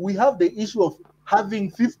 Also, we have the issue of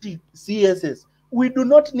having 50 CSS. We do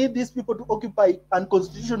not need these people to occupy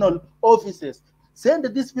unconstitutional offices. Send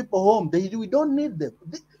these people home. We don't need them.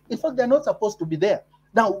 In fact, they're not supposed to be there.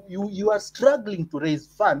 Now, you are struggling to raise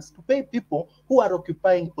funds to pay people who are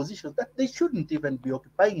occupying positions that they shouldn't even be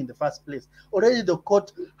occupying in the first place. Already the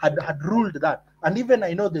court had ruled that. And even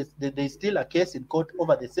I know there's still a case in court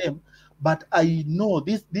over the same, but I know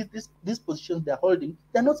these positions they're holding,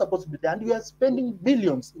 they're not supposed to be there. And we are spending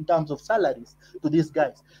billions in terms of salaries to these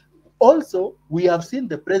guys. Also, we have seen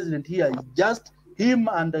the president here, just him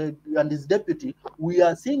and his deputy, we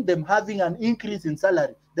are seeing them having an increase in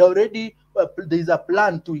salary. They already, there's a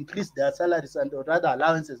plan to increase their salaries and rather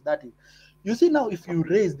allowances, that is. You see now, if you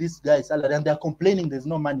raise this guy's salary and they're complaining there's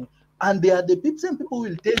no money, and they are the same people who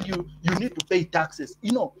will tell you you need to pay taxes.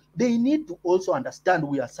 You know, they need to also understand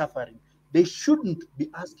we are suffering. They shouldn't be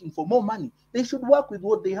asking for more money. They should work with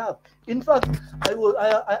what they have. In fact,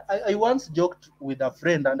 I once joked with a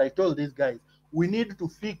friend and I told these guys, we need to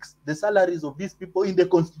fix the salaries of these people in the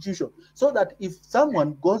constitution so that if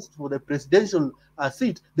someone goes for the presidential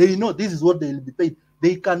seat, they know this is what they will be paid.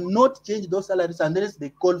 They cannot change those salaries unless they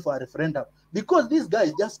call for a referendum, because these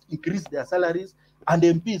guys just increase their salaries, and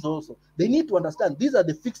MPs also. They need to understand these are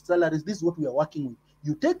the fixed salaries. This is what we are working with.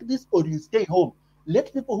 You take this or you stay home.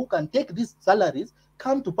 Let people who can take these salaries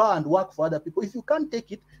come to power and work for other people. If you can't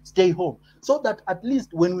take it, stay home. So that at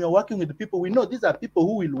least when we are working with the people, we know these are people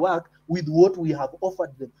who will work with what we have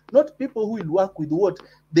offered them, not people who will work with what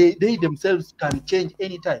they themselves can change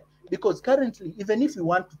anytime. Because currently, even if you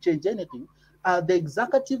want to change anything, the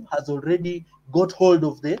executive has already got hold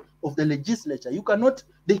of the legislature. You cannot,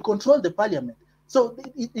 they control the parliament. So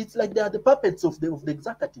it's like they are the puppets of the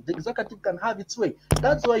executive. The executive can have its way.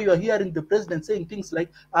 That's why you are hearing the president saying things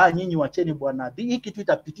like, nyinyi wacheni bwana, hii kitu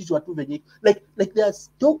itapitishwa tu venye. Like they are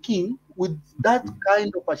talking with that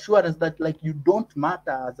kind of assurance that like you don't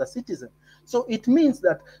matter as a citizen. So it means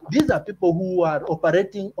that these are people who are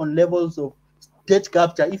operating on levels of state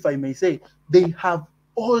capture, if I may say. They have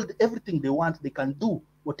everything they want. They can do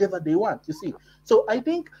whatever they want, you see. So I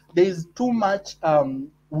think there is too much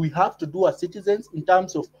we have to do as citizens in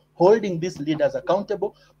terms of holding these leaders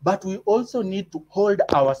accountable, but we also need to hold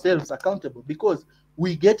ourselves accountable, because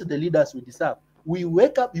we get the leaders we deserve. You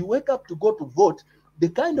wake up to go to vote. The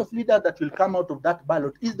kind of leader that will come out of that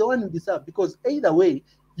ballot is the one you deserve, because either way,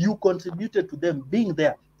 you contributed to them being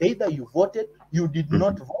there. Either you voted, you did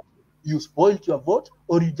not vote, you spoiled your vote,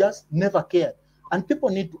 or you just never cared. And people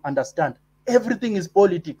need to understand everything is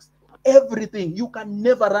politics. Everything. You can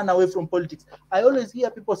never run away from politics. I always hear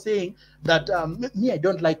people saying that me, I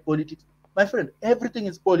don't like politics. My friend, everything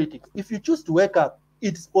is politics. If you choose to wake up,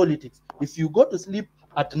 it's politics. If you go to sleep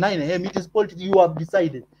at 9 a.m., it is politics. You have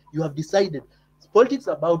decided. You have decided. It's politics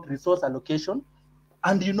about resource allocation.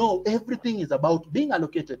 And you know, everything is about being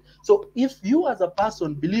allocated. So if you as a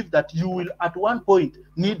person believe that you will at one point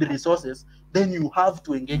need resources, then you have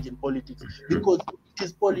to engage in politics, because it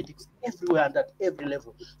is politics everywhere and at every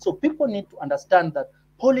level. So people need to understand that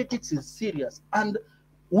politics is serious. And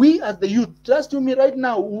we as the youth, trust me, right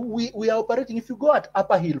now, we are operating. If you go at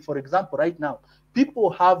Upper Hill, for example, right now, people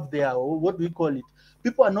have their, what do we call it?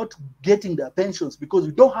 People are not getting their pensions because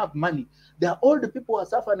we don't have money. All the people are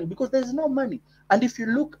suffering because there is no money. And if you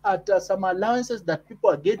look at some allowances that people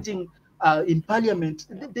are getting in parliament,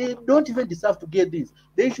 they don't even deserve to get this.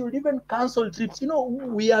 They should even cancel trips. You know,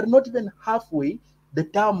 we are not even halfway the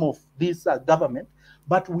term of this government,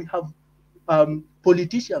 but we have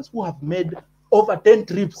politicians who have made over 10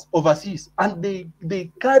 trips overseas, and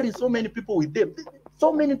they carry so many people with them,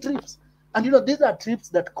 so many trips. And you know, these are trips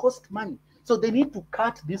that cost money. So they need to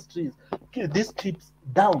cut these trips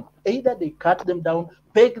down. Either they cut them down,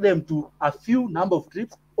 peg them to a few number of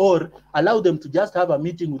trips, or allow them to just have a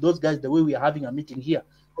meeting with those guys the way we are having a meeting here.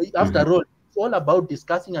 After all, it's all about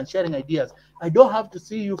discussing and sharing ideas. I don't have to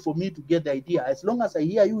see you for me to get the idea. As long as I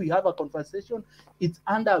hear you, we have a conversation, it's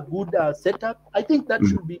under a good setup. I think that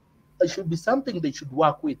should be something they should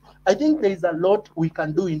work with. I think there is a lot we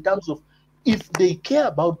can do in terms of, if they care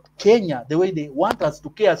about Kenya the way they want us to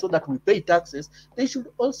care so that we pay taxes, they should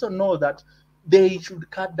also know that they should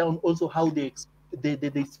cut down also how they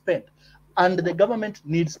spend. And the government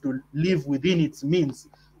needs to live within its means.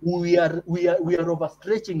 We are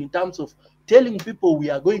overstretching in terms of telling people we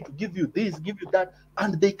are going to give you this, give you that,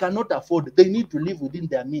 and they cannot afford. They need to live within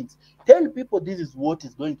their means. Tell people this is what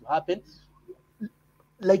is going to happen.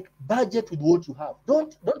 Like, budget with what you have.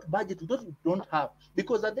 Don't budget with what you don't have,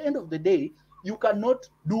 because at the end of the day, you cannot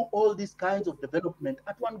do all these kinds of development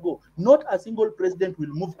at one go. Not a single president will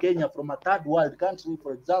move Kenya from a third world country,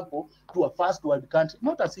 for example, to a first world country.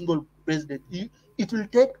 Not a single president. It will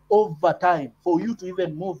take over time for you to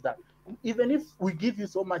even move that. Even if we give you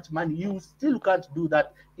so much money, you still can't do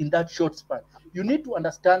that in that short span. You need to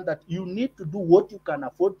understand that you need to do what you can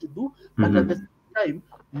afford to do, but at the same time,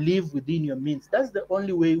 live within your means. That's the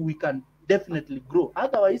only way we can definitely grow.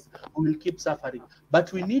 Otherwise, we will keep suffering.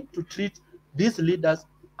 But we need to treat these leaders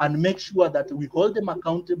and make sure that we hold them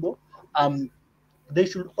accountable. They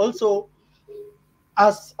should also,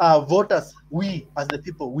 as voters, we as the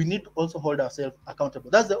people, we need to also hold ourselves accountable.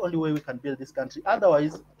 That's the only way we can build this country.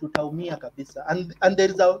 Otherwise, tutaumia kabisa. And there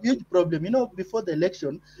is a huge problem. You know, before the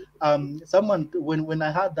election, someone, when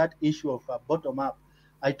I had that issue of bottom up,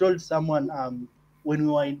 I told someone when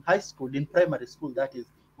we were in high school, in primary school, that is,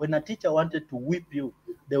 When a teacher wanted to whip you,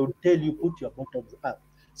 they would tell you, put your bottoms up.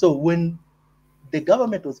 So when the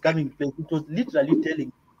government was coming in place, it was literally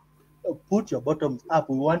telling, put your bottoms up,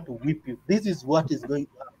 we want to whip you. This is what is going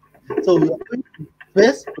to happen. So we are going to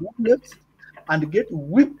face problems and get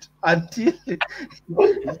whipped until you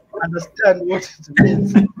understand what it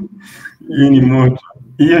means.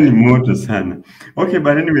 Hiyo ni moto sana. Okay,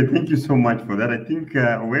 but anyway, thank you so much for that. I think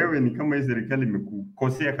wewe ni kama hii serikali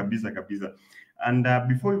imekukosea kabisa. And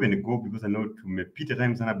before we even go, because I know tumepita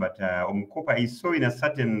time sana, but Omukopa, I saw in a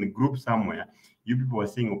certain group somewhere, you people were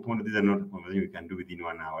saying, Opondo, these are not a conversation we can do within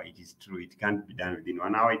 1 hour. It is true. It can't be done within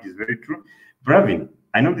 1 hour. It is very true. Bravin,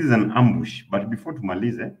 I know this is an ambush, but before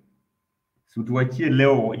tumalize, so tuachie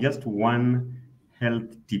leo just one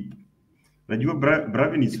health tip.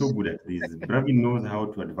 Bravin is so good at this. Bravin knows how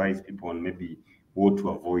to advise people on maybe what to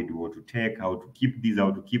avoid, what to take, how to keep this, how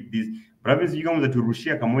to keep this. Bravin, sijui kama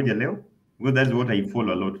turushia kamoja leo, because that's what I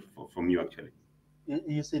follow a lot from you actually.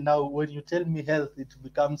 You see, now when you tell me health, it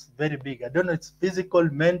becomes very big. I don't know, it's physical,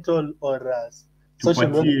 mental, or social.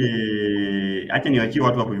 Acha niwachie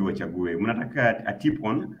watu hapo hivyo wachague. Mnataka a tip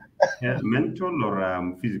on mental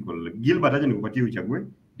or physical? Gilbert, acha nikupatie uchague.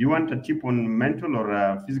 Do you want a tip on mental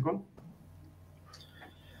or physical?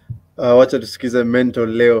 Wacha tusikize mental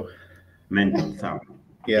leo. Mental, sawa.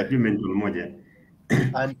 Yeah. Mental moja.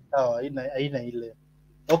 And aina ile.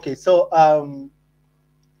 Okay, so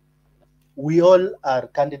we all are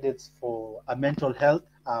candidates for a mental health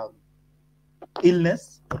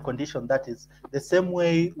illness or condition. That is the same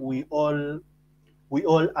way we all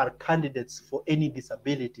are candidates for any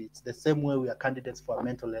disability. It's the same way we are candidates for a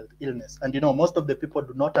mental health illness. And most of the people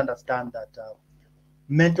do not understand that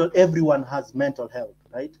everyone has mental health,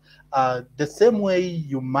 right? The same way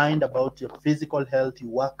you mind about your physical health, you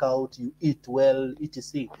work out, you eat well,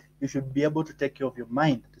 etc. You should be able to take care of your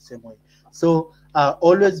mind the same way. So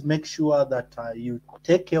always make sure that you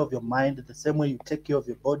take care of your mind the same way you take care of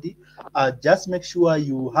your body. Just make sure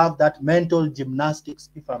you have that mental gymnastics,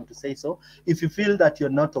 if I'm to say so. If you feel that you're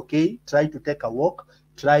not okay, try to take a walk.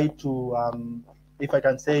 Try to, if I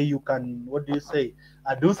can say, you can, what do you say?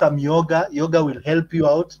 Do some yoga. Yoga will help you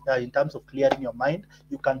out in terms of clearing your mind.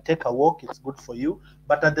 You can take a walk. It's good for you.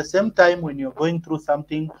 But at the same time, when you're going through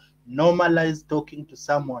something, normalize talking to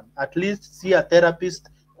someone. At least see a therapist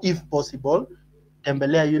if possible.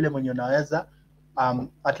 Tembelea yule mwenye unaweza.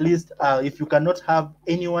 At least if you cannot have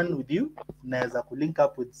anyone with you, unaweza link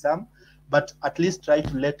up with some, but at least try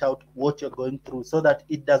to let out what you're going through so that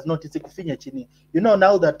it does not isikufinye chini.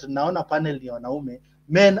 Now that naona panel ya wanaume,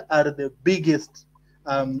 men are the biggest,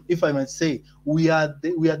 if I might say, we are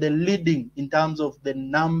the leading in terms of the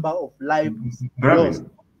number of lives lost.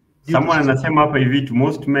 Someone anasema hapa hivi, to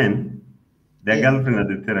most men, their girlfriend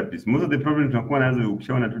are the therapist. Most of the problems tunakuwa nazo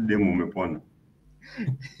ukishaona tu demo umepona.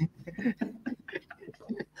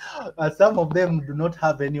 Some of them do not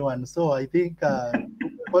have anyone, so I think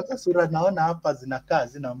kwanza sura naona hapa zinakaa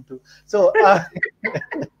zina mtu. So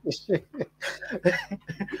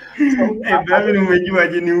Bravin,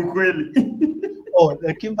 umejuaje ni ukweli?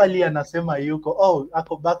 Kimberly anasema yuko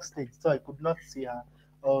ako backstage, so I could not see her.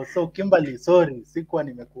 So Kimberly, sorry, sikuwa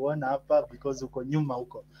nimekuona hapa because uko nyuma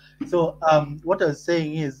huko. So what I was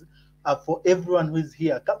saying is, for everyone who is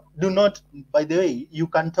here, do not, by the way, you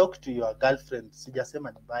can talk to your girlfriend,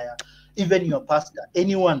 sijasema ni mbaya, even your pastor,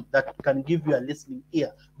 anyone that can give you a listening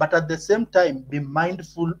ear. But at the same time, be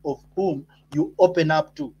mindful of whom you open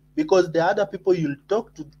up to, because the other people you'll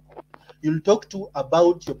talk to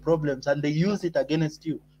about your problems and they use it against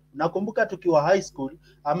you. Nakumbuka tukiwa high school,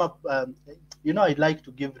 I like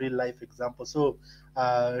to give real life example. So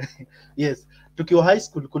yes, tukiwa high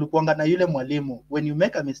school kulikuanga na yule mwalimu, when you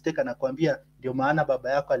make a mistake anakuambia ndio maana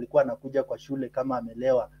baba yako alikuwa anakuja kwa shule kama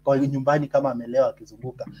amelewa, kwa nyumbani kama amelewa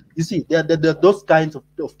akizunguka. You see, there are those kinds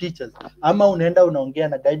of teachers. Ama unaenda unaongea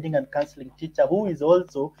na guiding and counseling teacher who is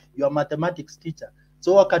also your mathematics teacher.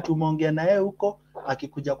 So wakati umeongea naye huko,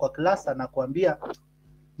 akikuja kwa class anakuambia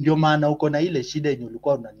ndio maana uko na ile shida yenye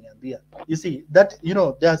ulikuwa unaniambia. You see that,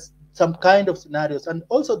 there's some kind of scenarios, and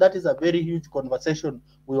also that is a very huge conversation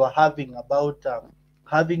we were having about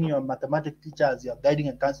having your mathematics teacher as your guiding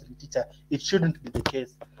and counseling teacher. It shouldn't be the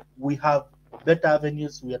case. We have better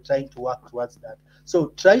avenues. We are trying to work towards that.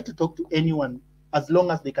 So try to talk to anyone as long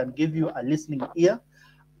as they can give you a listening ear,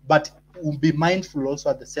 but be mindful also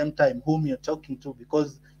at the same time whom you're talking to,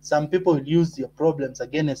 because some people will use your problems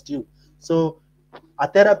against you. So a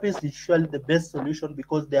therapist is usually the best solution,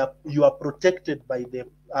 because you are protected by the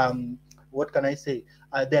what can I say?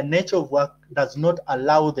 Their nature of work does not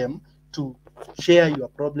allow them to share your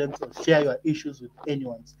problems or share your issues with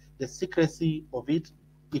anyone. The secrecy of it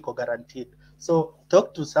is guaranteed. So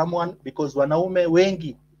talk to someone, because wanaume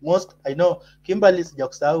wengi, most I know, Kimberly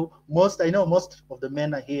sijakusahau, most I know most of the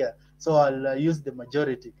men are here, so I'll use the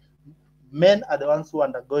majority. Men are the ones who are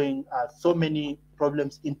undergoing so many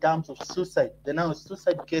problems in terms of suicide. The now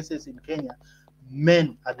suicide cases in Kenya,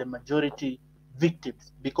 men are the majority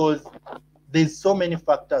victims, because there's so many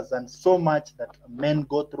factors and so much that men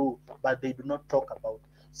go through, but they do not talk about.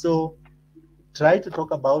 So try to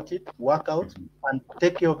talk about it, work out, and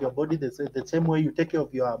take care of your body the same way you take care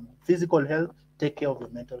of your physical health, take care of your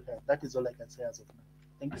mental health. That is all I can say as of now.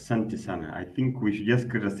 Thank you. Asante sana. I think we should just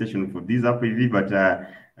create a session for this hapo hivi, but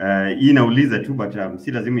hii nauliza tu, but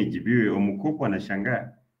si lazima ijibiwe. Omukopo anashangaa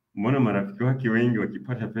mbona marafiki wake wengi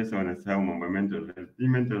wakipata pesa wanasahau mambo ya mental health. Hii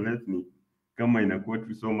mental health ni kama inakuwa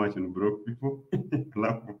tu so much on broke people.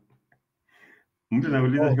 Alafu mtu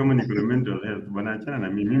anauliza kama niko na mental health, bwana achana na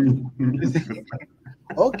mimi.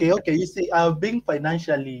 Okay. You see, having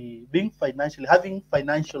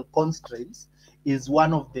financial constraints is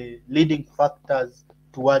one of the leading factors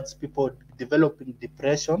towards people developing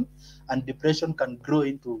depression, and depression can grow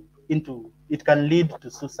into it can lead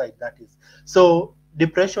to suicide. That is, so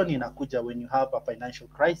depression inakuja when you have a financial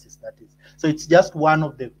crisis. That is, so it's just one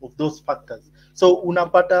of those factors. So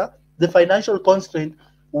unapata the financial constraint.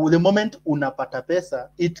 The moment unapata pesa,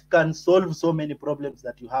 it can solve so many problems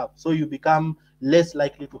that you have. So you become less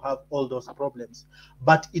likely to have all those problems.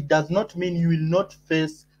 But it does not mean you will not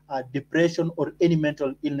face depression or any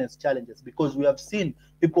mental illness challenges, because we have seen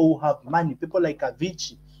people who have money, people like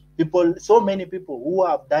Avicii, so many people who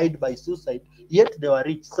have died by suicide, yet they were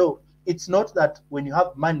rich. So it's not that when you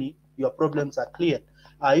have money, your problems are cleared.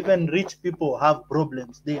 Even rich people have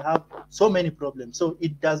problems. They have so many problems. So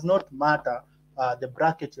it does not matter the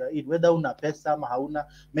bracket you're in, whether una pesa ama hauna.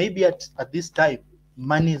 Maybe at this time,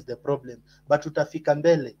 money is the problem, but utafika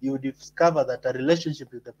mbele, you discover that a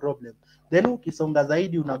relationship is the problem. Then ukisonga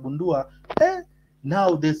zaidi unagundua,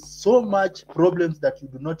 now there's so much problems that you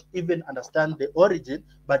do not even understand the origin,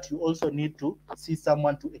 but you also need to see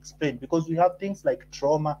someone to explain, because we have things like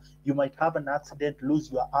trauma. You might have an accident,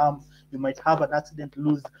 lose your arm. You might have an accident,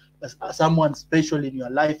 lose someone special in your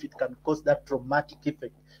life. It can cause that traumatic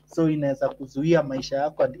effect. So inaweza kuzuia maisha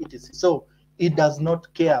yako, and it is so it does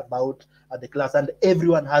not care about the class, and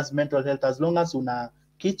everyone has mental health. As long as una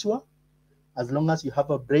kichwa, as long as you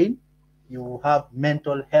have a brain, you have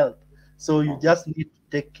mental health. So you just need to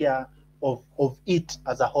take care of it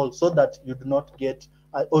as a whole, so that you do not get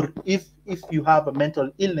or if you have a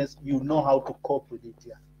mental illness, you know how to cope with it.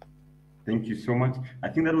 Yeah. Thank you so much. I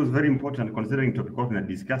think that was very important, considering topic na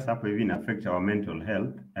discuss hapa hivi ina affect our mental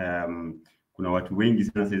health. Kuna watu wengi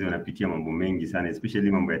sana sasa wanapitia mambo mengi sana,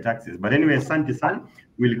 especially mambo ya taxes. But anyway, asante sana.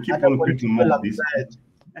 We'll keep on creating more of this.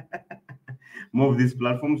 More of this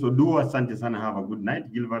platform. So do asante sana. Have a good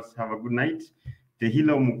night. Gilvers, have a good night.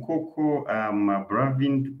 Tehila Mukoko,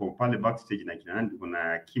 Bravin, tuko pale backstage na kina nani,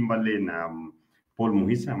 kuna Kimberly na Paul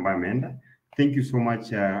Muhisa ambaye ameenda. Thank you so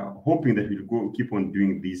much. Hoping that we'll keep on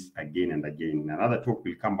doing this again and again. Another talk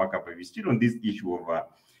will come back up. We're still on this issue of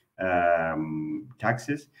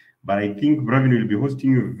taxes, but I think Bravin will be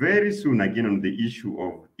hosting you very soon again on the issue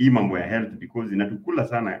of mambo ya health, because inatukula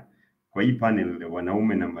sana kwa hii panel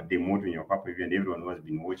wanaume na mademo wote wenye wako hivi, and everyone who has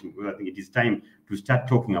been watching, because I think it is time to start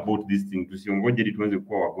talking about this thing. Tusiongoje ili tuanze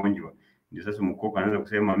kuwa wagonjwa ndio sasa Mukoko anaanza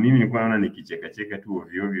kusema mimi nilikuwa naona nikicheka cheka tu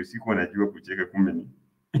ovyo ovyo, sikuwa najua kucheka,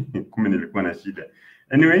 kumbe nilikuwa na shida.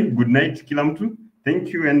 Anyway, good night kila mtu.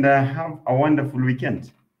 Thank you, and have a wonderful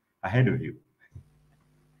weekend ahead of you.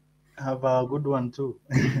 Have a good one too.